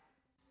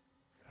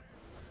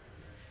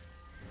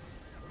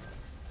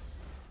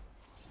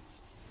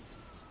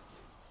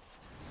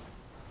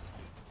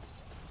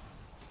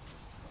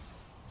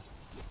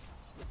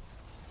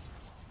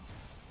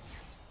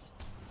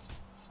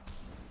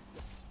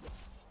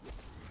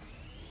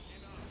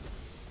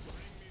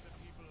 Bring me the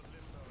people of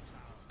Limbo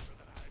Town so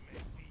that I may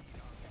feed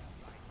on their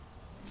life.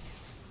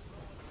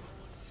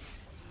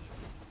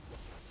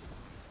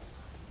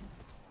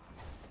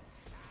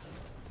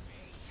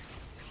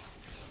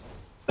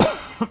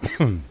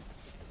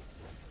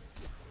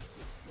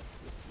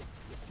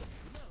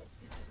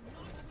 This is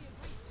not what we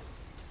agreed to.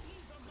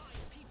 These are my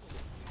people.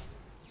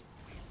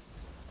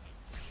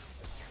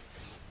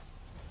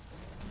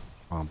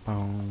 Bum,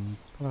 bum,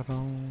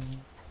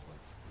 ba-dum.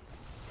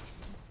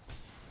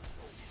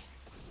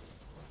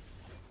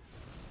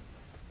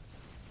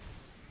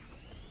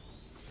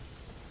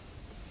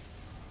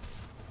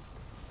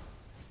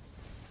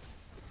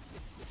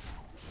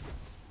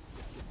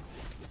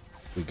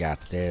 We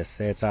got this.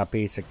 It's a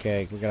piece of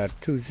cake. We got a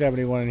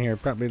 271 in here.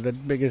 Probably the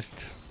biggest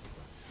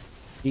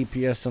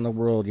DPS in the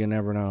world. You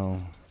never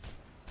know.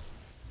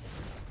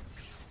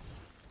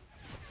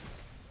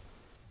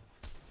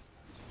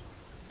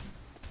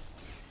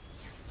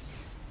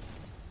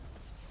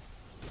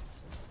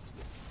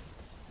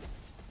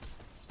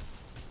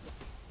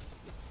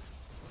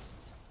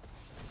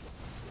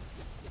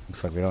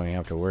 Looks like we don't even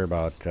have to worry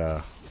about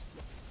the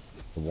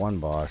one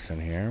boss in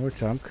here,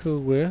 which I'm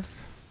cool with.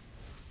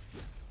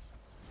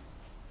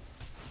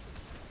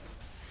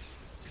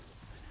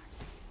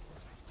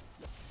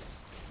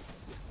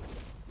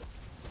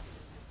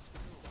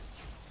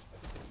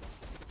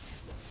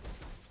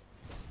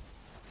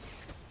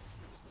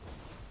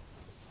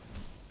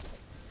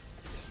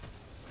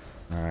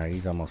 Alright,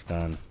 he's almost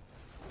done.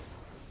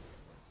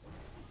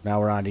 Now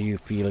we're on to you,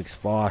 Felix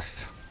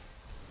Faust.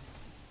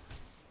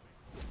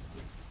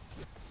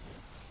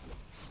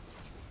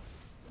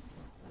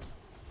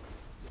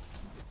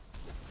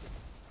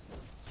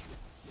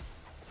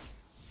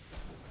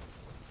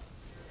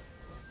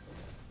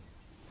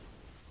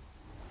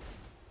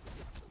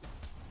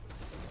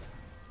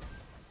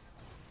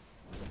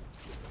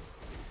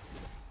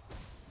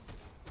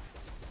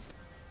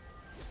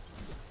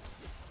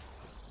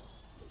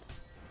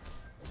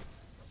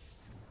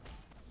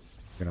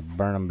 Gonna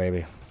burn him,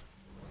 baby.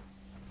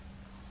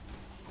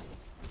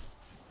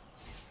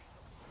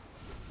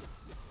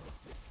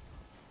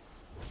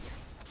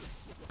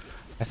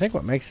 think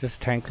what makes this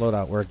tank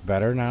loadout work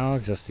better now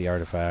is just the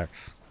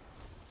artifacts.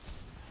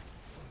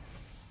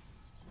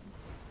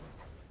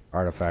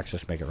 Artifacts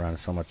just make it run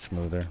so much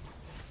smoother.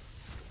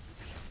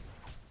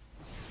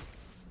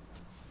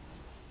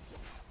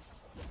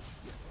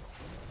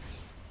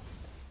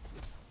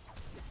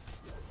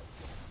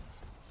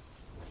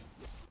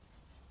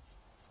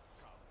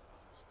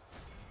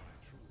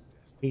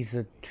 He's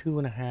a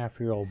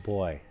 2.5-year-old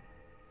boy.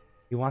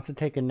 He wants to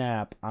take a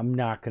nap. I'm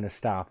not going to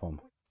stop him.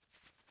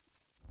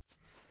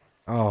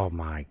 Oh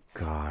my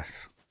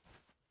gosh.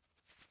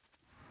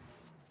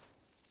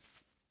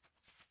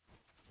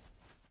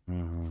 I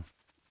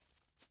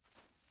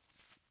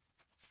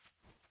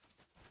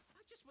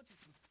just wanted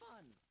some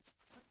fun,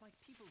 but my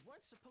people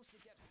weren't supposed to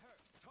get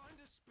hurt. Time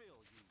to spill,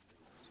 you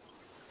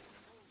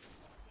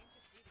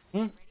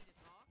little I'm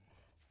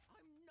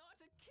not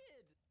a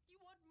kid. You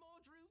want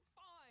Mordru?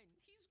 Fine.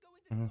 He's going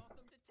to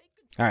Gotham to take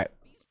control All right. of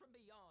the beast from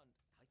beyond.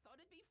 I thought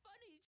it'd be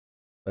funny.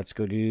 Let's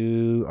go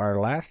do our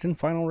last and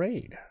final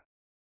raid.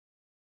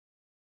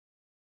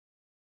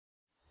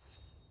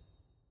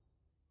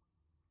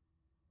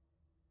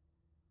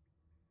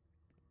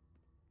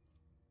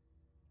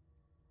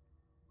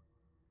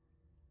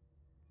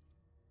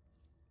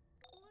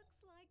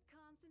 Looks like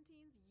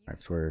Constantine's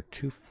Alright, so we're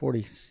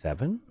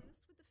 247. loose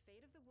with the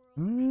fate of the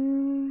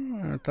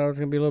world. I thought it was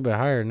gonna be a little bit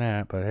higher than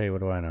that, but hey, what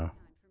do I know? Time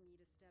for me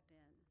to step in.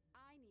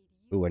 I need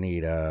you Ooh, I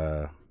need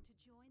to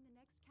join the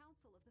next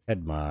council of the head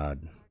Fellowship mod.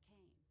 of the Arcane.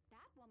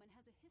 That woman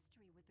has a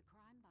history with the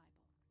crime Bible.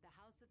 The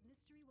House of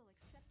Mystery will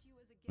accept you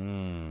as a guest when you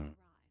arrive.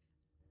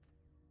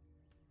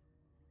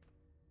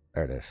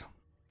 There it is.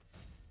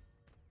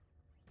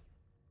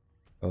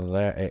 So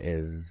there it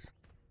is.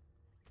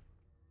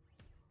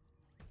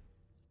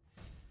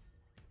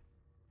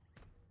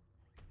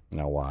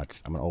 Now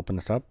watch. I'm gonna open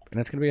this up,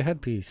 and it's gonna be a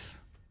headpiece.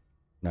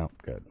 No,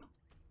 good.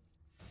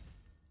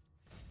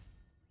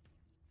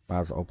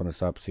 Might as well open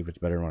this up, see if it's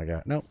better than what I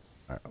got. Nope.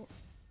 All right.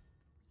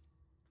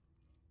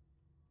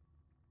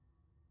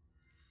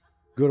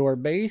 Go to our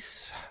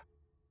base.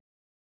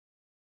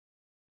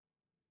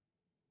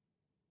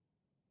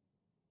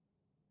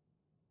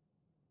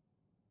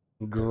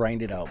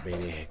 Grind it out,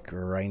 baby.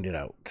 Grind it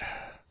out.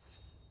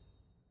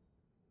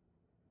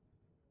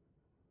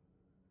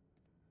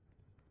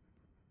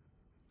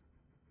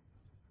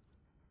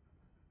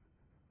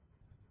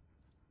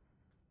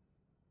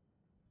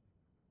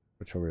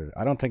 Which over?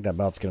 I don't think that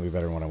belt's gonna be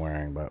better than what I'm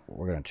wearing, but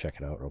we're gonna check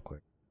it out real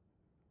quick.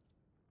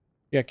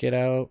 Check it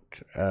out.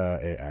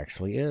 It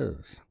actually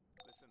is.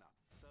 Listen up.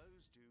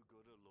 Those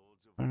do-gooder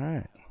lords of All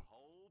right. have a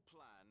whole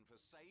plan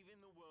for saving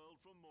the world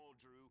from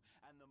Mordru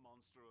and the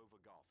monster over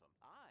Gotham.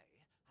 I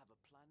have a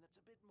plan that's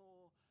a bit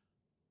more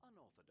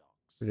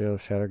unorthodox. Video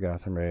Shatter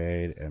Gotham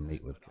Raid and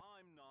meet with. But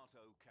I'm not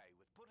okay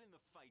with putting the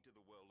fate of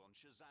the world on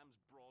Shazam's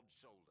broad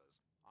shoulders.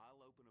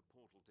 I'll open a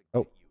portal to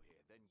Oh. get you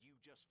here, then you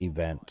just follow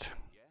Event. my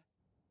lead, yeah?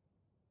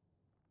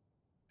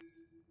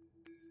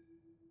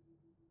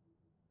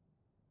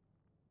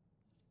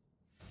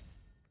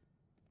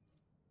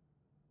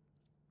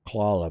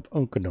 Claw of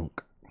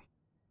Unkadunk.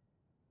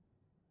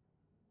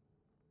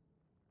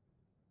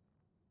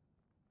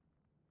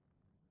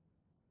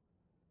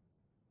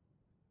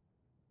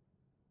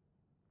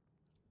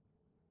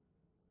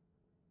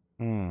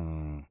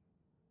 Hmm.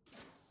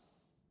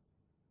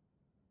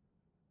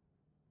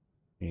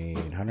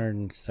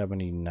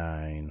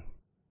 879.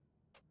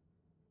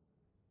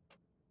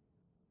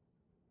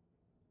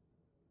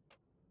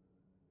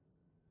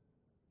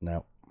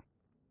 No.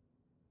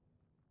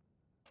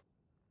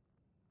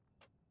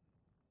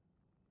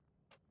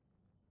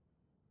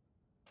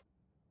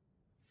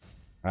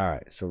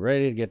 Alright, so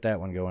ready to get that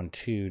one going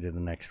too to the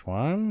next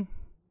one.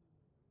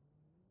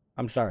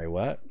 I'm sorry,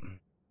 what?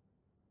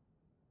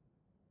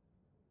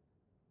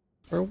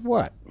 For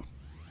what?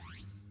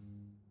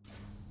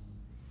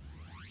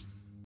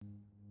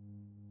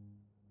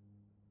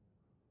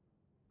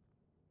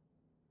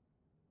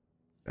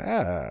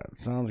 Ah,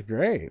 sounds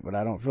great, but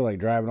I don't feel like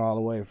driving all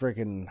the way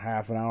freaking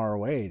half an hour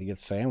away to get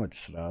sandwich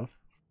stuff.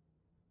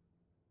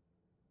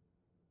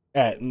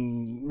 At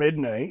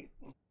midnight.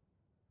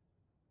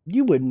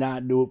 You would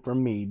not do it for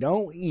me.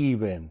 Don't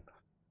even.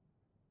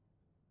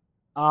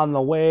 On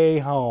the way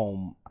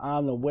home.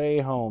 On the way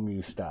home,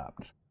 you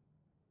stopped.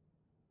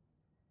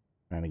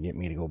 Trying to get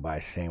me to go buy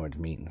sandwich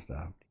meat and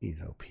stuff. Jeez,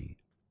 oh, Pete.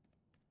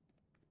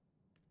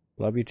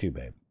 Love you too,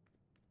 babe.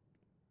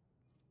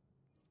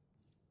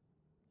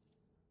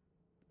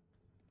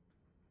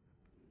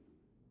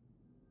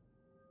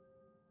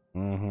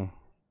 Mm-hmm.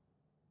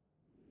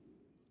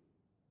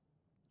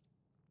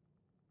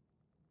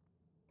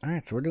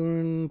 Alright, so we're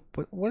doing...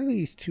 What are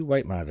these two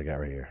white mods I got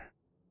right here?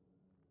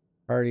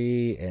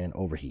 Party and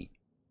Overheat.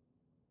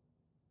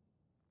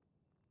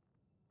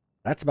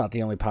 That's about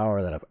the only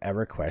power that I've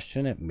ever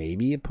questioned it.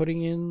 Maybe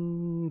putting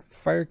in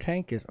Fire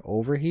Tank is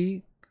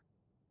Overheat.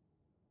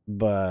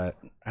 But,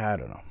 I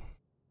don't know.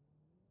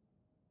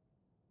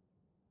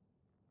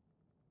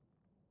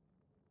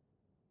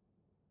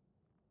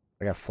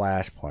 I got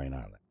Flashpoint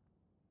on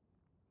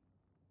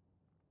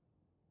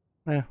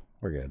it.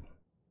 We're good.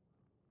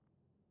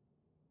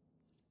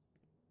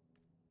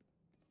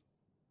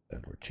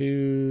 Says we're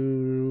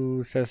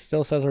two.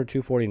 Still says we're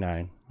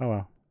 249. Oh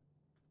well.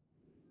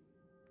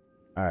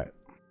 All right.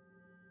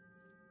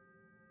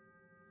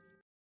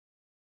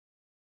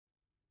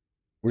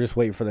 We're just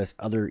waiting for this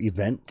other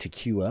event to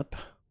queue up,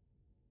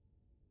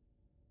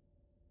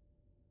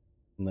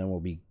 and then we'll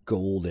be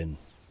golden.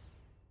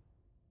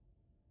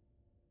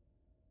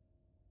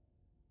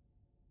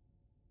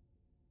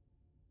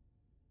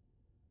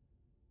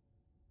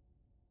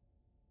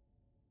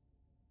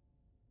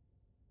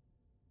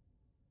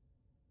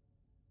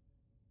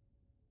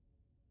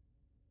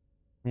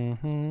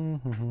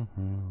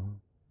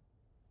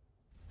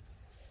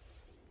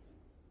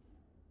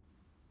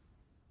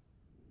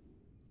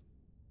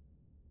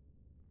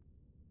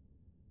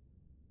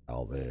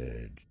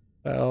 Salvage.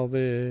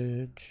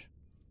 Salvage.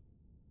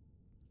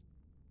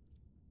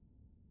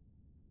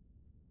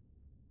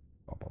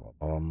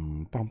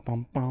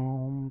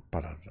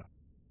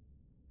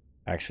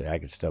 Actually, I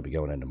could still be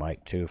going into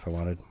Mike too if I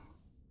wanted.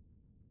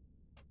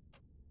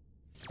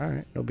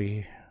 Alright, it'll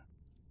be.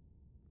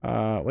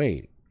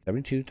 Wait.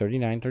 72,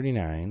 39,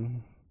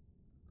 39.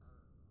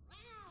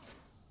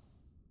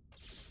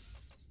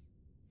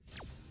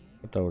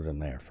 Put those in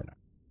there for now.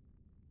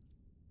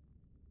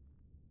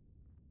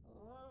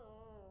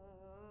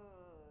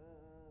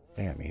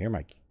 Damn, you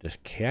hear this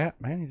cat,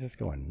 man? He's just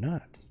going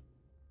nuts.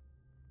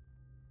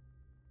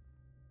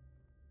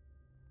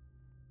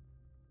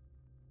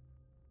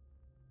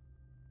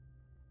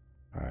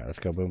 Alright, let's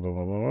go boom, boom,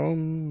 boom, boom,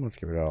 boom. Let's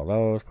get rid of all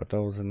those. Put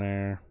those in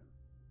there.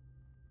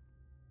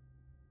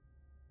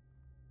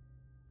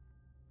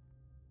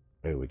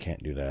 Oh, we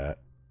can't do that.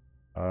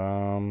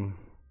 I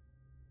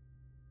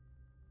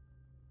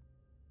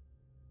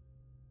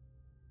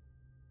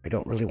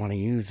don't really want to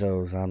use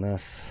those on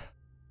this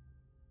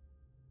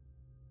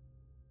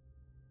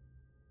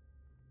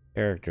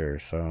character,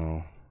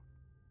 so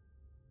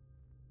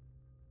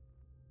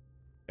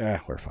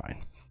we're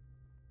fine.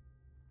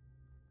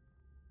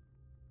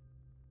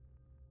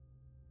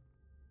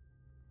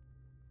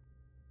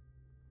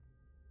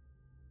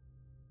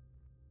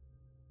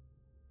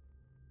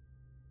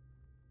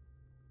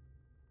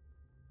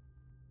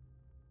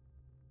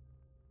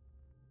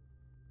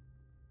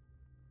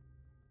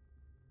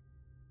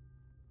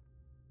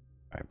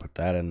 All right, put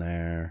that in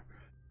there.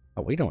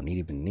 Oh, we don't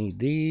even need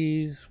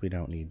these. We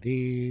don't need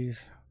these.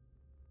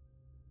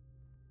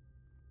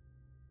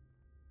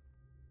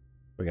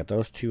 We got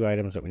those two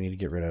items that we need to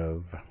get rid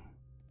of.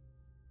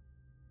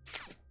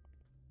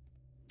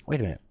 Wait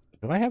a minute.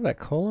 Do I have that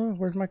cola?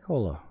 Where's my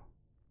cola?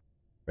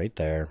 Right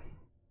there.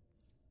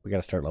 We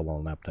gotta start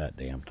leveling up that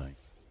damn thing.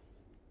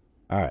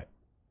 Alright.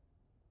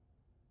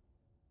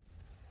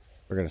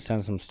 We're gonna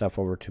send some stuff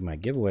over to my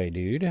giveaway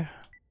dude.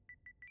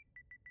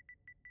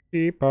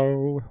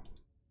 Depot.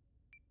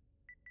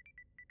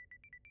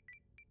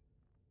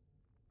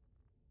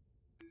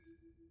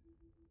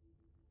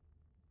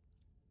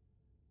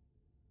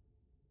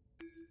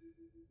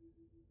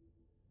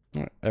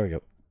 Alright, there we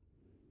go.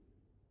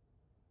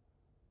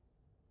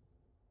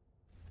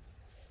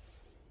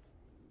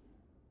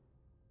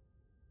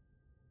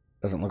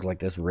 Doesn't look like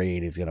this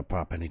raid is gonna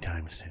pop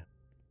anytime soon.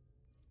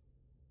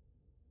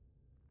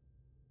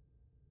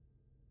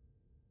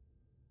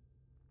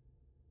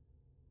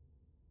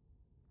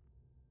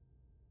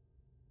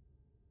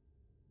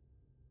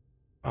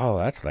 Oh,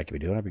 that's what I could be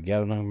doing. I'd be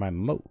gathering my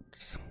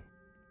motes.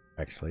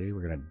 Actually,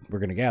 we're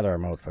gonna gather our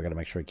motes, but I gotta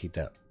make sure we keep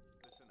that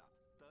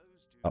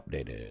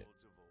updated.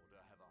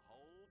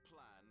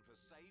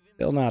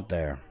 Still not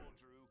there.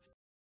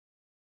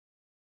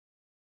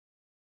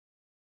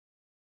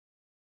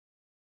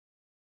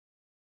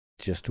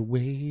 Just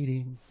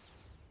waiting.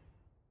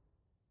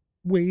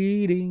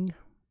 Waiting.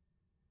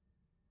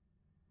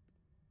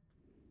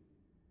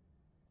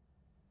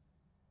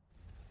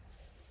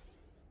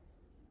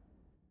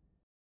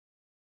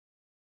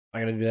 I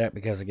gotta do that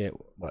because I get,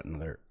 what,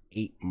 another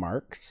 8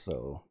 marks,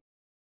 so.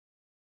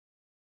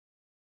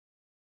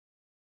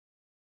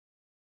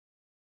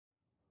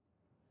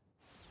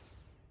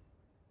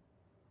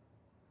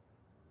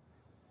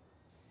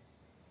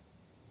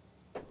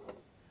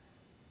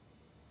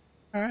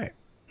 Alright.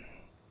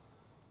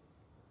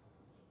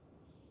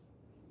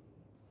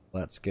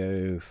 Let's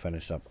go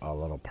finish up our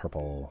little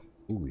purple.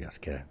 Ooh, yes,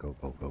 get in. Go,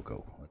 go, go,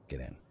 go. Let's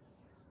get in.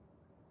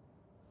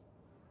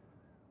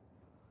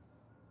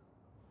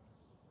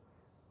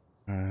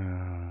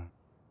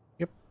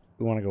 Yep.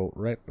 We want to go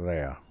right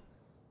there.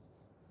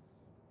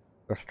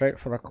 Go straight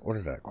for the, what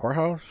is that,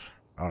 courthouse?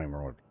 I don't even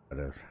remember what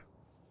that is.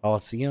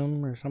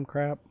 Coliseum or some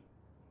crap?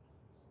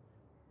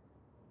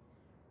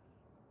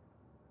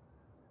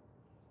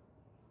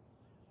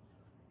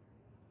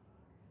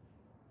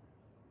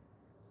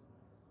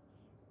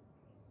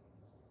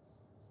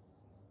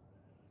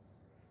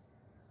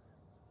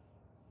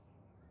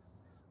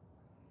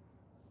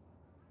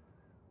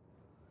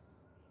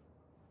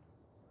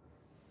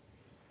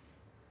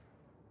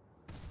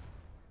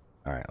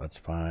 Alright, let's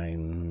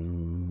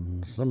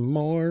find some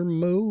more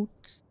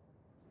motes.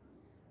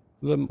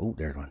 Oh,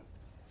 there's one.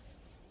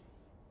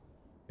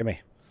 Give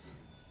me.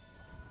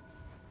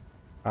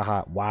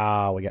 Aha,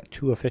 wow, we got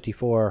 2 of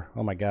 54.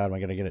 Oh my god, am I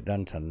gonna get it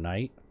done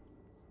tonight?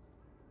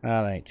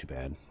 Ah, that ain't too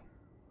bad.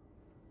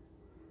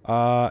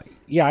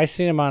 Yeah, I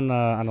seen him on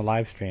the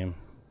live stream.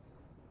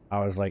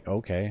 I was like,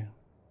 okay.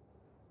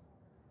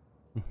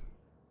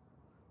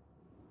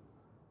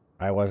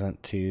 I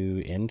wasn't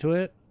too into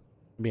it,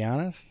 to be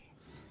honest.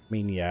 I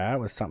mean, yeah, it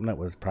was something that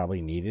was probably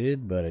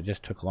needed, but it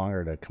just took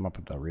longer to come up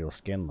with the real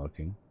skin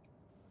looking.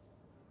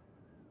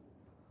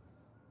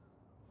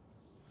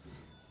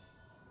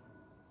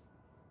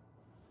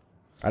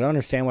 I don't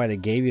understand why they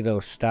gave you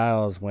those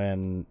styles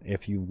when,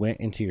 if you went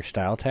into your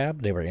style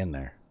tab, they were in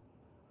there.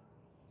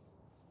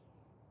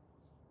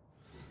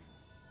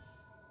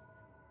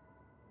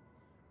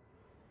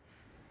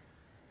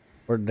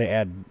 Or did they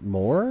add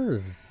more?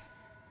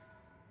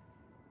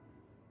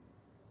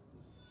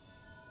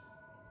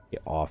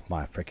 Get off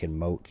my freaking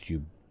moats,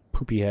 you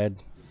poopy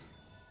head.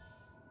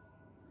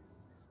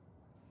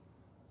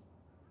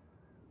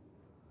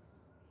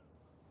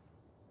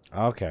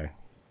 Okay.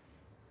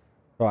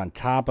 So on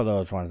top of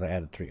those ones, I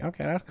added 3.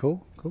 Okay, that's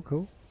cool. Cool,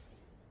 cool.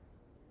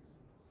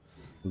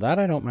 That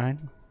I don't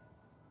mind.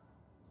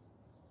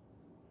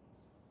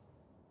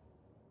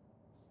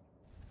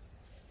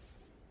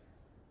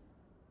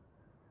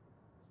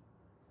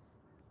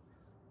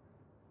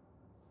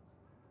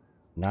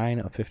 Nine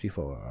of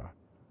 54.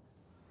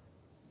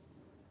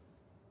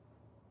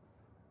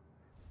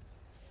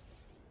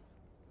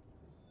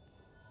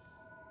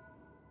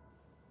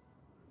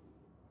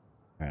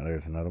 Alright,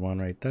 there's another one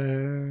right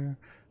there.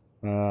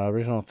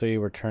 Original 3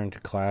 returned to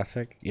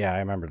classic. Yeah, I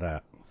remember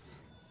that.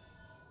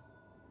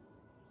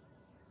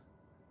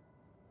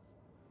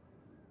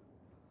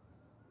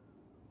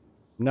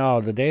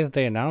 No, the day that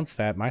they announced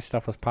that, my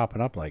stuff was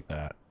popping up like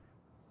that.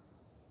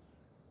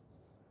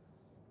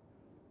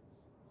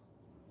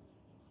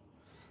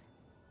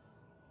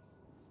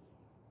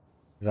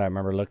 Because I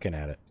remember looking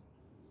at it.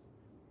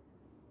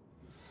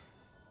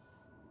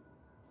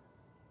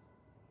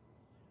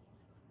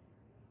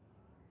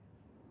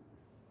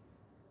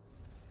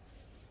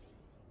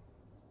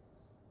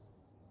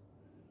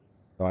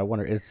 So I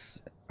wonder,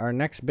 is our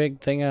next big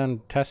thing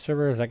on test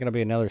server, is that going to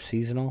be another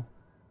seasonal?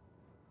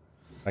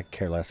 I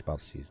care less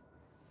about season.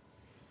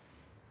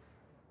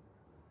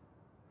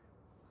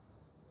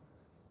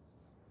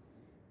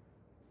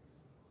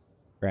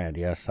 Granted,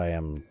 yes, I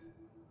am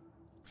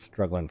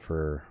struggling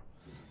for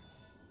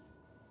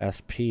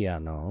SP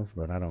on those,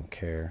 but I don't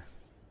care.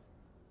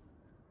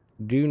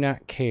 Do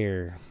not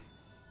care.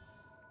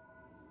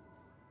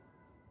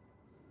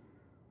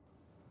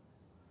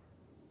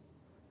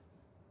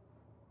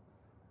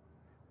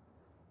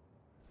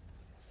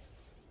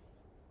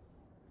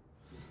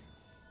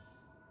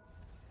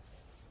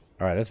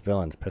 Alright, this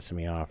villain's pissing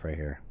me off right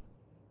here.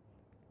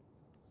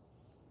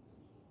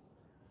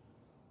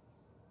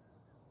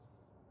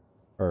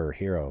 Or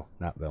hero,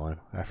 not villain.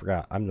 I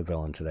forgot. I'm the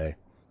villain today.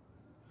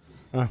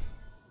 Huh.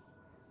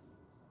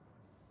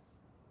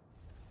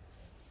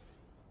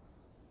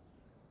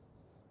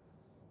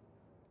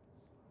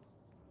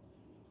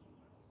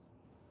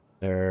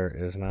 There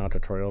is now a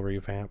tutorial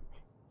revamp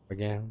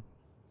again.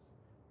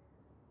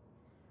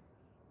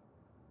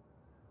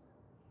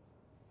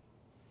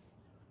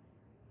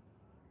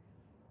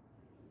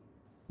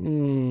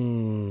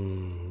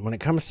 When it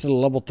comes to the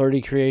level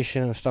 30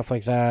 creation and stuff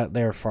like that,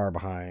 they're far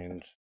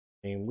behind.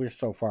 I mean, we're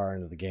so far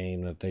into the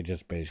game that they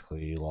just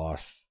basically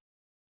lost.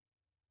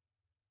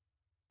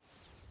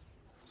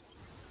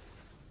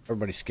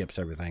 Everybody skips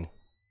everything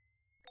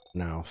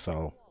now,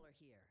 so.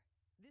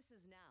 This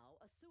is now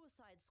a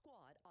suicide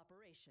squad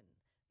operation.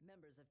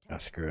 Members of Ah,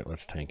 screw it,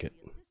 let's tank it.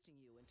 will be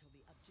assisting you until the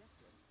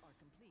objectives are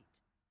complete.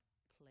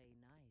 Play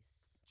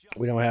nice.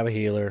 We don't have a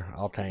healer.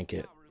 I'll tank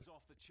it. Power is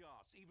off the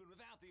charts, even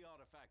without the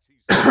artifacts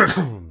he's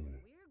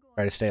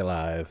Try to stay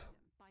alive.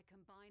 By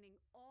combining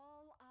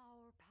all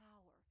our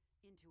power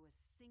into a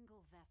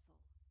single vessel.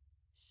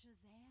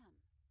 Shazam.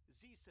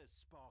 Z says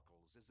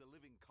Sparkles is a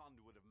living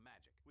conduit of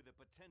magic with the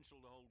potential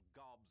to hold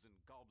gobs and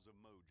gobs of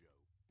mojo.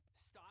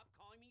 Stop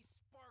calling me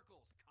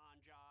Sparkles,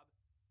 conjob.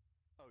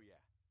 Oh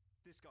yeah,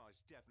 this guy's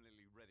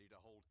definitely ready to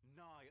hold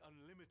nigh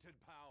unlimited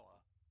power.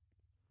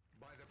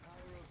 By the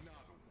power of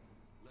Nabu,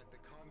 let the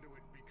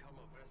conduit become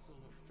a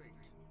vessel of fate.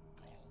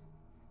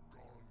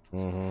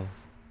 Mm-hmm.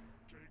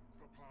 Take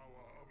the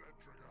power of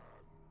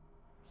Etrigan.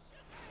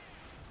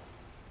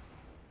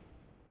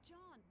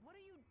 John, what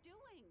are you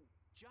doing?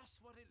 Just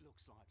what it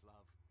looks like,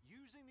 love.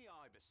 Using the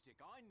Ibis stick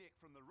I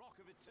nicked from the Rock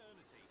of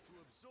Eternity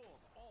to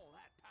absorb all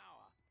that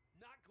power.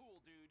 Not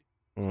cool, dude.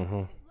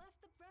 Mm-hmm. You've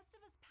left the rest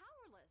of us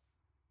powerless.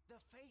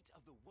 The fate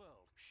of the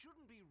world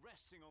shouldn't be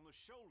resting on the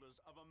shoulders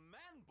of a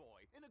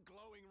man-boy in a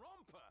glowing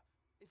romper.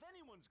 If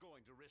anyone's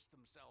going to risk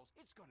themselves,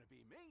 it's gonna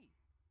be me.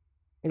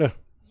 Yeah.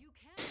 You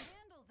can't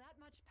handle that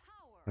much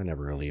power. I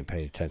never really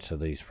paid attention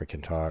to these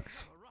freaking talks.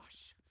 Have a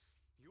rush.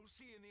 You'll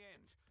see in the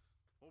end,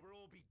 or we'll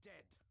all be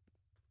dead.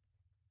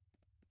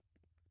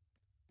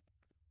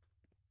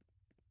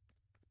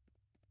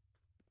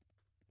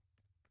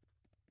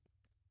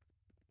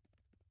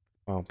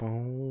 Bum,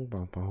 bum,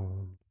 bum,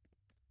 bum.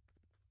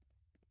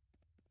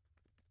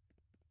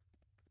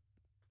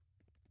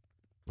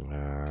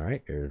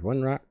 Alright, here's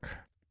one rock.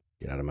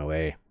 Get out of my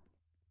way.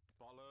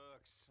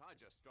 Bollocks, I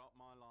just dropped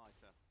my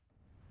lighter.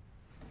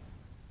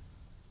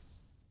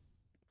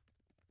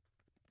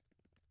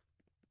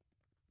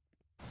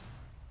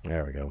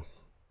 There we go.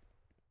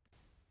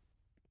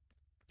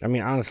 I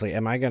mean, honestly,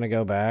 am I going to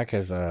go back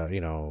as a,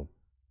 you know,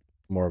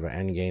 more of an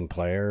end game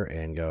player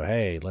and go,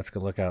 hey, let's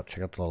go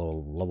check out the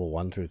level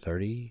 1 through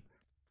 30?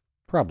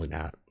 Probably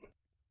not.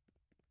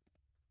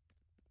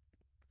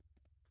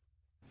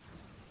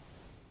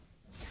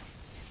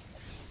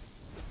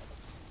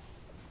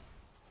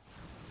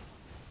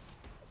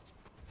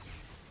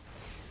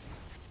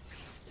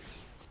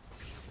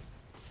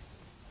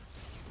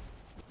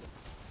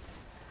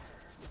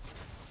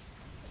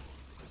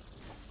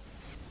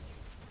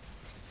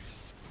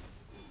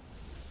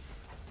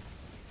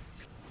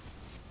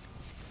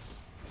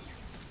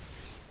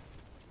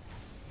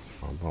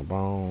 Boom,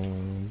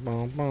 boom,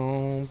 boom,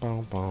 boom,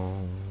 boom,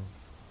 boom.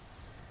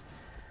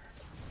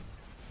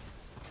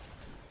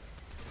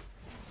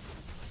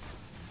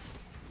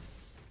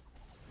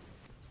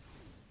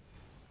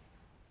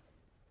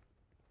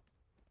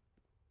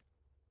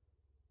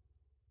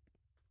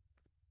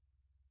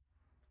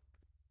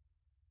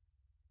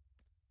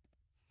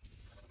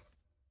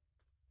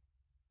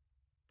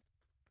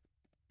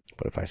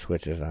 But if I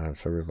switch this on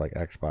servers like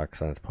Xbox,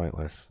 then it's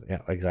pointless.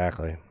 Yeah,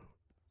 exactly.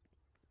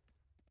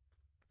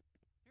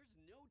 There's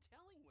no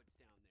telling what's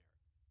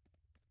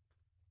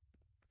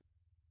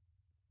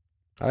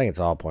down I there. think it's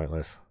all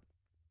pointless.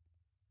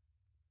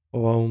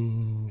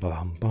 Boom,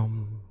 boom,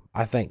 boom.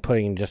 I think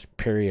putting just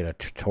period a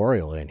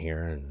tutorial in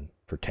here and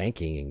for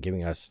tanking and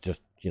giving us just,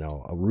 you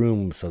know, a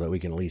room so that we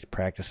can at least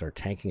practice our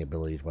tanking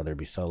abilities, whether it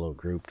be solo,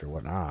 grouped, or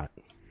whatnot.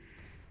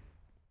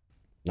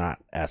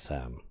 Not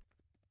SM.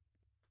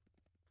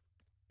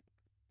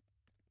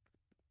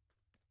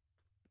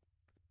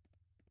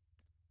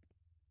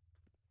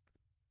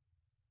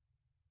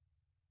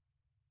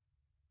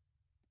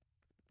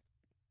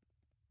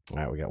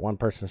 Alright, we got one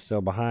person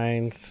still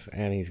behind,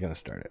 and he's going to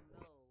start it.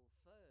 No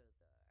further,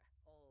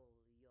 all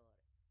your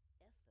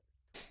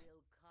effort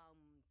will come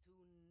to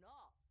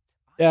naught.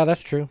 Yeah,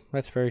 that's true.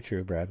 That's very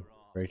true, Brad.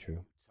 Very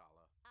true.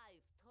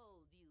 I've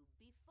told you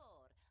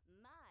before,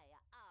 my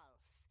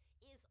arse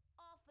is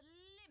off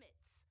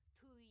limits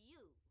to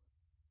you.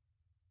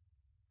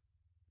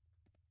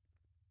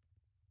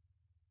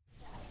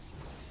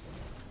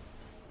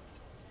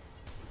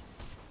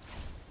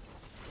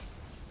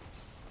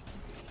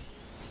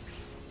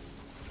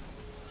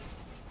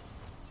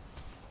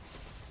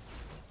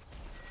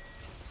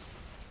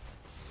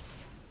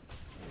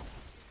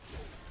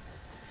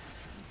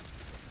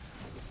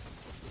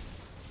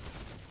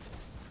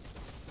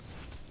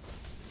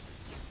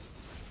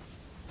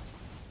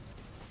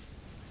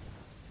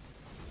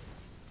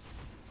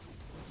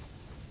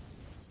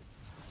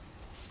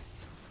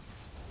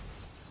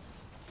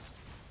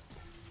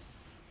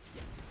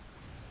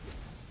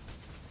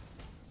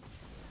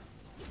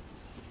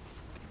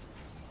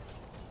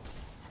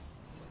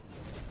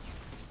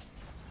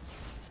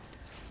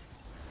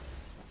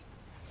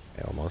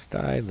 I almost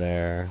died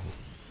there.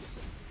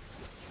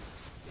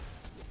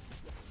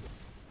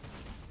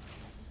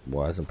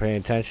 Wasn't paying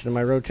attention to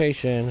my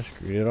rotation.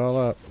 Screwed it all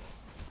up.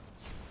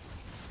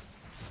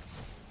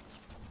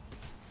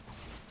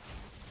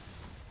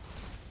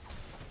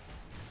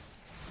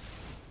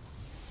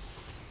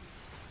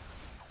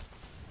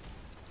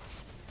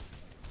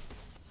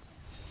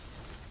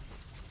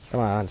 Come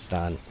on,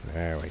 stun.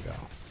 There we go.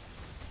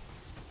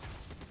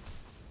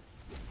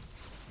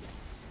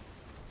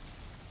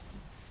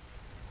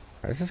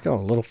 This is going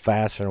a little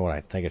faster than what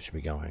I think it should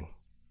be going.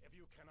 If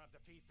you cannot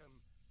defeat them,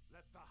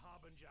 let the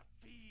Harbinger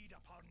feed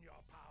upon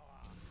your power.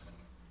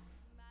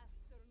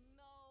 Master,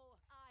 no.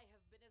 I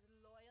have been as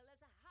loyal as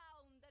a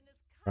hound and as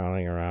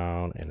Crawling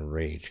around and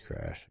rage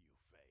crash.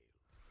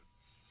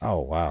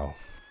 Oh, wow.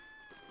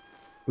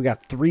 We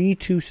got 3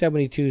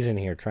 272s in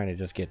here trying to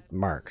just get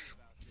marks.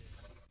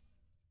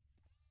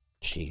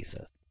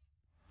 Jesus.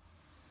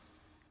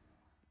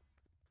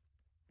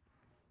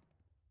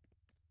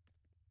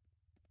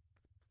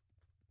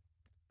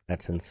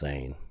 That's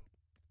insane.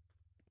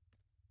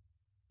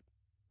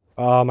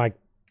 Oh my.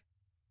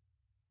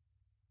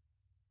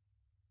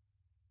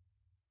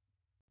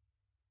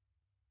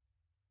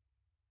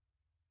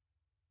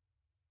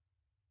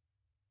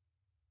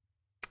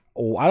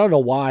 Oh, I don't know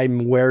why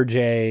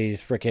Jay's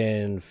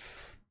freaking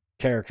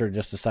character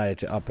just decided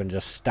to up and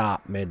just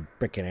stop mid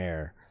freaking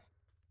air.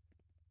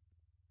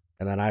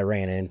 And then I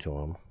ran into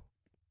him.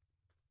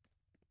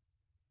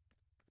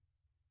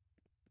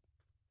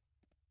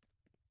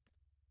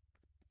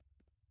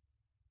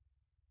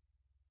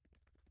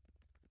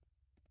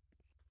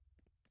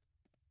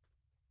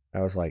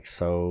 That was like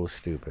so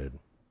stupid.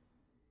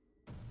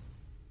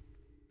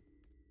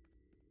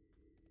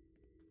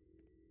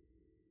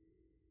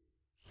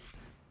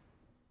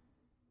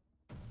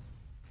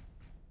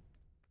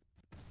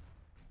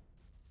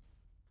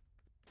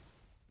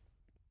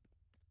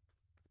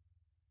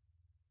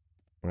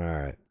 All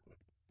right.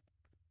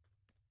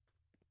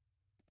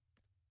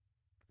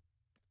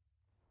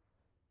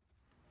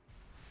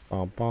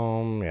 Bum,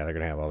 bum. Yeah, they're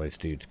gonna have all these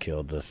dudes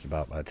killed just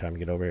about by the time you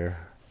get over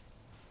here.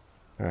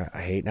 Alright,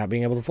 I hate not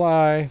being able to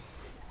fly.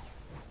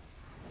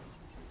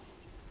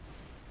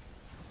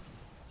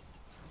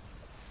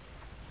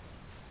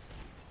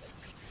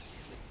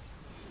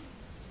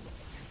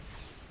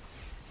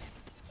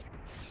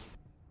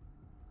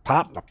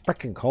 Pop the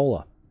frickin'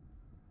 cola.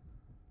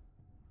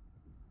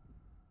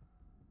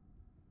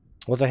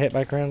 Was I hit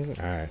by Kren?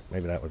 Alright,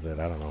 maybe that was it.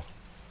 I don't know.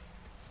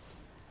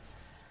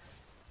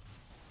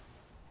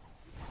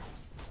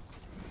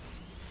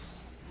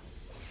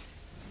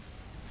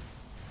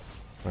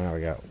 Now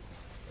we got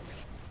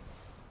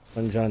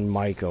Unjun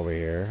Mike over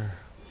here.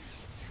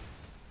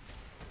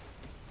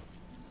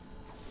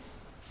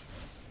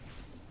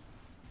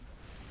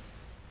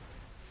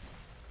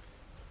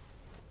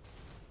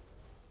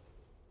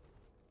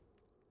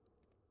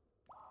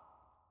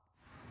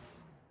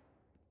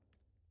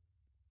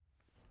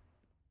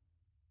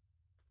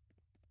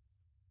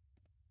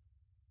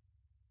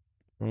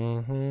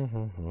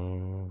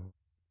 Mm-hmm.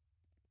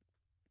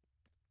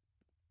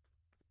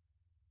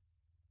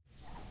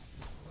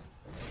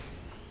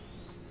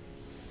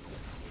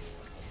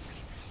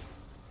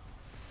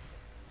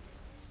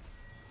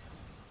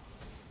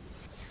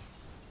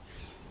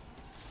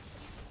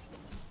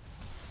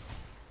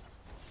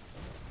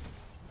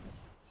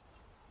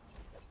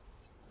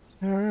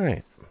 All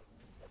right.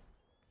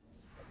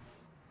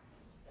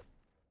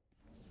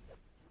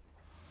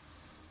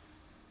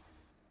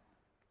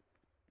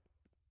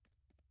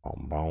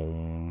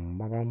 Boom,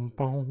 boom, boom,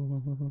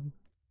 boom.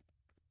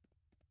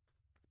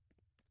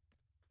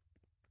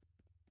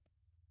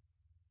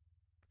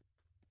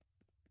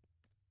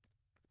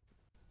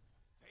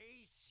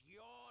 Face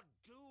your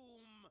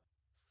doom,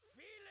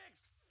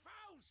 Felix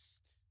Faust!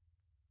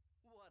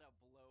 What a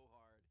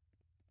blowhard.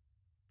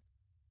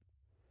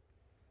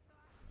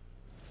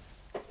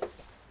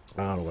 I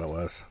don't know what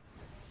it was.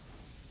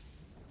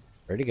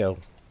 Where'd he go?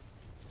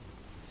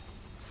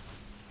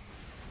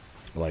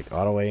 Like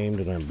auto aimed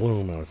and then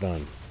boom, I was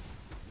done.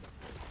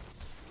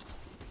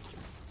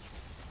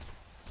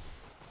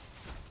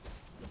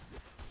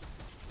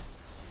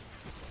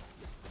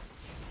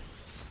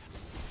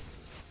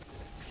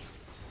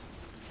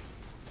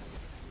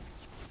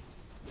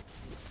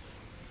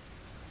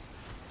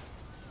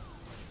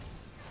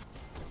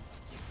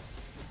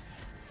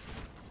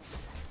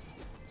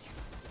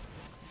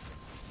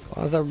 As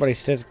long as everybody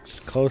sits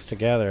close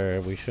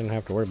together, we shouldn't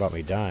have to worry about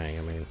me dying.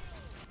 I mean,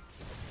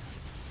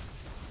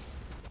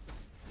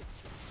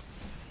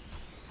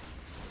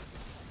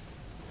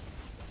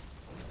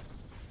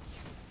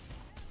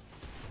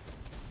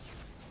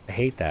 I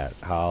hate that.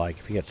 How, like,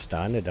 if you get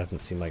stunned, it doesn't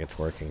seem like it's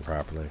working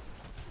properly.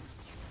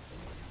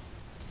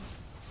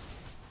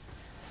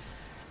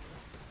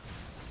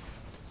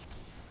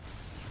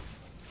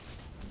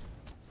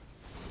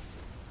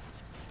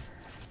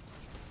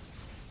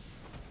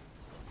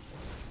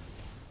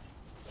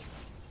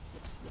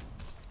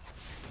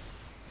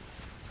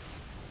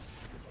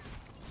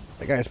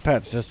 The guy's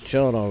pet's just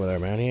chilling over there,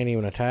 man. He ain't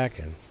even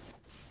attacking.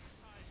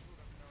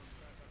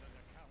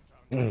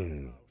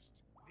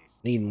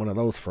 Needing one of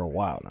those for a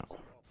while now.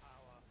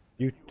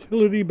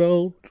 Utility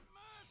belt.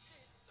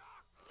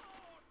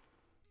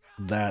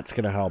 That's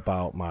gonna help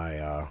out my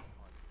Don't want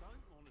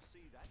to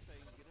see that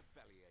thing get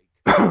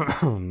a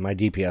bellyache. my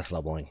DPS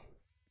leveling.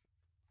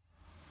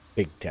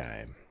 Big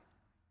time.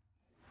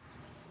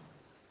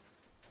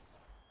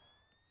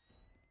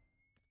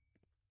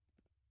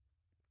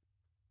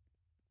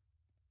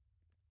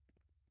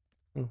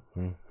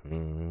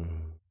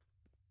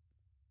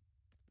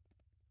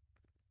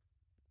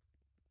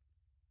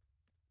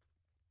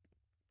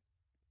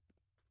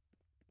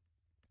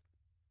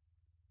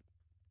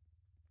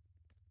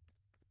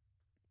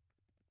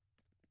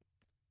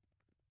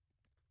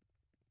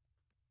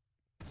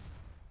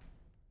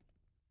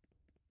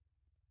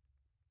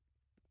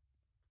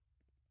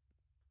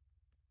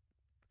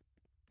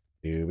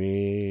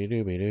 Doobie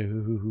doobie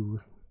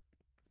doo.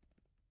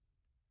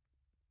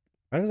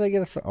 How did they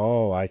get us?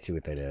 Oh, I see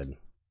what they did.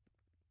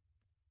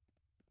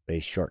 They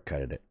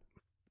shortcutted it.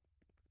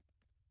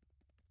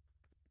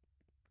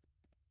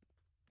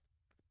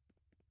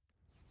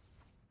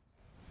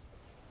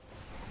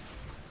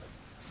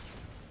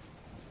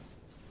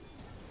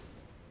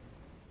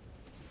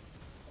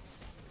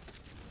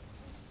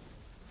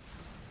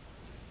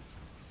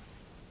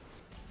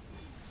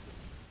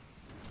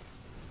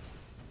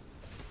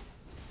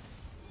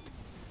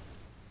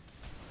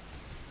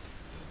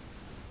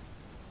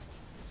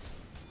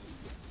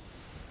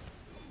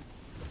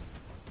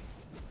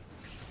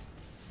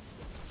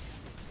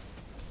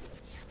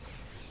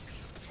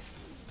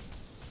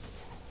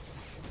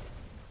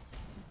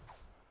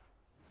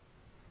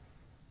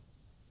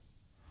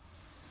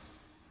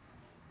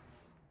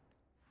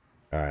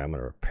 Alright, I'm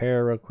gonna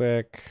repair real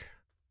quick.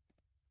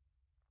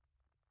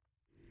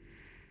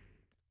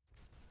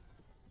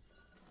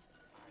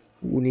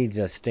 Who needs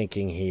a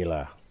stinking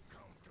healer?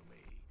 Come to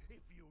me,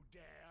 if you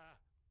dare.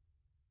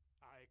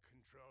 I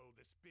control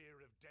the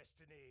Spear of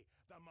Destiny,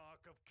 the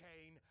Mark of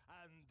Cain,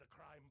 and the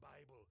Crime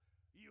Bible.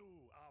 You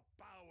are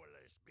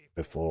powerless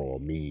before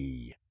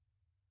me.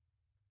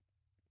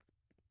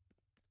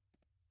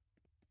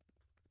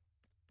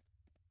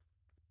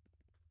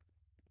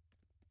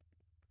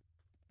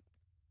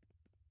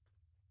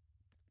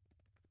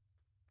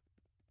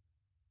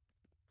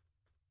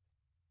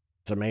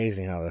 It's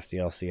amazing how this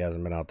DLC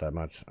hasn't been out that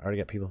much. I already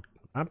got people.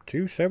 I'm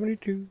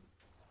 272.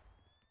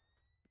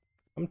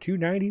 I'm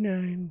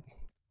 299.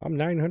 I'm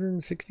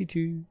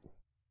 962.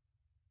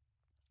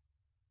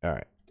 All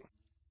right.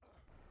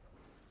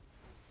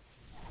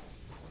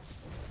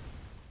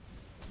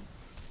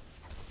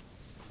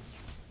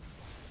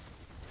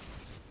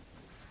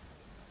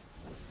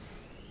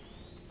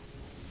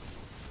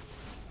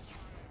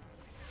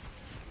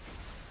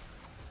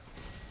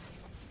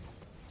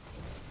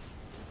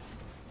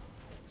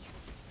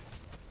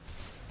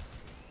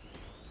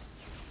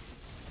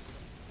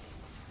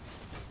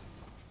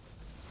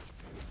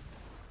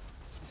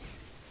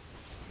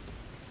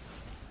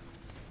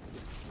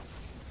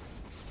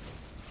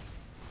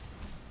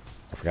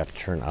 I forgot to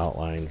turn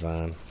outlines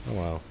on. Oh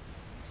well.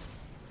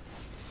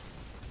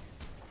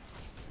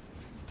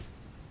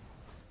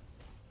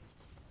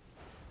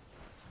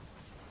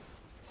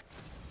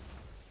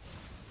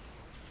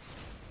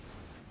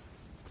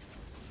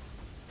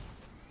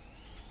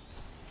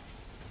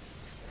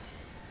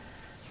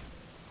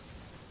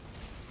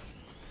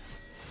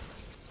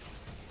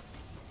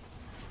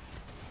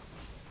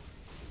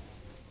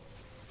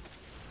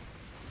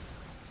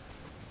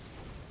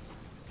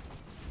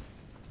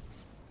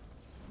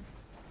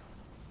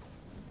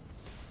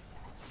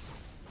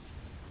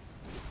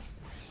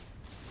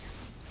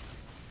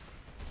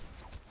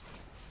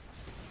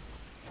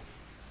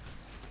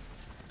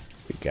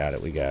 We got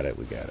it, we got it,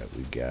 we got it,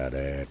 we got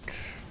it.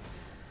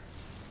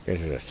 You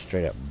guys are just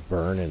straight up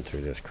burning through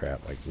this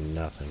crap like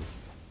nothing.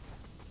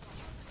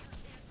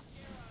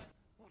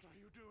 What are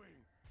you doing?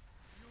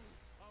 You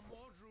are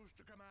Mordru's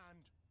to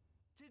command.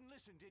 Didn't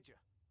listen, did you?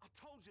 I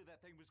told you that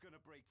thing was gonna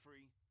break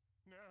free.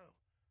 No.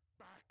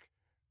 Back.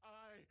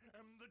 I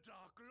am the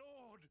Dark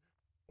Lord.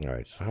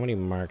 Alright, so how many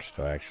marks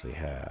do I actually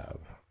have?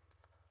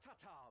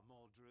 Ta-ta,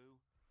 Mordru.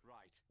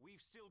 Right,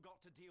 we've still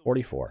got to deal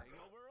 44. with this thing,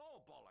 or we're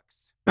all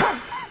bollocks.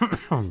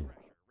 Pressure, right?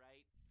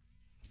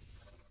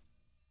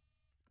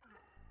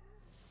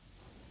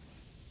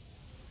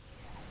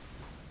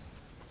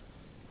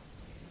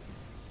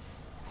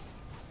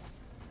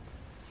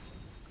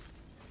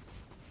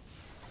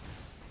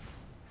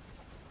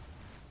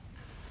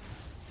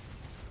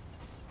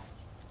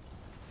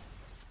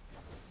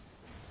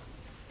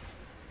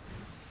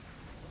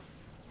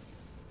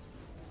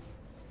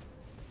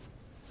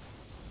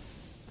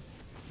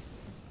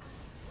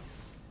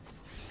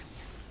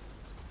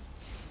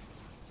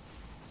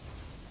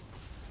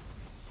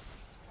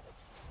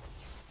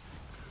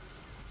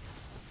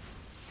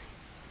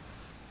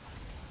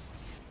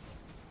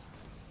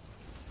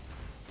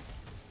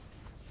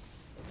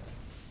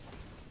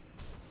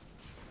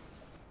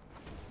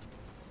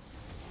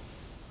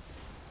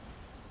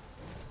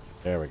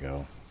 There we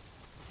go.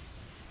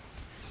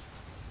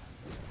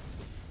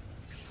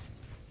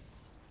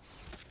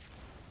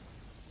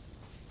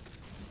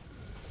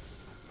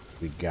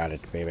 We got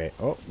it, baby.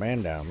 Oh,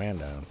 man down, man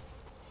down.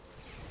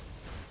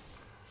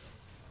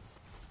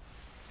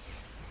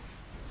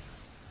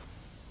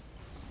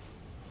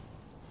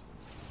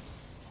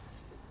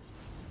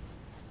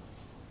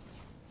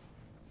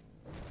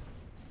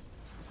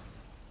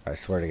 I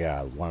swear to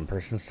God, one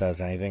person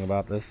says anything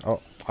about this.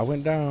 Oh, I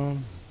went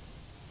down.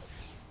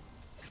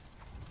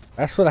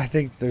 That's what I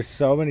think. There's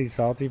so many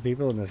salty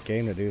people in this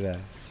game to do that.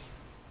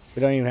 We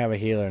don't even have a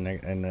healer,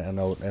 and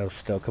they'll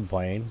still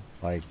complain.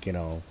 Like, you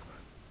know,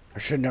 I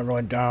should never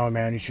went down,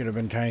 man. You should have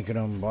been tanking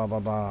them. Blah blah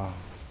blah.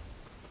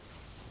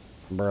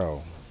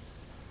 Bro,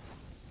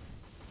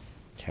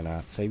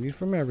 cannot save you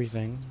from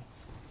everything.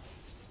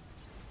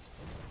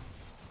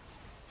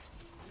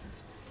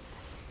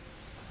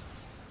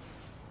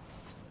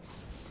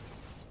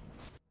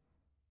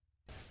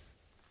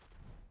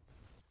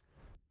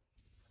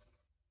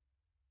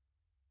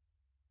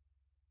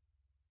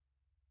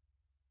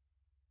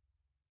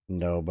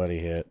 Nobody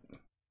hit.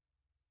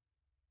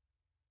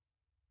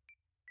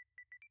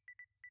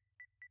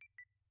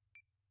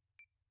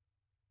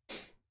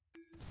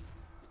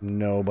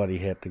 Nobody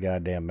hit the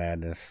goddamn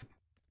madness.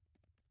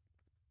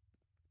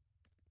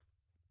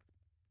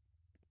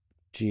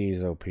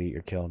 Jeez, oh Pete,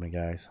 you're killing me,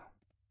 guys.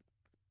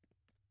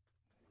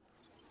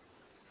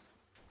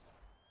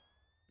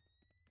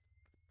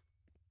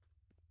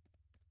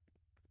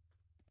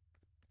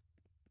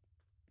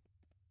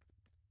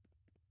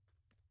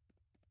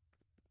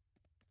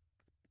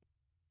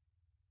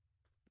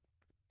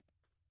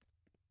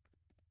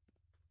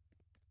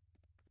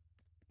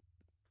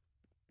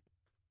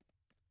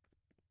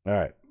 All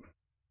right.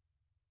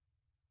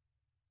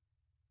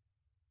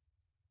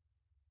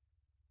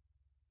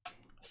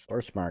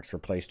 Source marks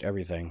replaced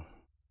everything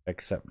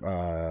except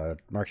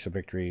marks of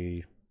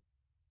victory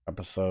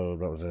episode.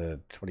 What was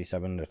it,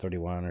 27 to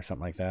 31 or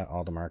something like that?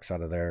 All the marks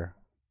out of there.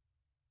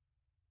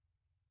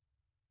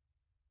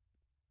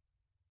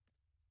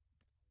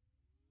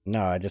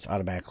 No, I just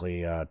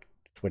automatically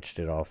switched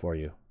it all for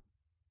you.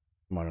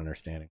 From what I'm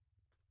understanding.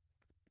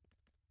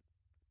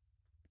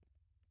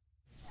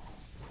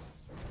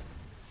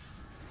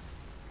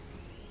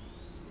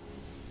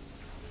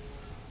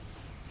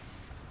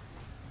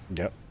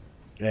 Yep.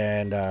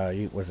 And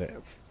was it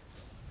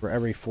for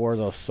every 4 of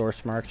those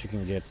source marks, you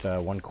can get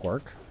 1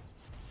 quirk.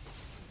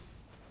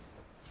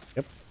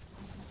 Yep.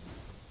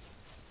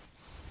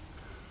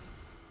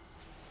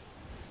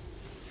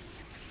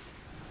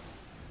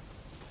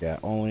 Yeah,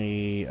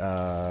 only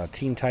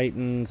Teen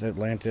Titans,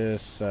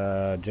 Atlantis,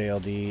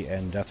 JLD,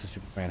 and Death of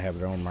Superman have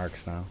their own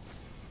marks now.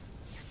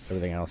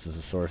 Everything else is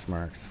the source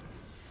marks.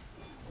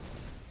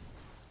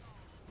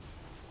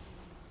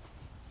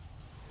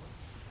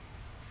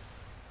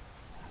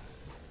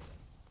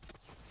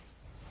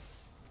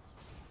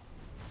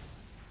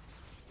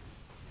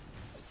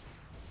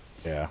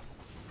 Yeah.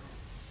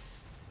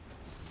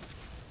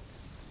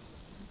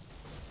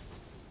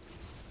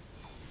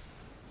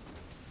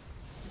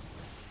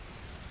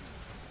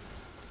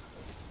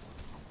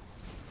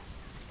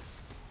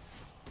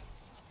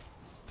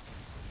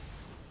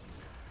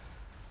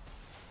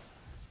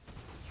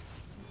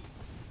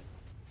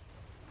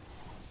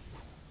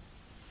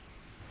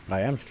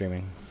 I am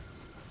streaming.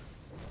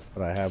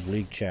 But I have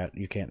League chat.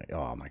 You can't...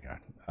 Oh my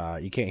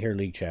god. You can't hear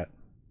League chat.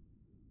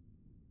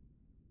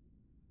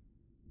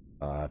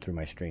 Through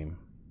my stream.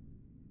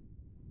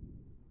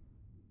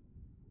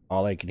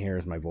 All I can hear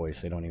is my voice.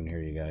 I don't even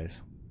hear you guys.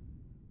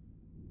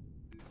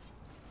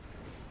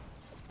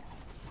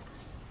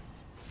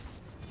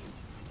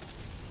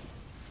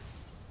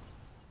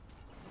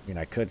 I mean,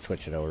 I could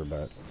switch it over,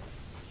 but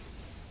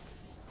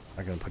I'm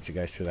not gonna put you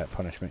guys through that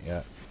punishment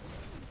yet.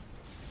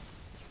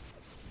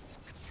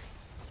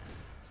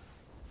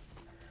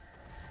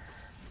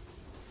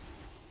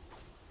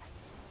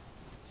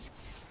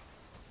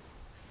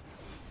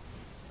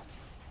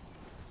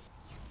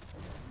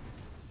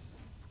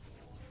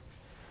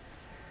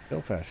 Kill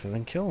faster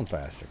than killing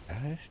faster,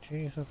 guys.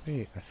 Jeez,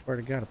 I swear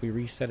to God, if we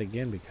reset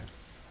again, because...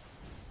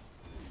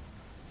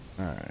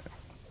 Alright.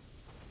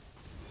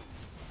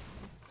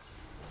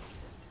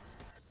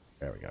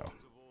 There we go.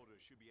 Lords of Order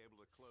should be able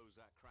to close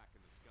that crack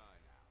in the sky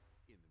now.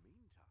 In the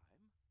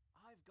meantime,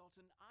 I've got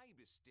an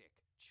ibis stick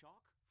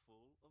chock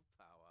full of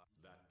power.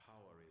 That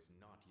power is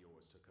not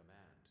yours to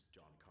command,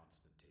 John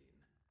Constantine.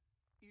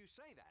 You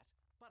say that,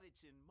 but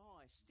it's in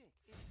my stick.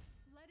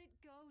 Let it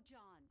go,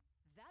 John.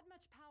 That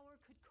much power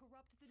could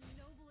corrupt the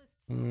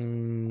noblest soul,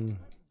 much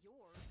less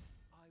yours.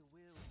 I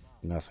will,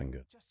 Mom. Nothing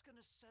good. Just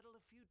gonna settle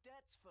a few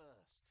debts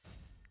first.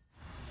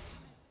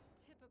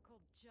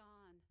 Typical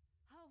John.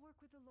 I'll work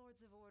with the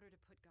Lords of Order to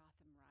put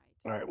Gotham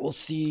right. Alright, we'll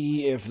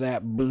see if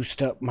that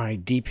boosts up my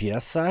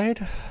DPS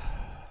side.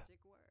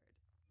 Magic word.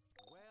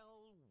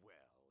 Well,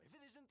 if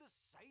it isn't the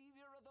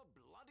savior of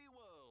the bloody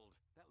world.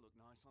 That looked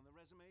nice on the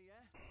resume,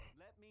 yeah?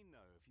 Let me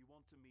know if you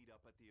want to meet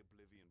up at the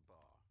Oblivion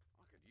Bar.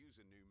 I could use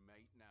a new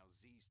mate now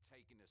Z's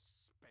taking to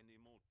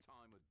spending more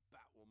time with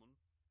Batwoman.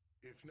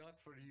 If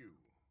not for you,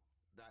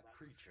 that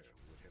creature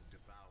would have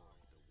devoured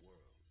the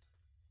world.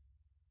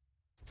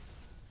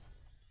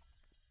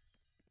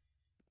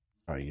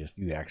 Oh,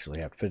 you actually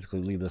have to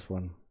physically leave this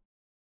one.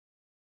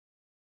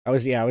 I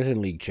was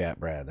in League chat,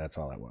 Brad. That's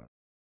all I was.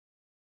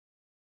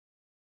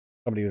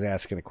 Somebody was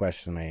asking a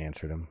question, and I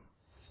answered him.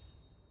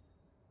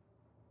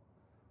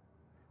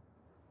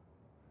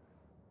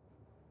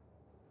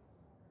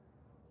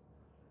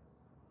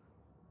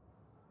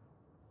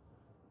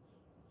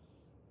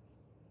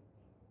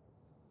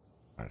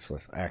 Alright, so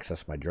let's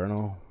access my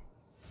journal.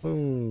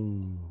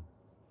 Boom.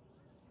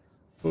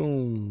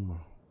 Boom.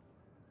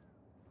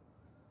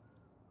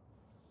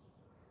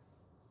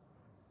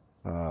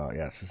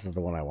 Yes, this is the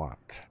one I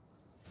want.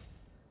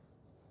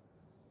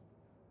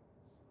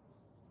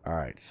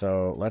 Alright,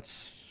 so let's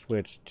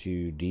switch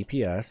to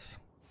DPS.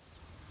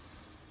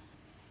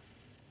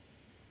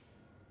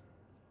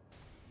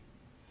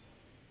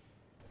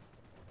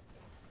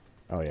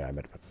 Oh yeah, I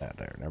meant to put that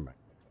there. Never mind.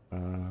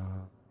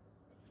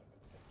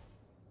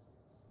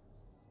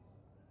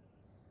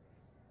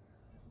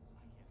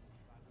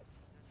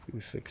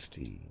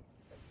 260.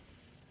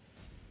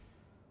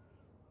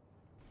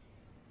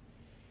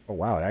 Oh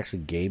wow, it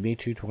actually gave me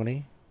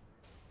 220.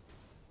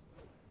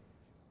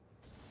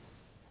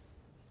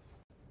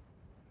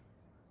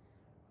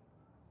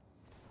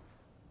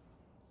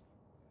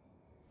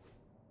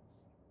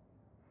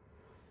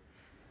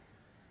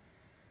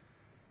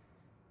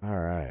 All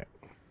right.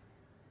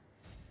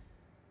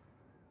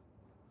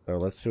 So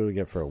let's see what we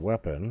get for a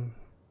weapon.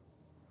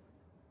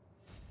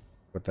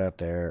 Put that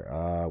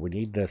there. We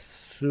need this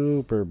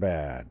super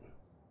bad.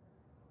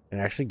 It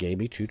actually gave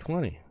me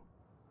 220.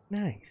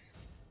 Nice.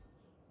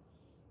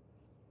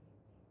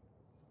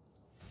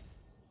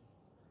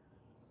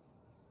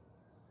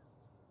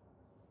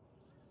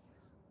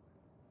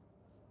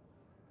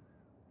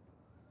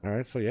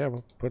 Alright, so yeah,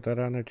 we'll put that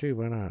on there too.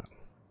 Why not?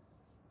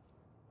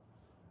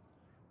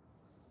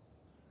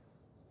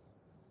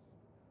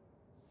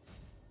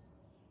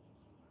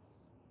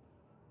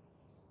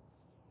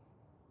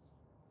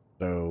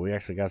 So we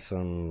actually got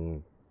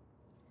some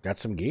Got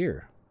some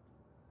gear.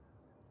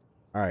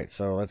 Alright,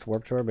 so let's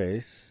warp to our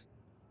base.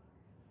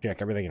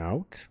 Check everything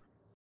out.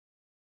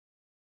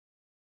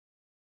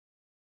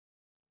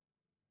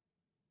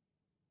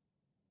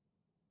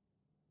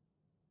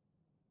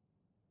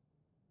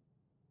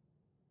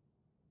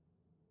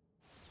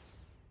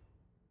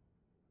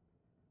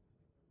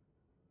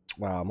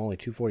 Wow, I'm only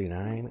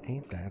 249.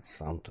 Ain't that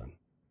something?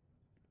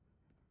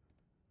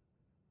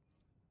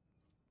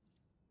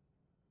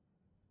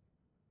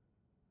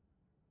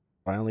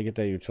 Finally get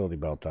that utility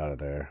belt out of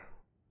there.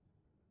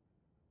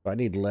 So I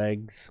need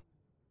legs.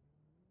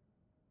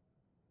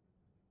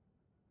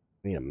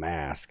 I need a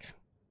mask.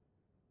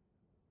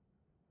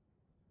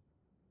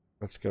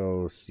 Let's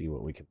go see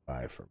what we can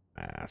buy for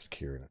mask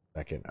here in a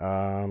second.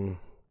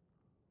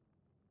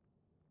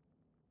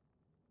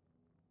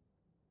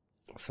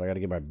 So I got to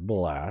get my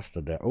blast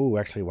adapter. Oh,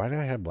 actually, why did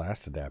I have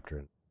blast adapter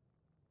in?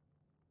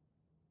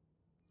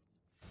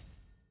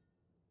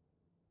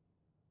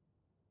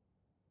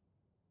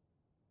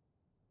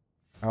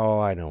 Oh,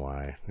 I know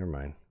why. Never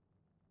mind.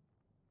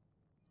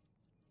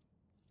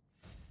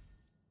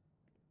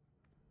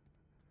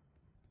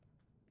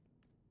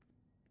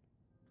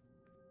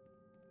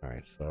 All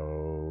right,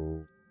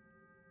 so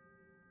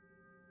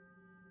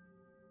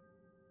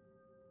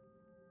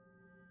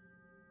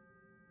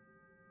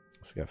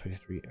we got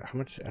 53. How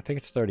much? I think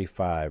it's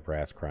 35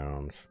 brass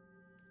crowns.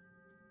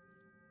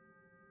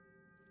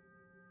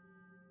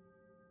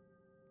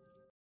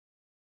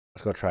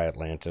 Let's go try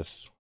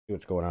Atlantis. See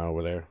what's going on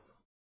over there.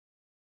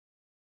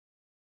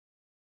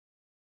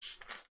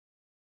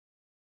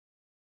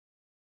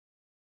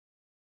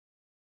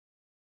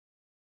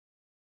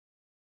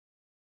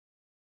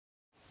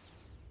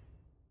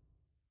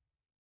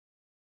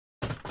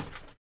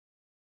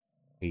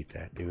 Hate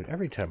that, dude.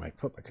 Every time I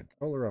put my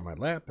controller on my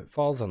lap, it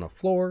falls on the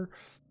floor.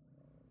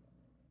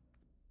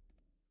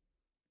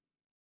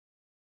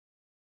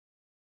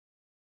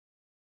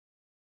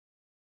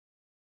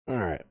 All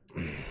right.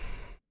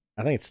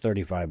 I think it's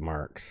 35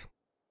 marks.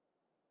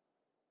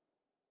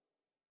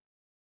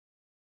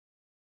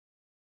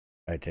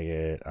 I take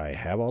it I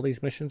have all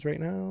these missions right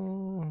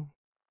now.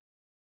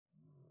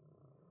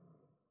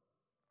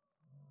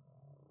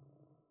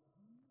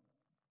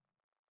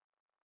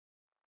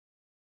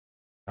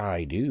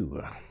 I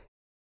do.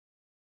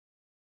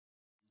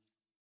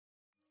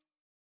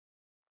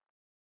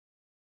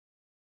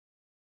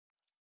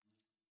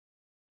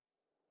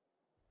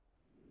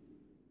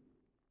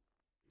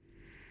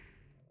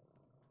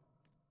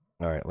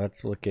 All right,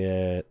 let's look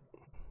at.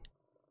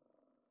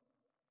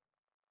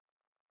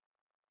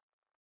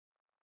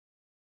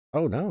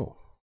 Oh no.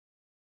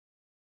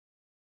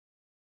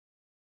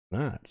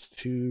 Nah, it's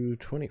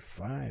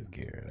 225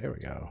 gear. There we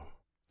go.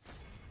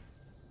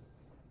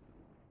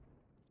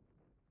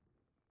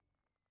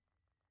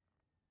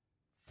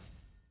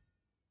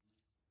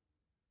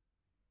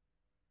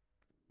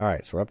 All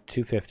right, so we're up to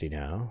 250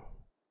 now.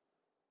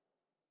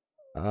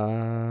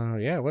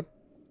 Yeah, what?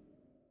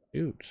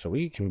 Dude, so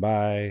we can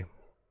buy.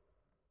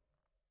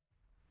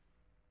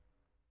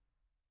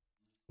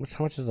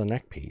 How much is the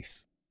neck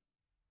piece?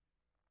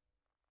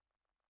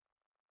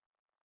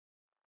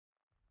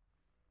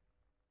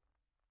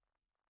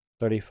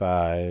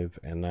 35,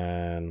 and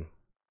then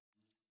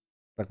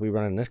like we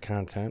running this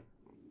content.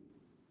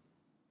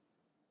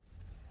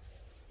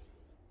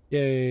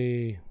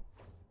 Yay!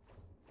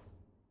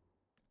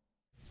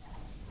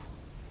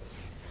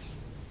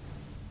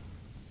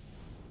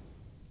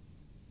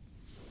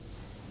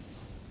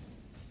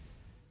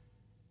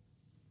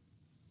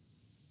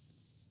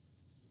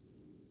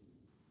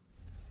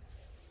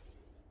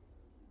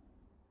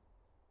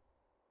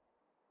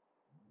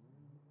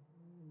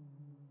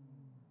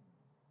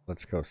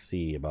 Let's go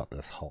see about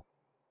this hull.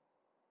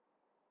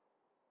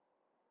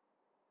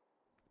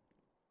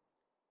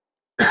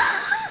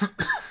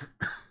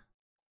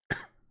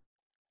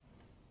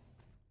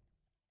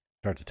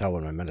 Start to tell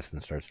when my medicine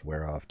starts to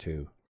wear off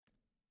too.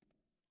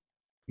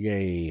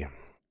 Yay.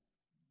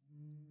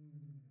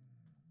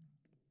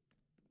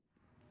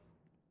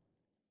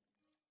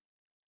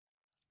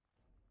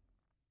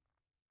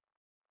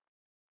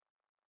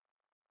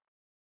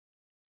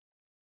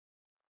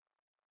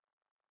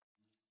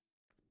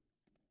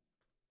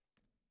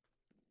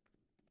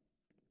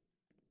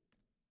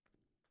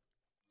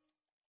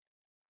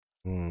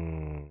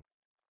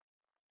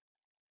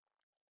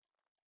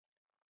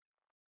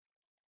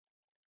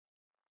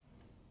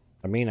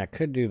 I mean, I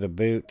could do the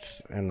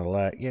boots and the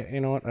leg. Yeah, you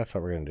know what? That's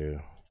what we're gonna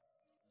do.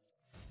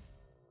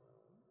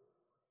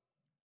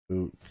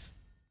 Boots.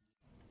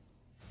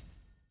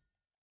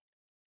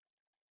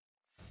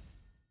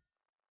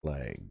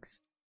 Legs.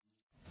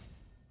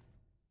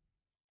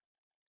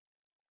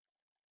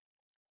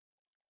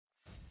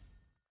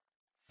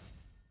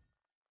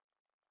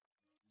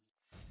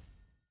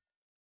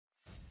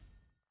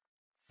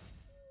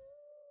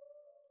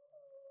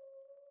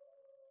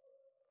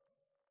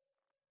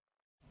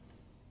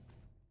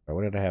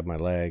 What did I have? My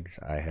legs.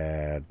 I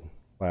had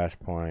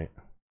flashpoint.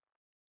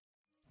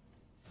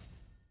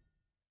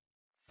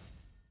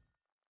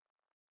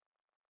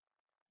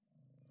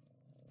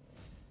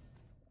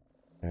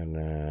 And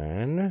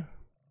then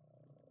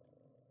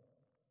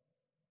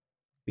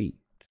feet.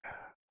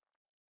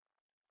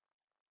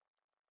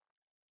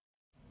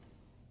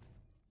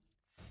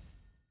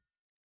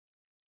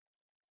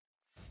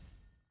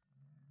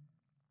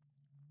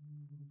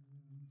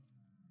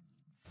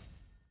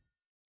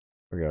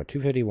 There we go,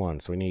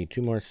 251. So we need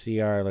 2 more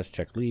CR. Let's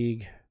check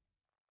league.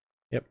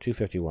 Yep,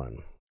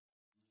 251.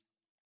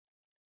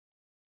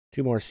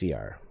 2 more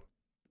CR.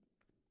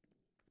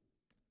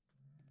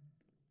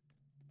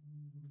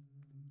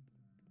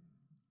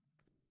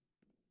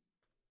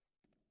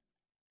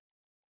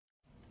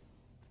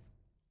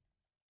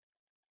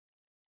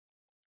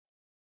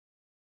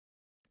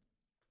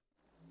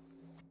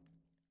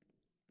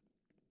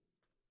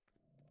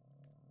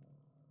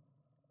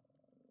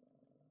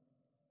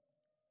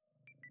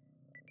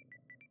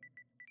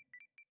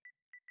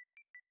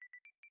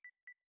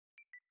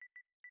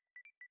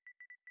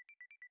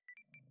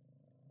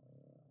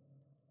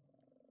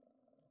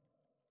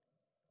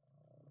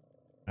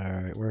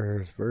 Alright,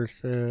 where's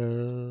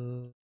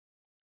versus?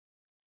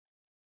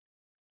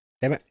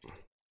 Damn it.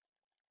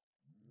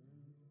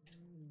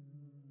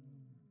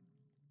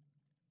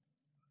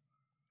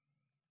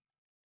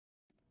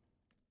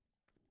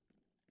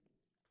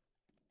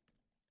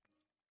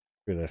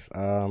 Screw this.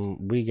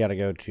 We gotta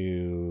go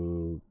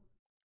to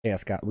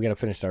Scott. We gotta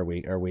finish our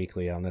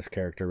weekly on this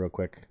character real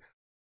quick.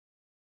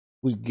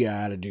 We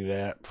gotta do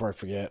that before I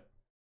forget.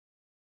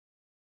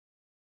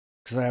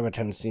 Because I have a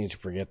tendency to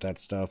forget that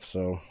stuff,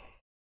 so.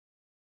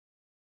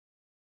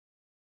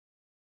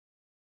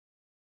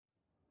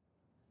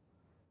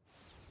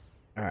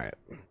 Alright.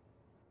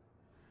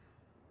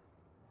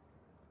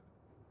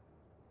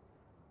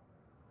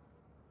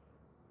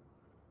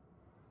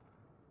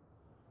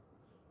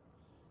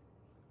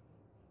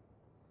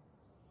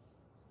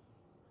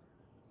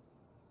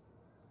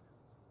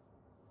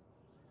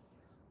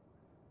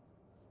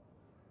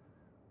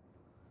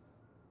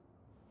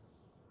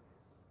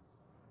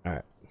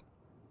 Alright.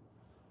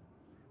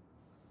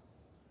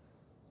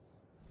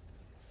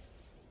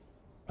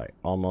 I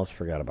almost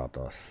forgot about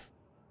those.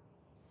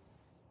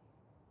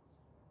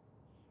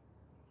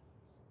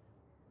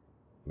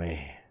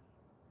 Man.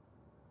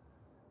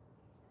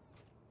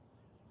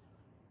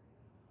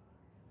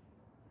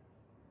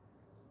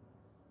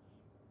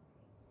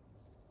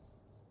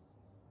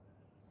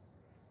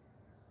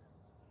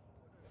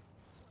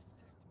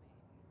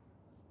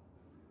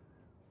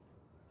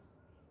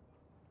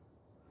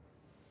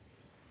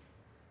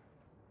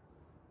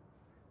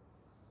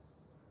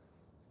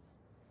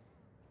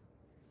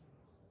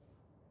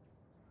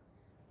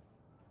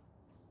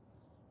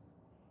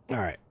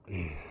 Alright.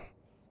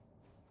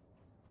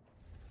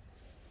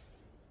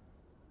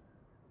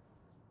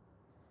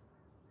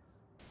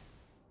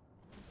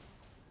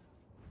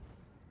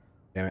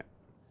 Damn it.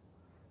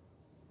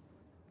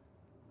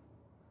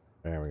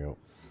 There we go.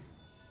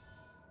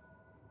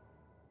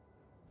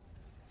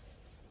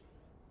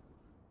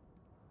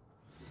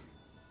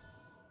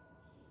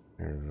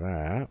 There's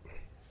that.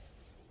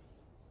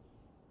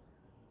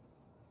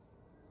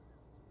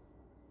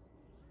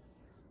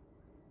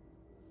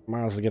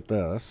 Might as well get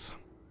this.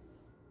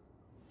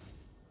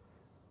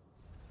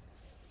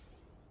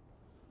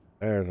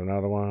 There's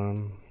another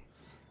one.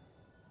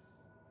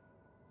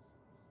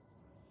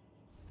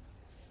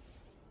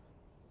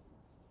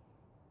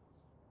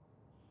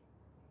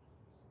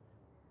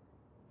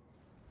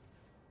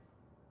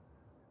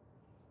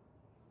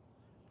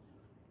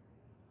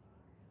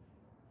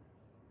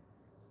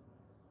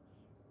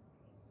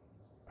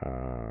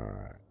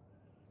 Alright.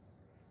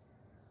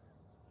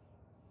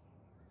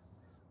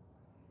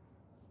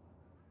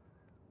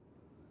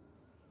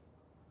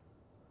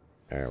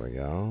 There we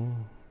go.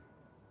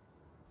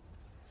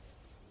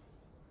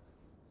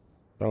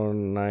 So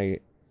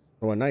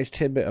a nice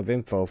tidbit of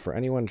info for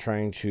anyone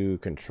trying to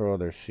control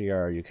their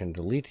CR. You can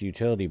delete the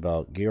utility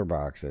belt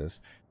gearboxes.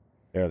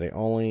 They're the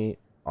only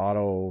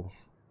auto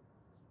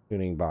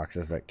tuning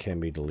boxes that can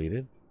be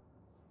deleted.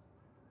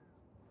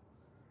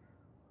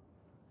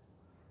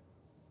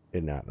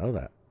 Did not know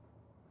that.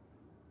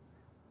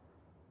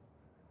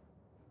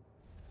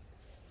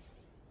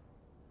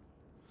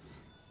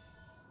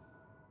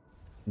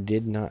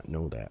 Did not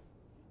know that.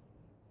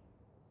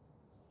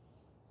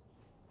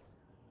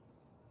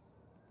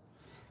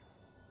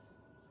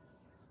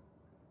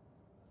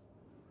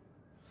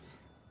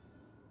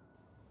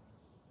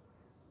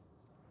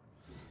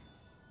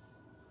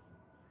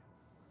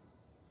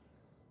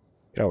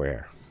 Get over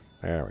here.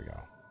 There we go.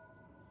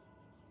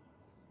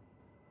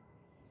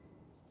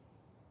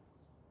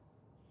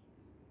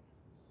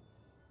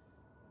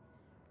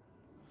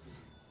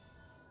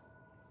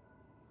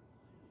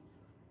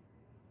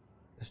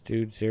 This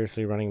dude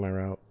seriously running my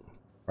route?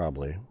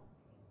 Probably.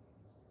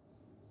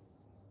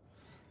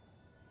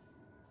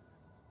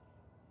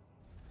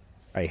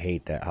 I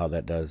hate that, how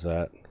that does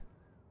that.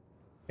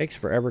 Takes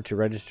forever to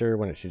register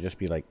when it should just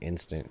be like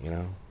instant, you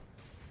know?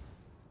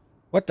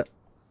 What the?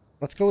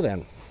 Let's go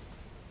then.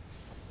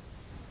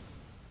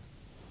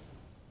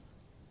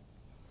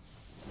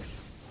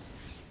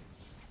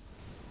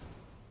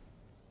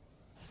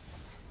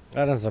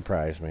 That doesn't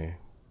surprise me.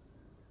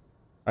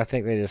 I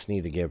think they just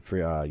need to give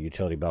free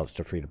utility belts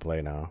to free to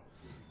play now.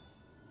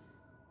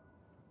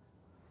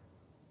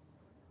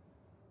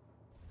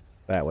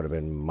 That would have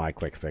been my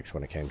quick fix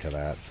when it came to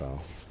that, so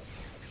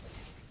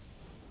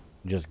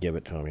just give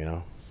it to them, you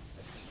know.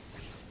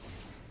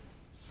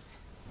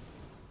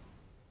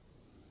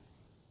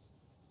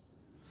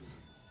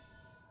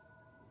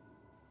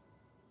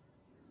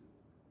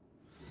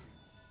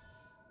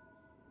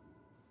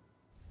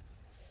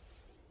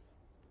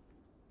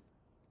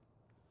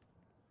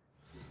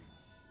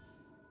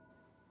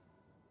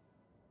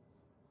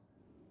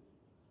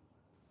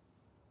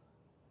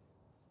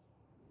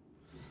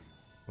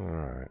 All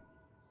right.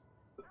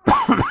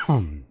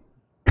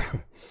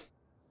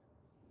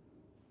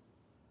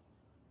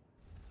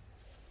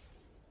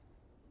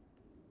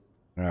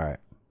 All right.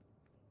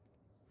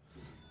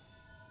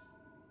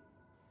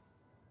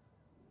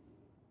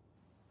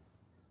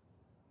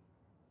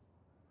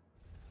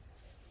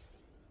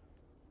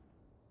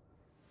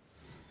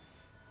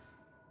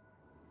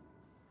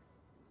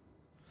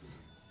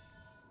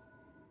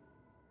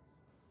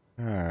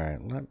 All right,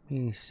 let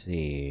me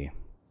see.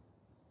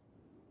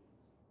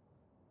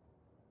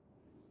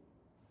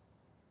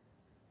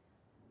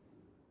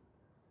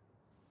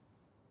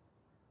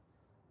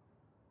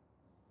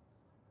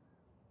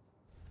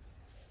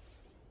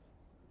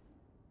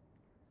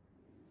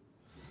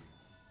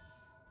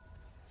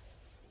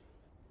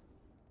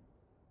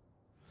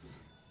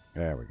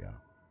 There we go.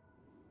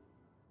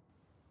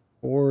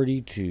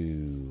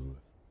 42.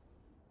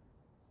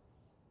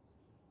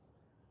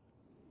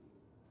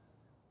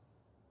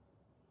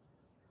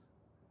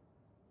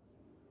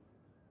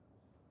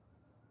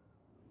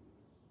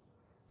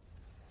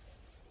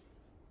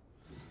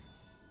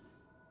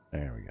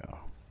 There we go.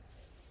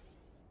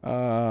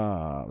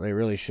 They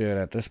really should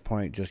at this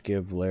point just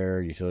give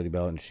Lair utility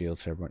belt and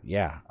shields to everyone.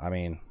 Yeah, I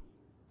mean,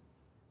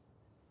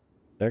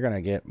 they're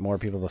gonna get more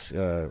people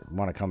to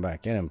want to come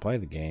back in and play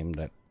the game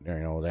that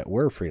that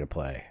were free to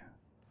play.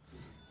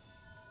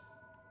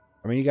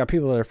 I mean, you got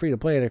people that are free to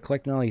play. They're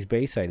collecting all these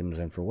base items,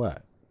 and for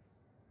what?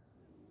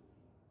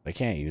 They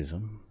can't use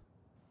them.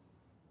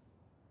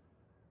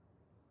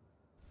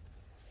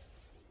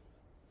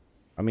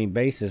 I mean,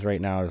 bases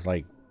right now is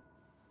like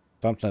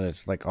something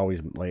that's like always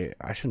like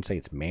I shouldn't say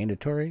it's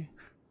mandatory,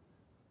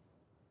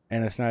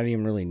 and it's not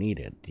even really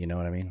needed. You know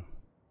what I mean?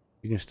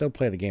 You can still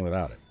play the game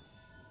without it,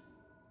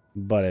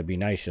 but it'd be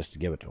nice just to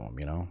give it to them.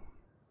 You know?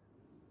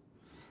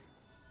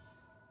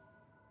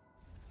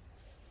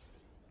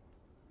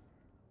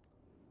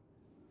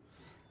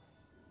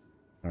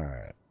 All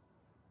right.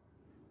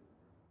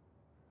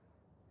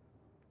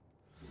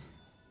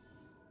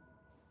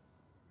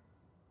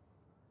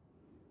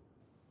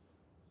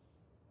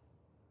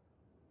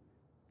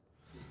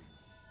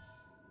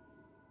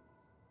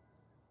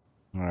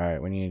 All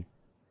right. We need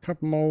a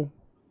couple more.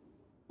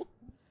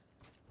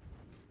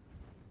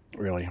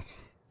 Really?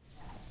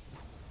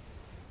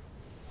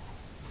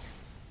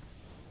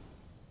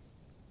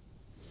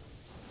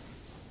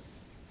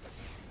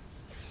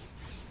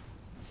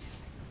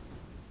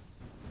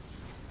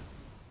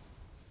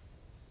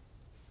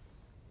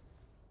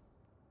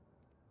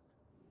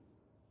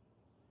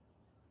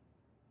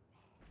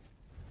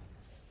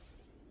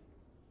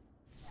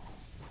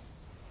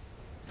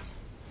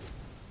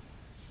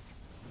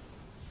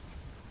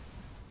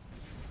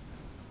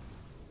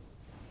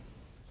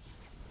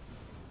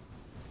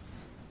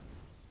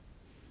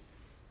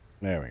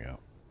 There we go.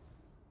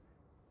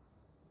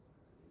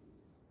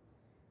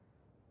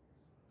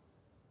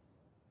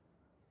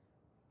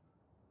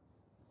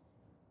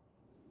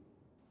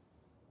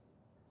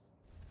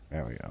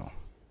 There we go.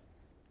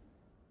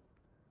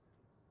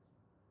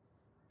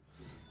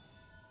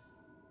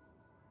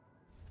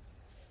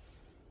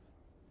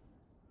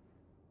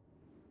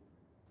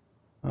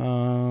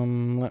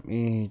 Let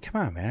me.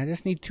 Come on, man. I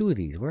just need 2 of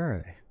these. Where are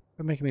they?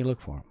 They're making me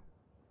look for them.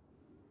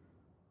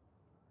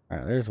 All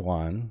right, there's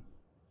one.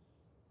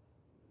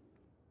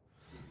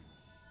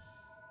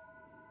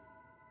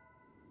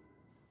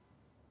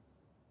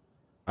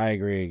 I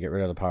agree. Get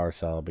rid of the power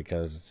cell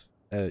because,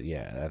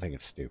 yeah, I think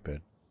it's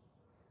stupid.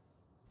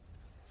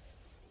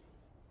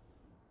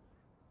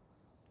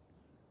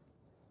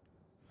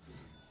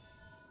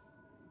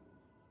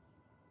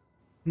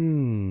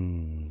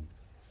 Hmm.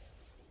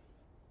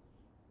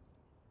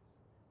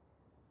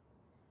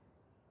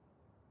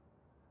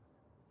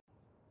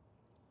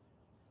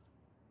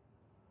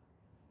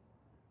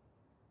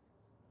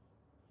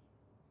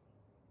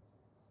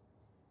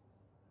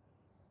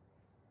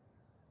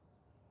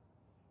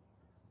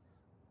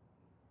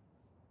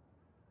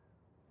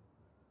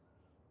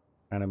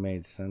 Kind of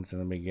made sense in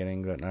the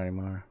beginning, but not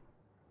anymore.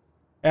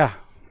 Yeah,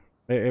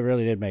 it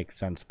really did make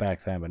sense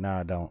back then, but now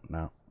I don't.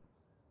 No.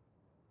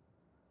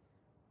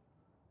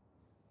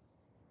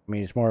 I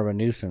mean, it's more of a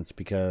nuisance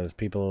because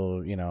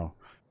people,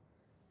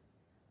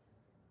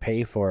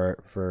 pay for it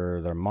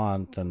for their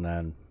month and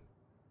then.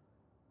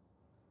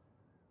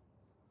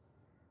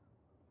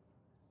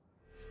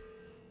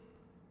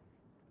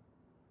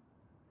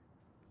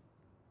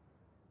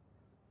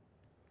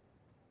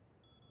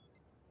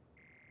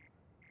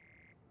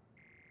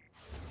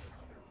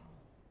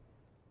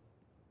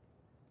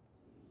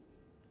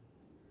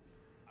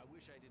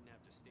 wish I didn't have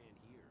to stand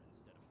here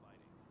instead of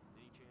fighting.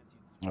 Any chance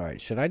you'd All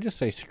right, should I just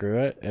say screw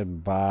it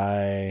and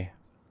buy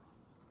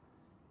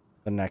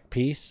the neck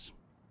piece?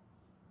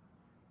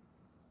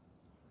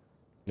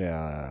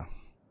 Yeah.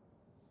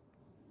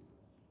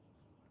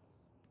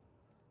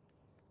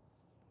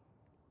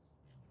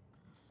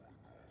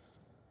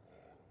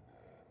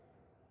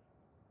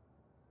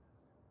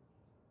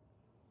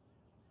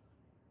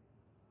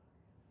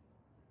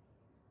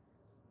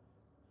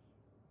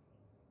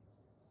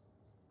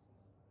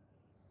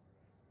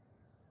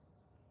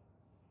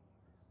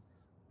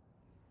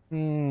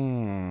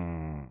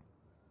 Hmm.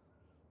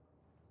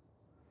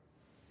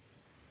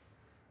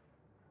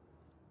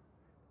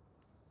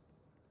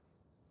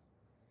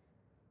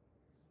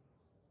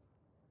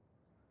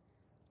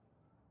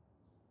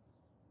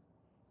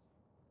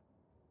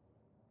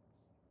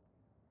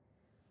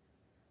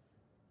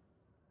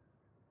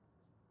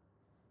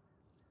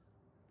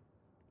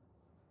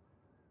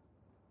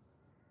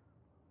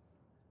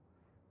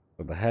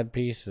 So the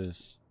headpiece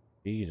is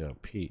these oh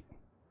Pete.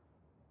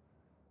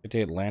 Get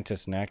the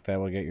Atlantis neck, that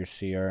will get your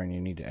CR, and you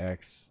need to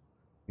access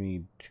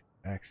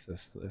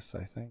this,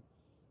 I think.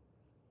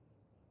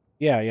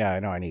 Yeah, I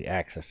know I need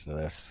access to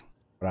this.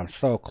 But I'm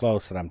so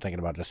close that I'm thinking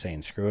about just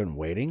saying screw it and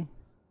waiting.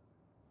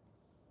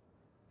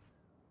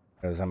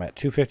 Because I'm at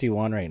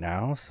 251 right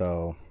now,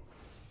 so...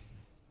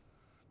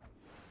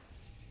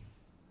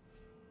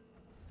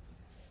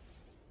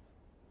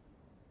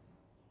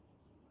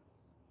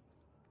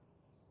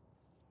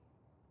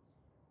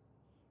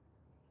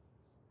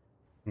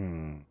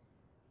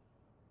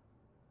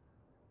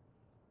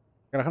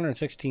 Got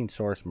 116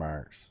 source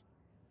marks.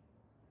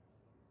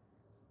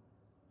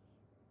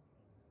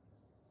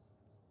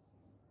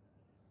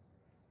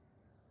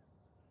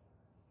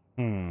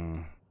 I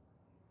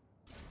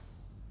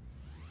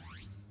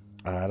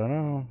don't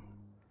know.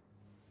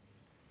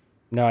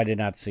 No, I did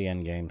not see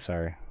endgame,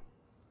 sorry.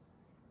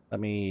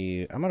 I'm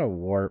gonna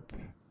warp.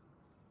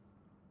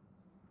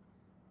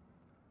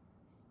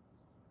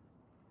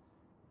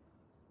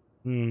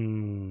 Yeah,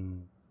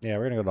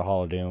 we're gonna go to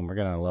Hall of Doom. We're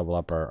gonna level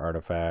up our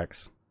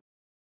artifacts.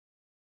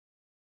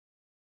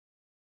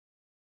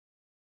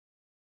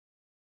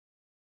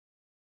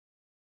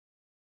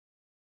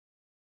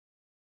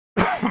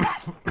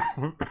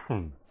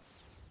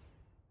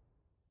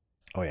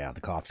 Oh yeah,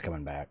 the cough's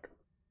coming back.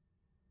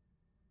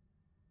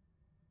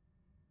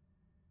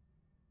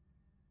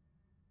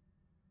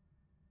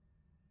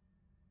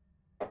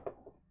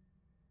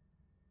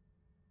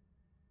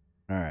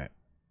 Alright.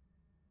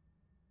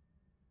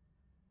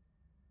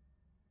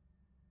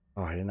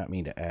 Oh, I did not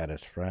mean to add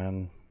his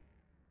friend.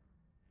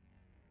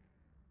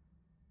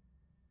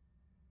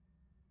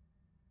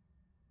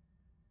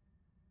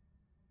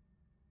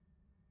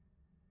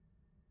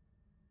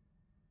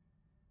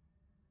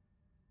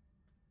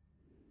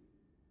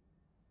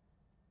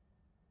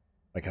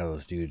 Like how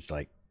those dudes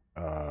like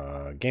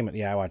I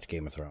watch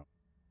Game of Thrones.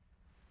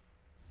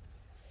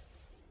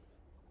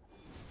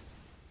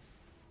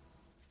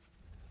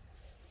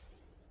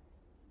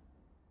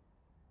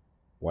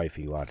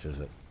 Wifey watches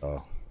it.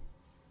 Oh.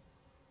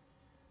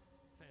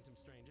 Phantom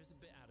Stranger's a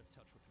bit out of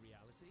touch with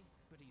reality,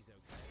 but he's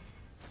okay.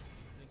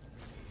 Think he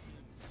remains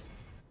human.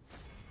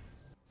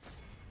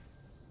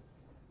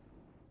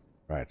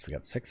 Alright, so we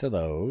got 6 of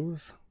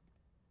those.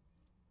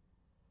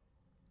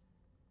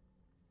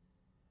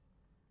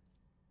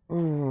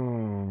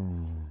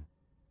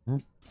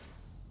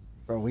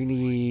 Bro, we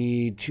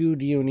need 2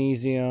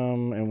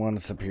 Dionysium and 1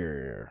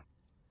 Superior.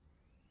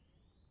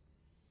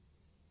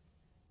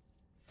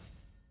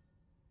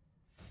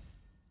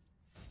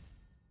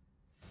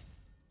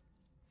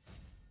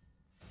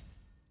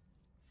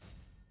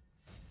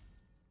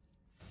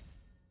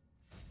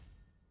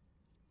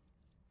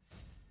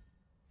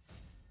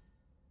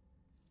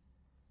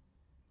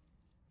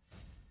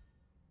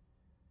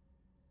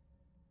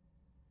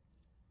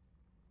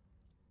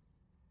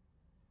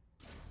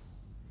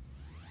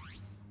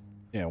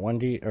 Yeah, 2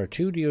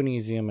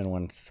 Dionysium and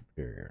 1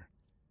 Superior.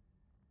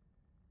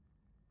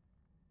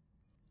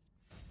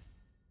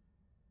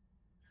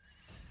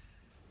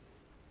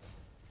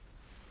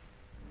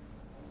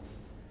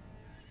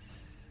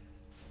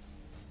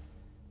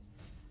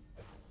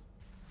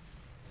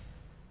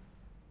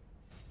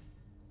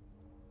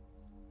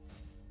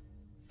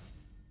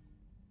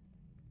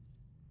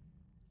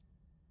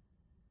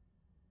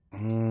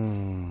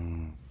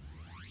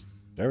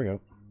 There we go.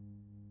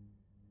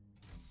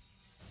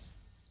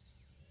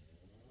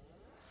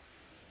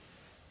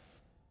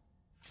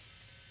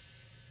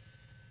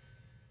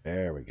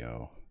 There we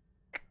go.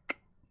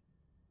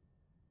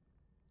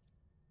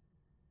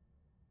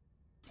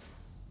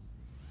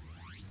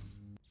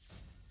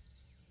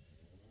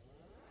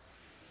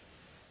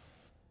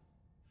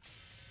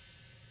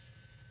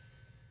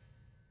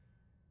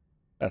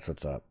 That's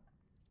what's up.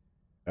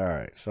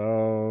 Alright,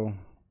 so...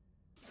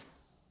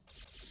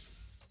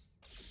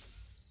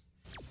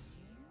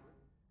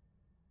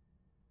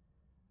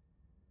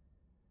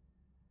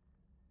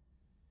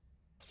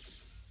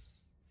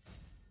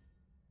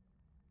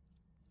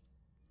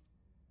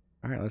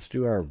 Alright, let's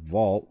do our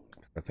vault.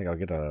 I think I'll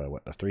get a,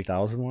 what, a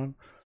 3,000 one?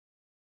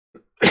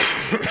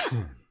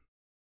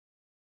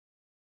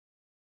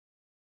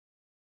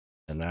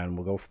 And then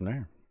we'll go from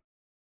there.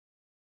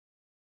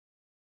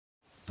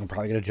 I'm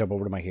probably going to jump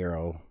over to my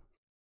hero.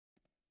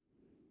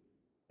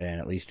 And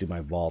at least do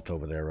my vault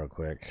over there real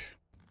quick.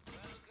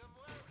 Welcome,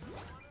 welcome,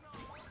 one and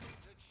all,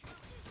 to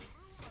Choosers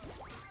Room of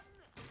Fun,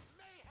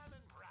 Mayhem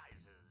and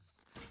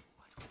Prizes.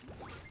 What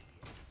would you be?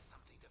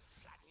 Something to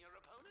flatten your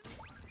opponents?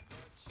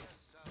 Or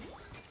just some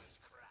useless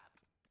crap?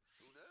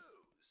 Who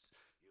knows?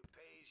 You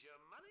pays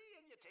your money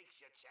and you takes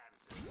your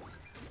chances.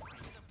 Bring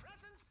the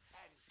presents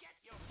and get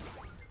your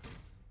prizes.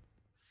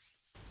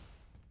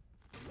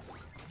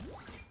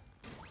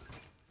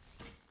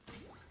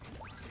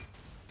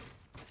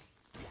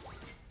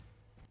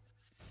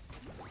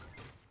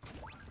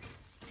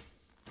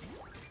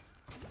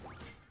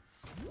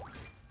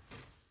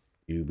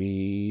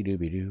 Doobie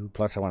doobie doo.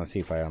 Plus, I want to see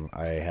if I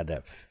had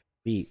that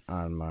feat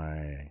on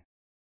my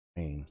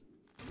main.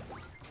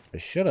 I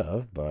should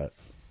have, but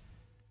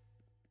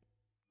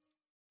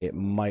it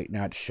might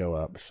not show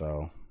up.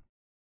 So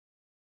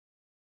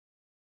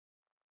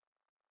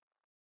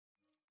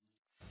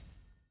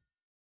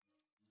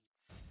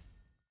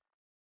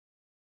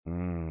we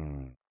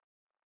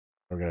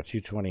got a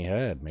 220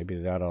 head. Maybe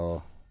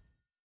that'll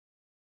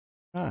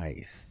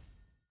nice.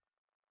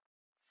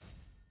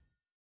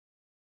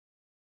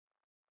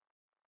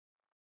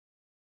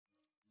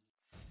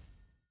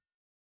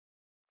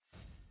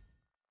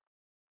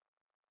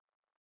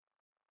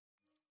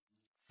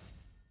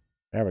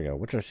 There we go.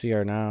 What's our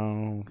CR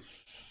now?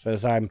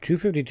 Says I'm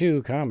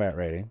 252 combat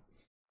rating.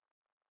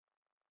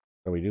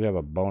 So we do have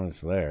a bonus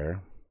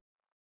there.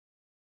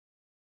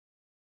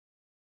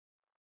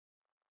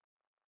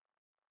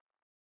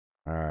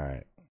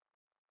 Alright.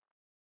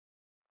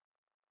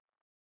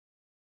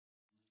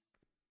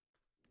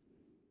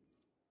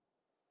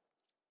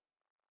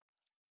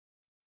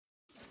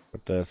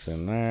 Put this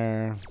in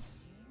there.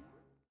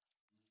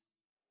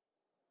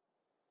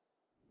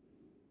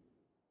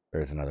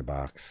 There's another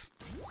box.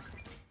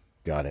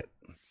 Got it.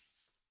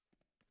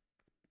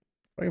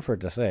 Waiting for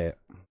it to say it.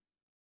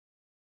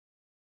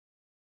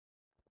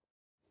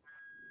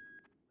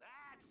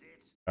 That's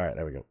it. Alright,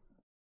 there we go.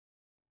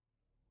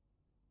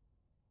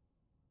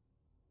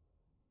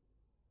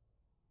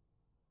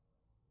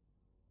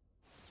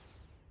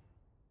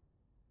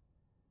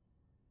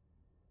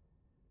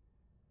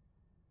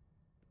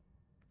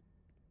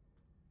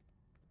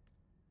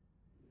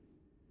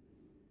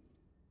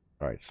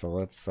 Alright, so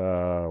let's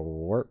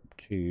warp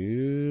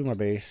to my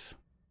base.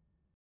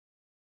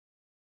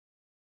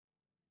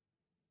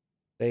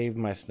 Save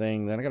my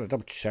thing. Then I gotta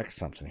double check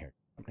something here.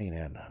 I mean,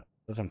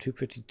 says I'm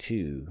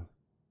 252.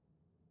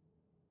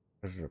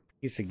 There's a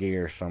piece of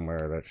gear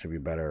somewhere that should be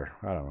better.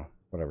 I don't know.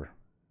 Whatever.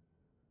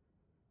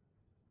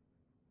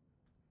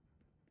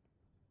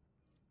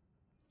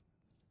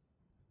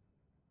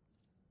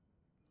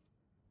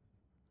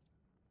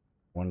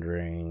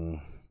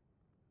 Wondering.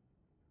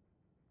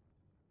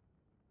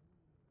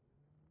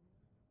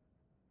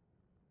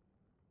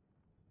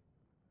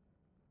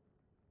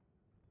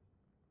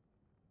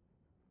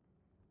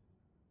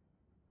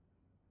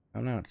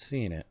 I'm not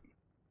seeing it.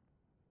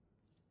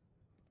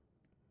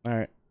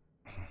 Alright.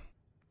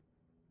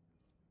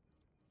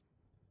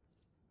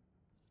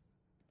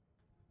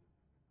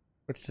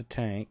 What's the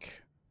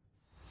tank?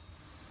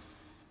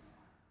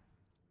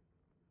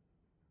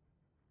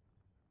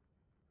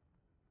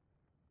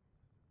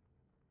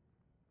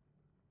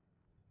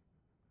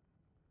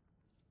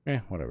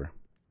 Whatever.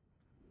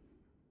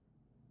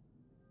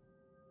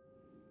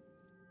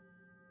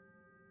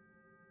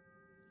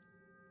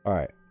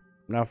 Alright.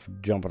 Enough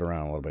jumping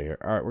around a little bit here.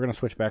 Alright, we're gonna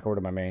switch back over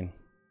to my main.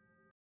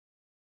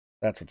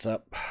 That's what's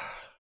up.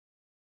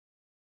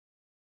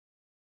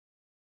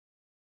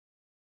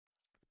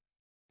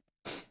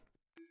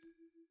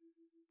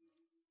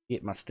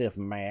 Get my stuff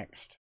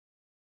maxed.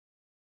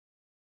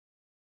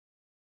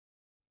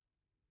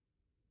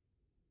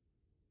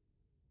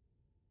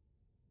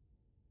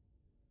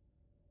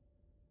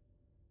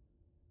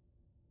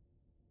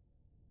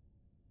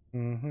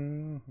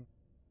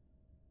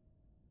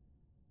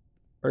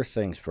 First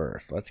things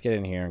first, let's get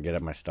in here and get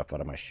up my stuff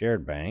out of my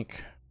shared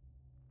bank.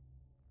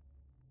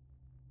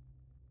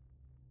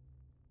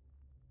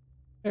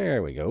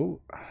 There we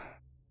go.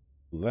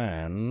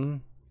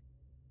 Then,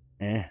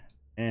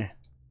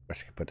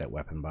 wish I could put that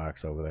weapon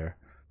box over there.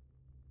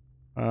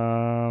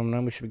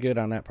 Then we should be good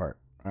on that part.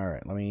 All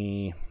right, let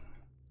me.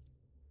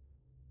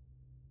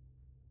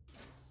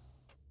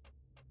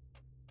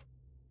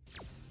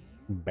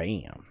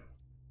 Bam.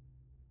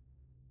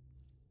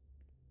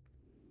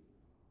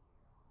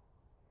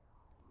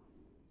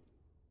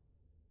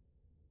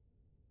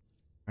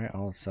 All right,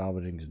 all the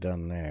salvaging's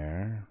done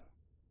there.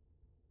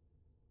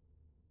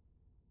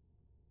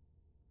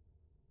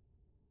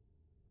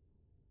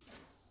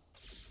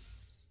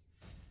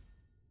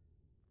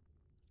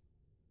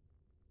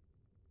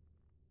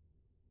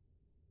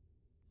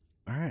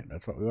 All right,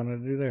 that's what we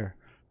wanted to do there.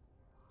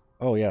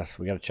 Oh, yes,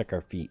 we got to check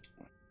our feet.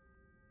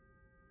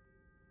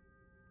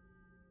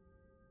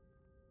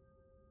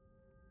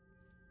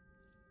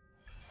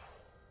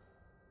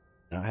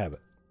 Now have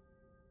it.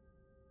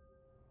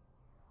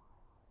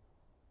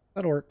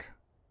 That'll work.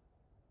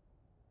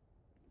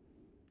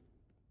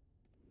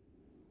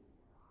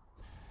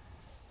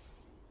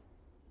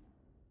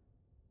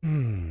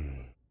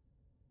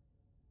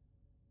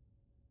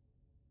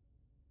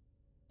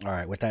 All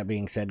right, with that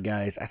being said,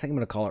 guys, I think I'm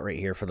going to call it right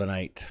here for the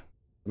night.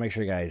 Make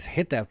sure you guys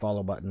hit that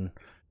follow button.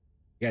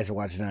 You guys are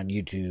watching on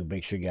YouTube.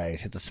 Make sure you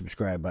guys hit the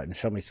subscribe button.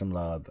 Show me some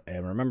love.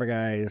 And remember,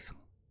 guys,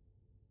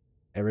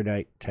 every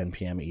night, 10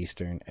 p.m.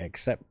 Eastern,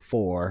 except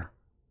for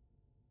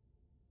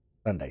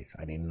Sundays.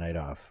 I need a night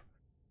off.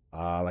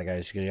 Like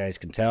you guys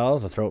can tell,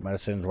 the throat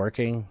medicine's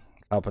working.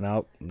 It's helping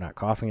out. I'm not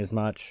coughing as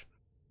much.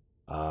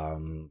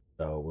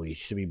 So we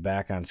should be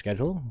back on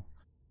schedule.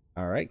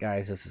 All right,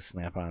 guys, this is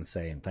Snap-on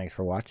saying thanks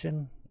for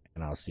watching,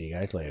 and I'll see you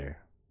guys later.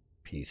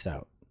 Peace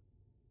out.